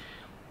wrestling, like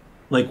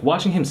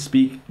watching him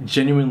speak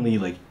genuinely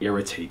like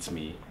irritates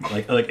me.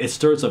 Like it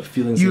stirs up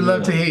feelings. You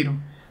love to hate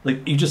him.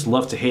 Like you just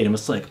love to hate him.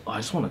 It's like I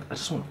just want to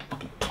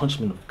fucking punch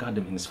him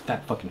in his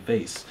fat fucking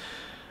face.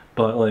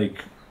 But I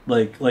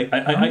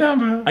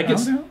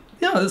guess.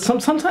 Yeah,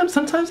 sometimes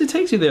it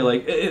takes you there.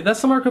 Like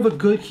that's the mark of a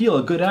good heel,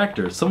 a good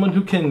actor, someone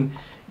who can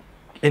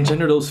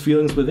engender those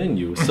feelings within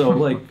you. So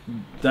like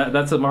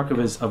that's a mark of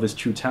his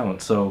true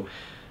talent. So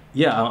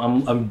yeah,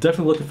 I'm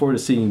definitely looking forward to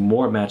seeing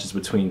more matches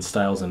between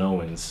Styles and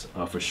Owens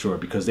for sure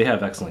because they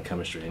have excellent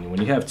chemistry. And when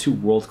you have 2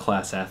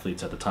 world-class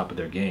athletes at the top of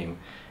their game,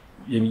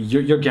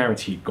 you're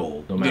guaranteed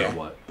gold no matter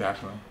what.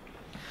 Definitely.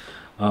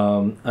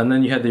 And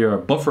then you had your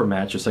buffer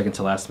match, your second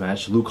to last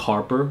match, Luke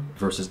Harper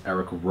versus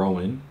Eric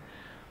Rowan.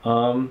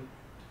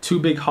 2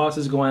 big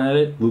hosses going at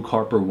it. Luke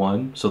Harper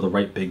won, so the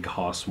right big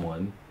hoss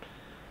won.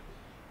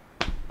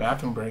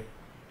 Bathroom break.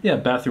 Yeah,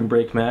 bathroom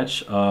break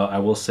match. I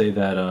will say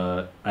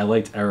that I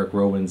liked Eric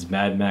Rowan's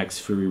Mad Max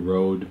Fury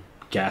Road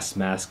gas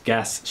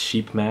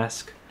sheep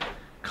mask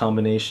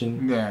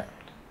combination. Yeah.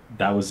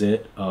 That was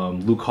it.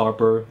 Luke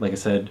Harper, like I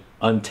said,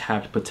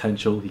 untapped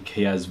potential.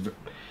 He has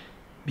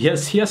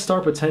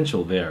star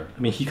potential there. I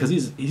mean, because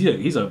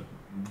he's a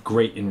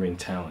great in-ring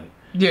talent.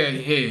 Yeah,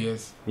 he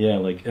is. Yeah,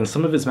 like, and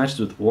some of his matches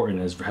with Orton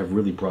have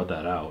really brought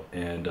that out.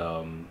 And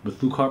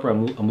with Luke Harper,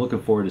 I'm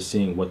looking forward to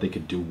seeing what they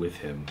could do with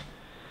him.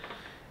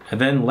 And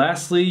then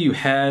lastly, you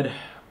had,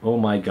 oh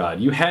my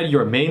God, you had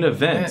your main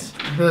event.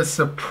 The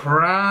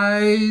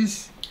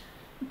surprise.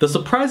 The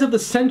surprise of the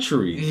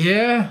century.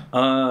 Yeah.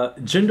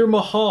 Jinder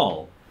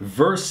Mahal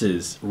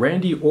versus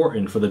Randy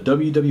Orton for the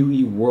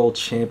WWE World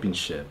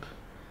Championship.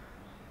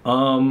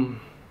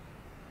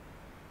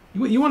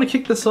 You want to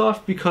kick this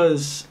off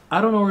because I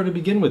don't know where to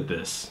begin with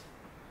this.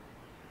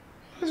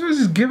 Let's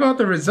just give out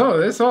the result.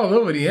 It's all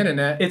over the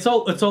internet. It's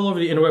all over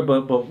the internet,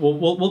 but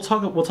we'll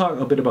talk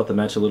a bit about the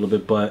match a little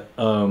bit. But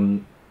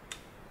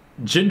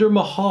Jinder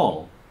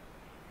Mahal,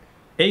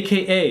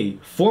 aka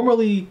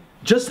formerly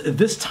just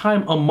this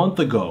time a month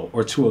ago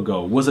or 2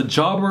 ago, was a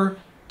jobber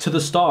to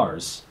the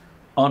Stars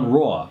on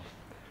Raw,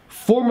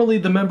 formerly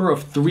the member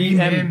of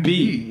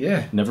 3MB.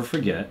 Yeah, never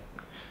forget.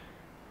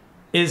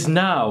 Is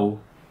now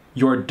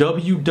your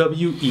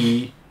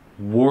WWE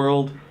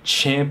World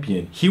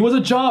Champion. He was a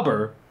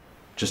jobber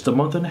just a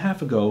month and a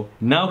half ago.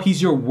 Now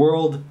he's your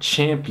World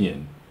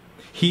Champion.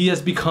 He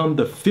has become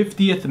the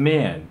 50th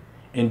man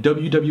in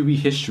WWE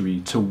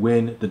history to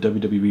win the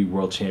WWE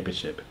World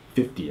Championship.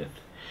 50th.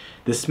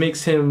 This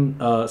makes him,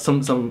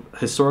 some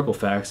historical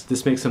facts,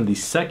 this makes him the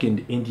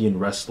 2nd Indian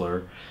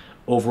wrestler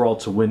overall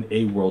to win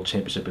a World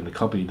Championship in the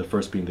company, the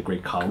first being the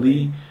Great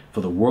Khali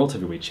for the World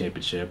Heavyweight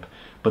Championship.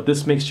 But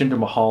this makes Jinder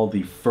Mahal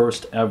the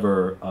first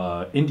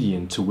ever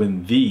Indian to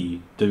win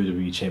the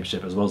WWE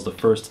Championship, as well as the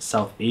first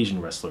South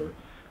Asian wrestler.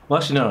 Well,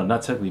 actually, no,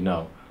 not technically,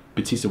 no.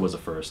 Batista was the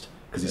first,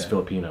 because he's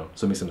Filipino,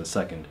 so it makes him the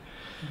 2nd.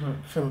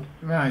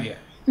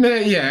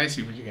 Yeah, I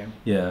see what you're getting.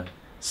 Yeah.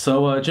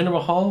 So Jinder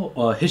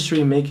Mahal,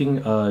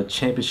 history-making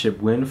championship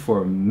win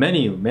for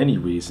many, many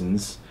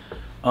reasons.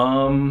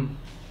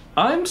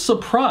 I'm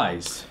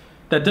surprised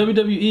that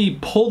WWE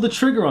pulled the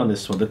trigger on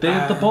this one, that they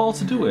had the balls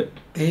to do it.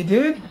 They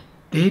did.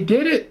 They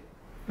did it.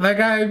 Like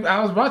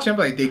I was watching, I'm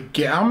like,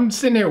 I'm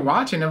sitting there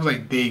watching, I was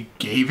like, they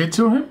gave it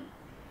to him?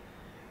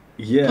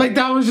 Yeah. Like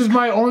that was just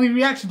my only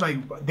reaction.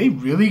 Like they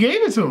really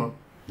gave it to him.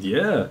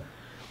 Yeah.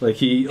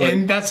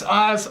 And that's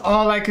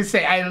all I could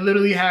say. I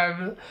literally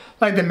have,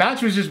 like, the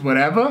match was just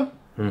whatever.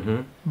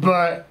 Mm-hmm.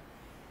 But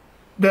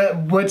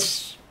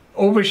what's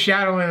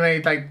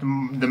overshadowing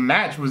the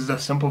match was the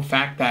simple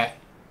fact that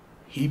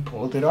he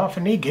pulled it off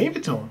and they gave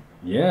it to him.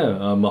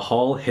 Yeah,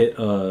 Mahal hit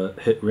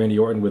Randy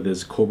Orton with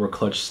his Cobra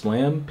Clutch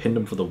Slam, pinned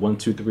him for the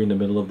 1-2-3 in the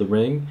middle of the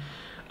ring.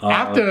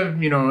 After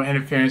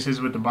interferences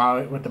with the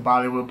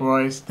Bollywood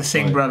boys, the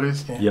Singh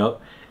brothers. Yeah.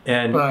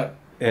 Yep,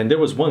 and there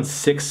was one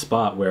sick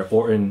spot where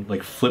Orton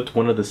flipped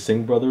one of the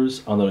Singh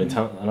brothers on the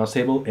announce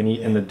table,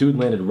 and the dude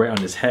landed right on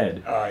his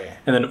head. Oh yeah.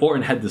 And then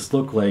Orton had this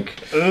look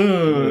like,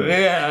 ooh,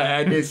 yeah,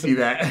 I did see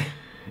that.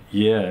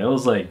 Yeah, it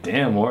was like,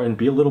 damn, Orton,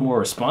 be a little more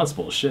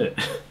responsible. Shit.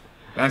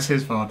 That's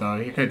his fault though.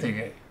 He could take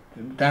it.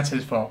 That's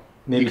his fault.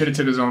 Maybe he could have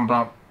took his own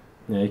bump.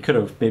 Yeah, he could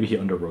have. Maybe he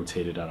under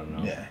rotated. I don't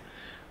know. Yeah.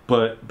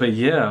 But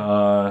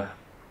yeah,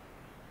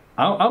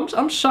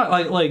 I'm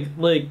shocked.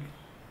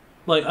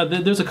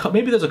 There's a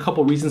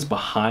couple reasons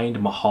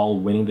behind Mahal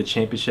winning the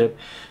championship,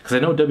 because I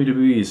know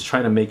WWE is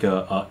trying to make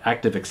a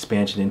active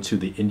expansion into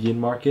the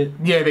Indian market.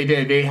 Yeah, they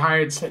did. They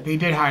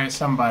did hire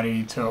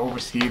somebody to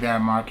oversee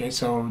that market.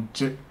 So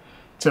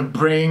to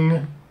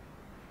bring,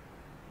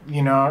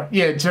 to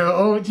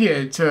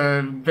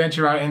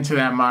venture out into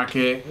that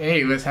market.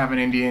 Hey, let's have an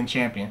Indian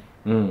champion.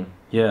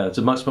 Yeah, it's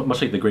much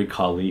like the Great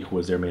Khali, who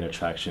was their main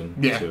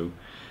attraction too.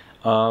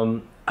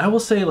 I will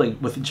say,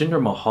 with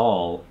Jinder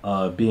Mahal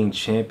being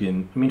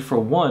champion, I mean, for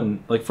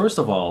one, first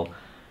of all,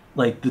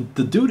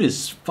 the dude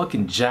is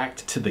fucking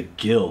jacked to the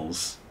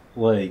gills.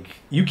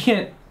 You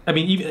can't. I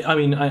mean,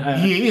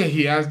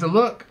 he has the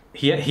look.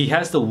 He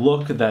has the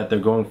look that they're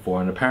going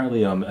for, and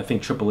apparently, I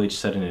think Triple H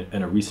said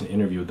in a recent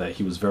interview that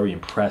he was very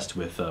impressed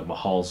with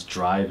Mahal's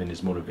drive and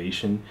his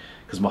motivation,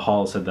 because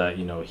Mahal said that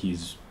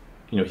he's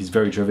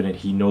very driven and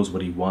he knows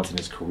what he wants in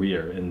his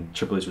career, and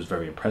Triple H was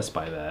very impressed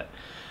by that,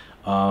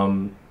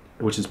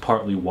 which is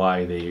partly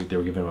why they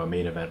were giving him a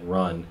main event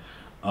run.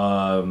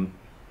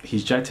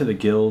 He's jacked to the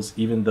gills,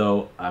 even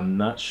though I'm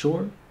not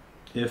sure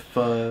if...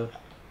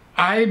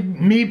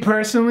 Me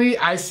personally,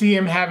 I see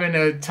him having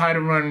a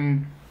title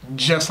run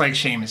just like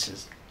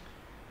Sheamus's.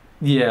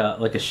 Yeah,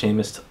 like a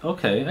Sheamus...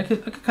 Okay, I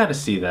could kind of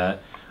see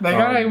that. All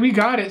right, we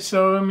got it,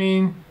 so, I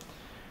mean,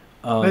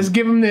 let's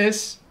give him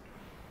this.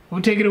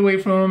 We'll take it away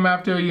from him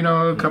after,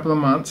 a couple of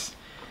months.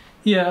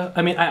 Yeah,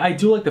 I mean, I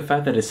do like the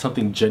fact that it's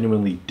something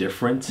genuinely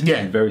different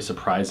and very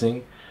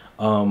surprising.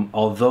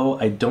 Although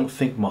I don't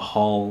think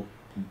Mahal,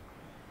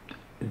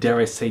 dare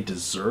I say,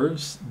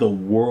 deserves the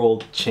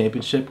world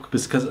championship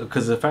because of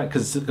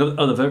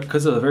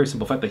the very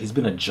simple fact that he's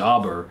been a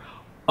jobber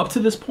up to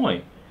this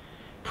point,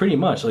 pretty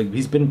much.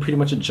 He's been pretty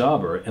much a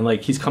jobber, and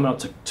he's come out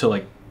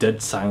to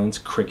dead silence,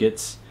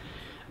 crickets.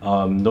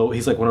 No,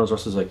 he's like one of those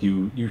wrestlers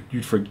you'd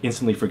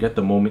instantly forget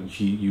the moment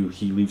he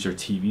leaves your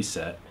TV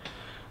set,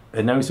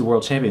 and now he's the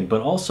world champion.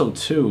 But also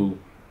too,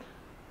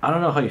 I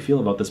don't know how you feel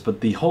about this, but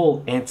the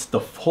whole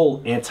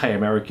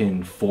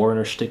anti-American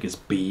foreigner shtick is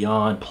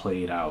beyond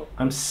played out.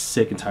 I'm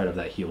sick and tired of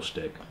that heel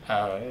shtick.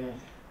 I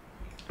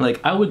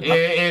would.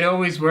 It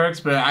always works,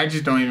 but I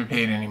just don't even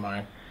pay it any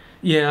mind.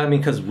 Yeah, I mean,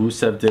 because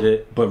Rusev did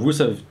it, but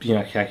Rusev, he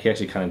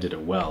actually kind of did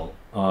it well.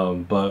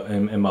 But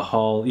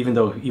Mahal, even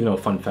though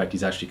fun fact,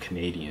 he's actually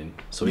Canadian,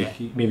 so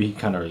maybe he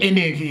kind of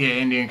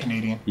Indian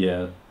Canadian.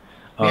 Yeah.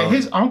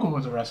 His uncle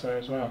was a wrestler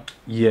as well.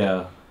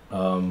 Yeah.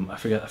 I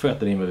forgot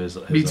the name of his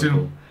Me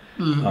too.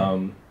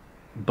 uncle.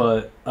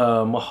 But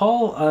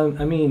Mahal,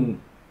 I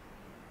mean,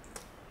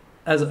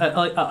 as I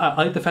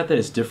like the fact that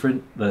it's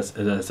different. That's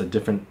a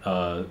different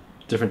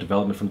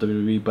development from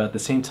WWE, but at the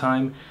same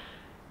time,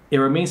 it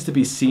remains to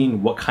be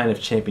seen what kind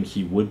of champion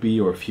he would be,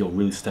 or if he'll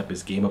really step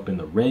his game up in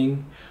the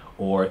ring,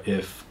 or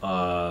if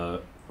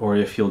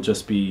he'll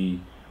just be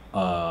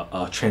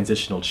a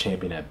transitional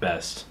champion at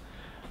best,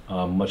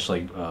 much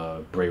like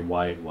Bray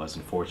Wyatt was,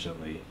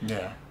 unfortunately.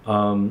 Yeah.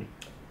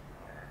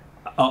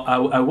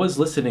 I was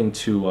listening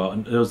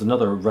to there was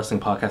another wrestling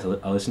podcast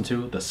I listened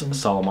to, the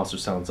Solid Monster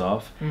Sounds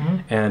Off,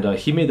 and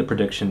he made the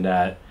prediction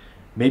that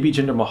maybe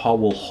Jinder Mahal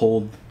will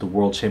hold the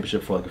world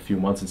championship for a few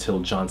months until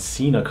John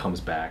Cena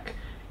comes back,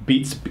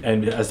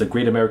 and as the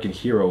Great American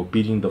Hero,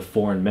 beating the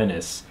Foreign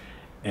Menace,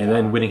 and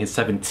then winning his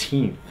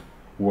 17th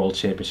world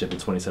championship in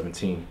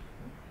 2017.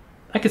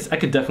 I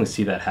could definitely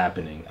see that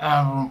happening.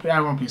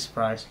 I won't be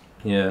surprised.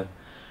 Yeah.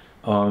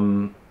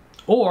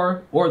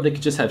 Or they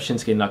could just have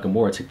Shinsuke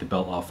Nakamura take the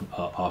belt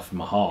off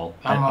Mahal.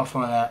 I'm all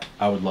for that.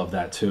 I would love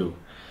that too.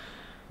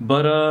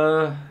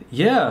 But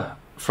yeah,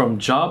 from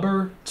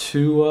jobber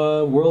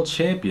to world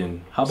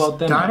champion. How about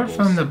them? Started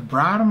from the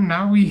bottom,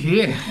 now we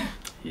here.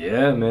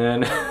 Yeah,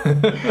 man.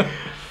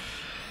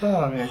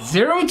 Oh man,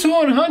 0 to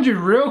 100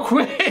 real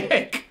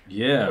quick.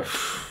 Yeah,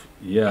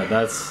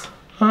 that's.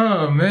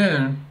 Oh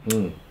man.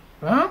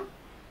 Huh?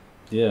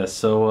 Yeah.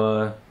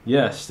 So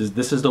yes,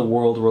 this is the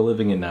world we're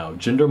living in now.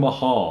 Jinder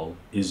Mahal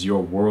is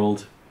your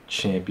world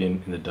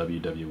champion in the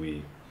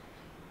WWE.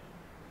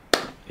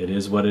 It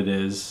is what it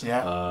is.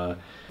 Yeah.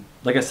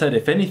 Like I said,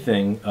 if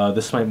anything,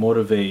 this might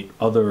motivate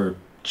other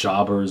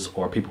jobbers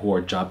or people who are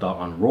jobbed out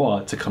on Raw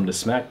to come to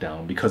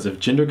SmackDown, because if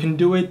Jinder can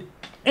do it,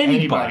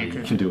 anybody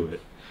can do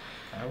it.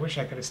 I wish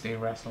I could have stayed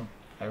wrestling.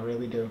 I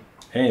really do.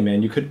 Hey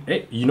man, you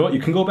know what? You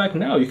can go back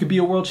now. You could be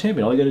a world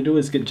champion. All you gotta do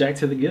is get jacked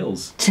to the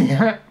gills.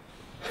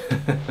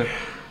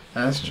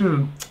 That's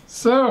true.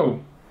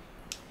 So,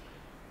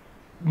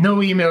 no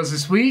emails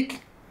this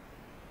week.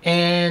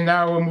 And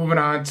now we're moving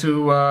on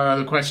to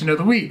the question of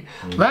the week.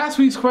 Last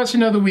week's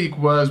question of the week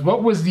was,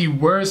 what was the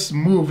worst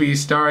movie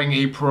starring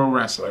a pro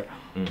wrestler?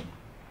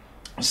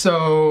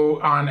 So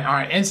on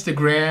our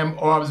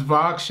Instagram, Orbs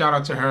Vox, shout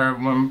out to her,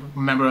 one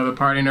member of the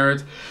Party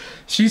Nerds.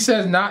 She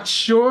says, not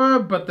sure,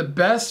 but the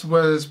best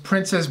was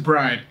Princess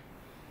Bride.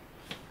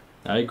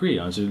 I agree,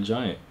 Andre the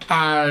Giant.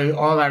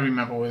 All I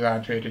remember was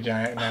Andre the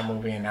Giant in that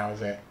movie, and that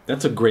was it.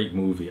 That's a great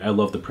movie. I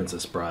love The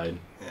Princess Bride.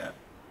 Yeah.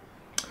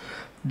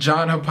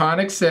 John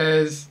Haponic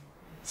says,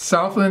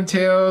 Southland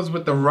Tales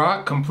with The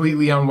Rock,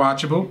 completely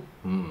unwatchable.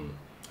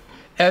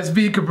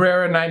 SB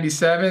Cabrera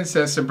 97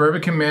 says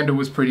Suburban Commander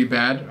was pretty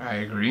bad. I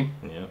agree.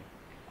 Yeah.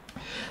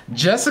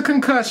 Jessica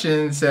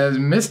Concussion says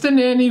Mr.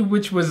 Nanny,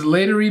 which was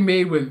later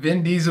remade with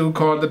Vin Diesel,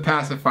 called The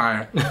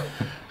Pacifier.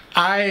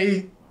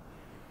 I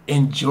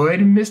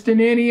enjoyed Mr.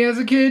 Nanny as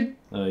a kid.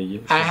 Yeah.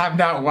 I have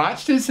not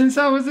watched it since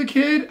I was a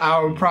kid.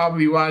 I'll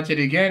probably watch it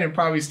again and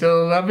probably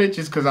still love it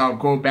just because I'll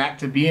go back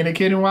to being a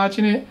kid and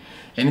watching it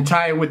and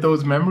tie it with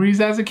those memories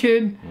as a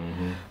kid.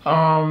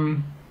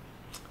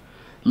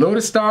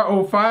 Lotus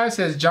Star 05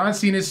 says John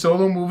Cena's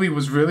solo movie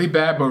was really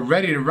bad, but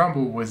Ready to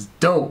Rumble was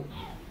dope.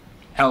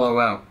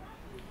 LOL.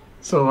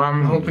 So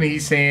I'm hoping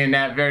he's saying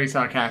that very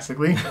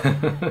sarcastically.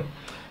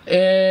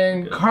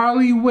 And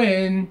Carly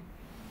Wynn,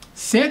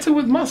 Santa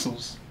with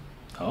Muscles.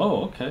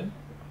 Oh, okay.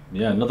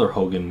 Yeah, another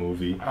Hogan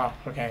movie. Oh,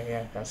 okay,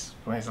 yeah, that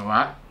explains a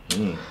lot.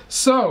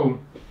 So,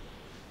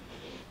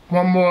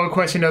 one more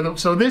question.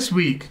 So this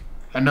week,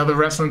 another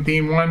wrestling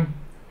themed one.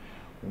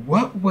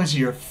 What was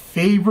your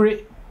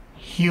favorite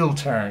heel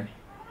turn?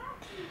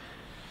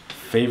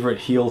 Favorite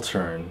heel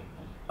turn?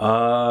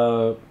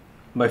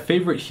 My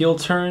favorite heel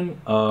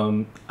turn,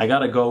 I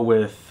gotta go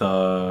with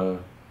Hogan.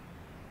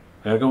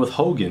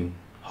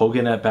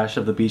 Hogan at Bash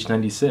of the Beach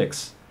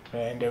 96.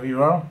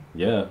 NWO?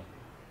 Yeah.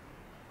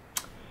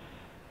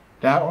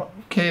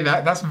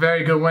 That's a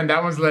very good one.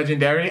 That one's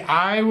legendary.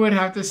 I would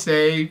have to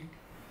say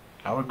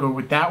I would go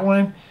with that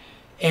one.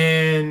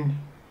 And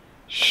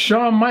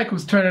Shawn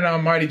Michaels turning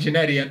on Marty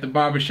Jannetty at the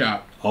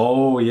barbershop.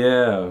 Oh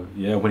yeah.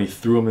 Yeah, when he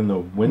threw him in the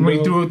window. When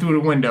he threw it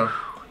through the window.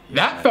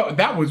 Yeah.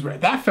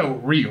 That felt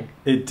real.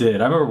 It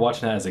did. I remember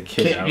watching that as a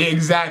kid.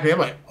 Exactly. I'm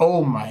like,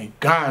 oh my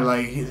God,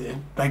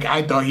 like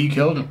I thought he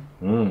killed him.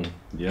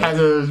 Yeah. As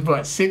a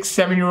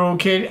 6-7-year-old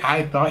kid,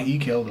 I thought he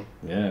killed him.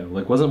 Yeah,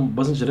 like wasn't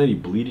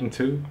Jannetty bleeding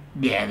too?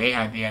 Yeah,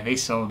 they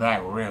sold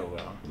that real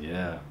well.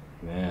 Yeah,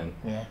 man.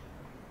 Yeah.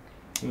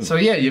 So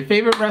yeah, your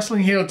favorite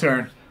wrestling heel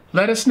turn.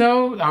 Let us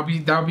know. I'll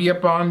be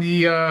up on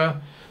the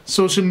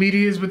social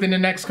medias within the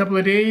next couple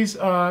of days.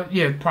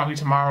 Yeah, probably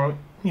tomorrow.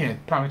 Yeah,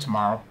 probably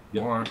tomorrow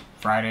or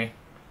Friday.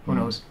 Who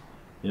knows?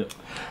 Yep.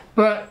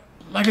 But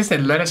like I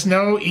said, let us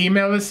know.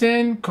 Email us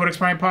in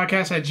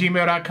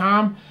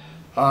codexprimepodcast@gmail.com.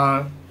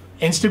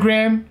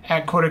 Instagram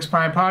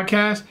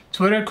 @CodexPrimePodcast,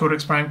 Twitter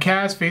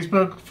CodexPrimeCast,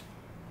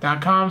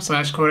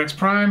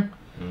 Facebook.com/CodexPrime,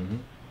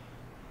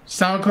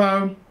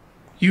 SoundCloud,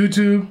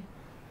 YouTube,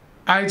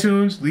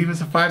 iTunes. Leave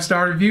us a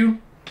 5-star review.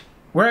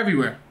 We're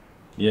everywhere.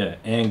 Yeah,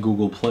 and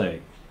Google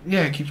Play.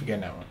 Yeah, I keep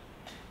forgetting that one.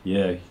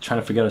 Yeah, trying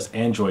to forget us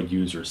Android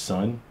users,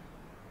 son.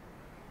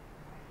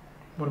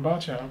 What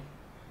about y'all?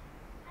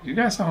 You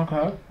got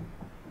SoundCloud?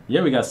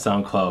 Yeah, we got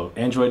SoundCloud.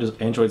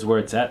 Android's where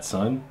it's at,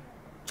 son.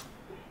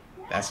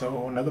 That's a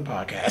whole nother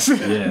podcast.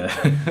 Yeah.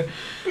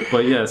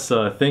 But yes,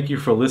 thank you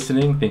for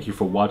listening. Thank you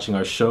for watching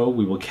our show.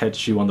 We will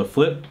catch you on the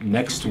flip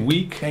next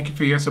week. Thank you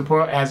for your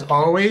support, as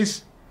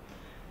always.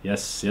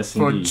 Yes,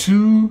 For indeed.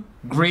 2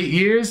 great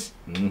years.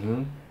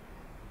 And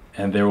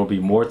there will be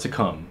more to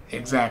come.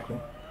 Exactly.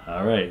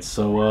 All right,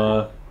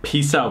 so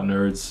peace out,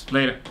 nerds.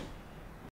 Later.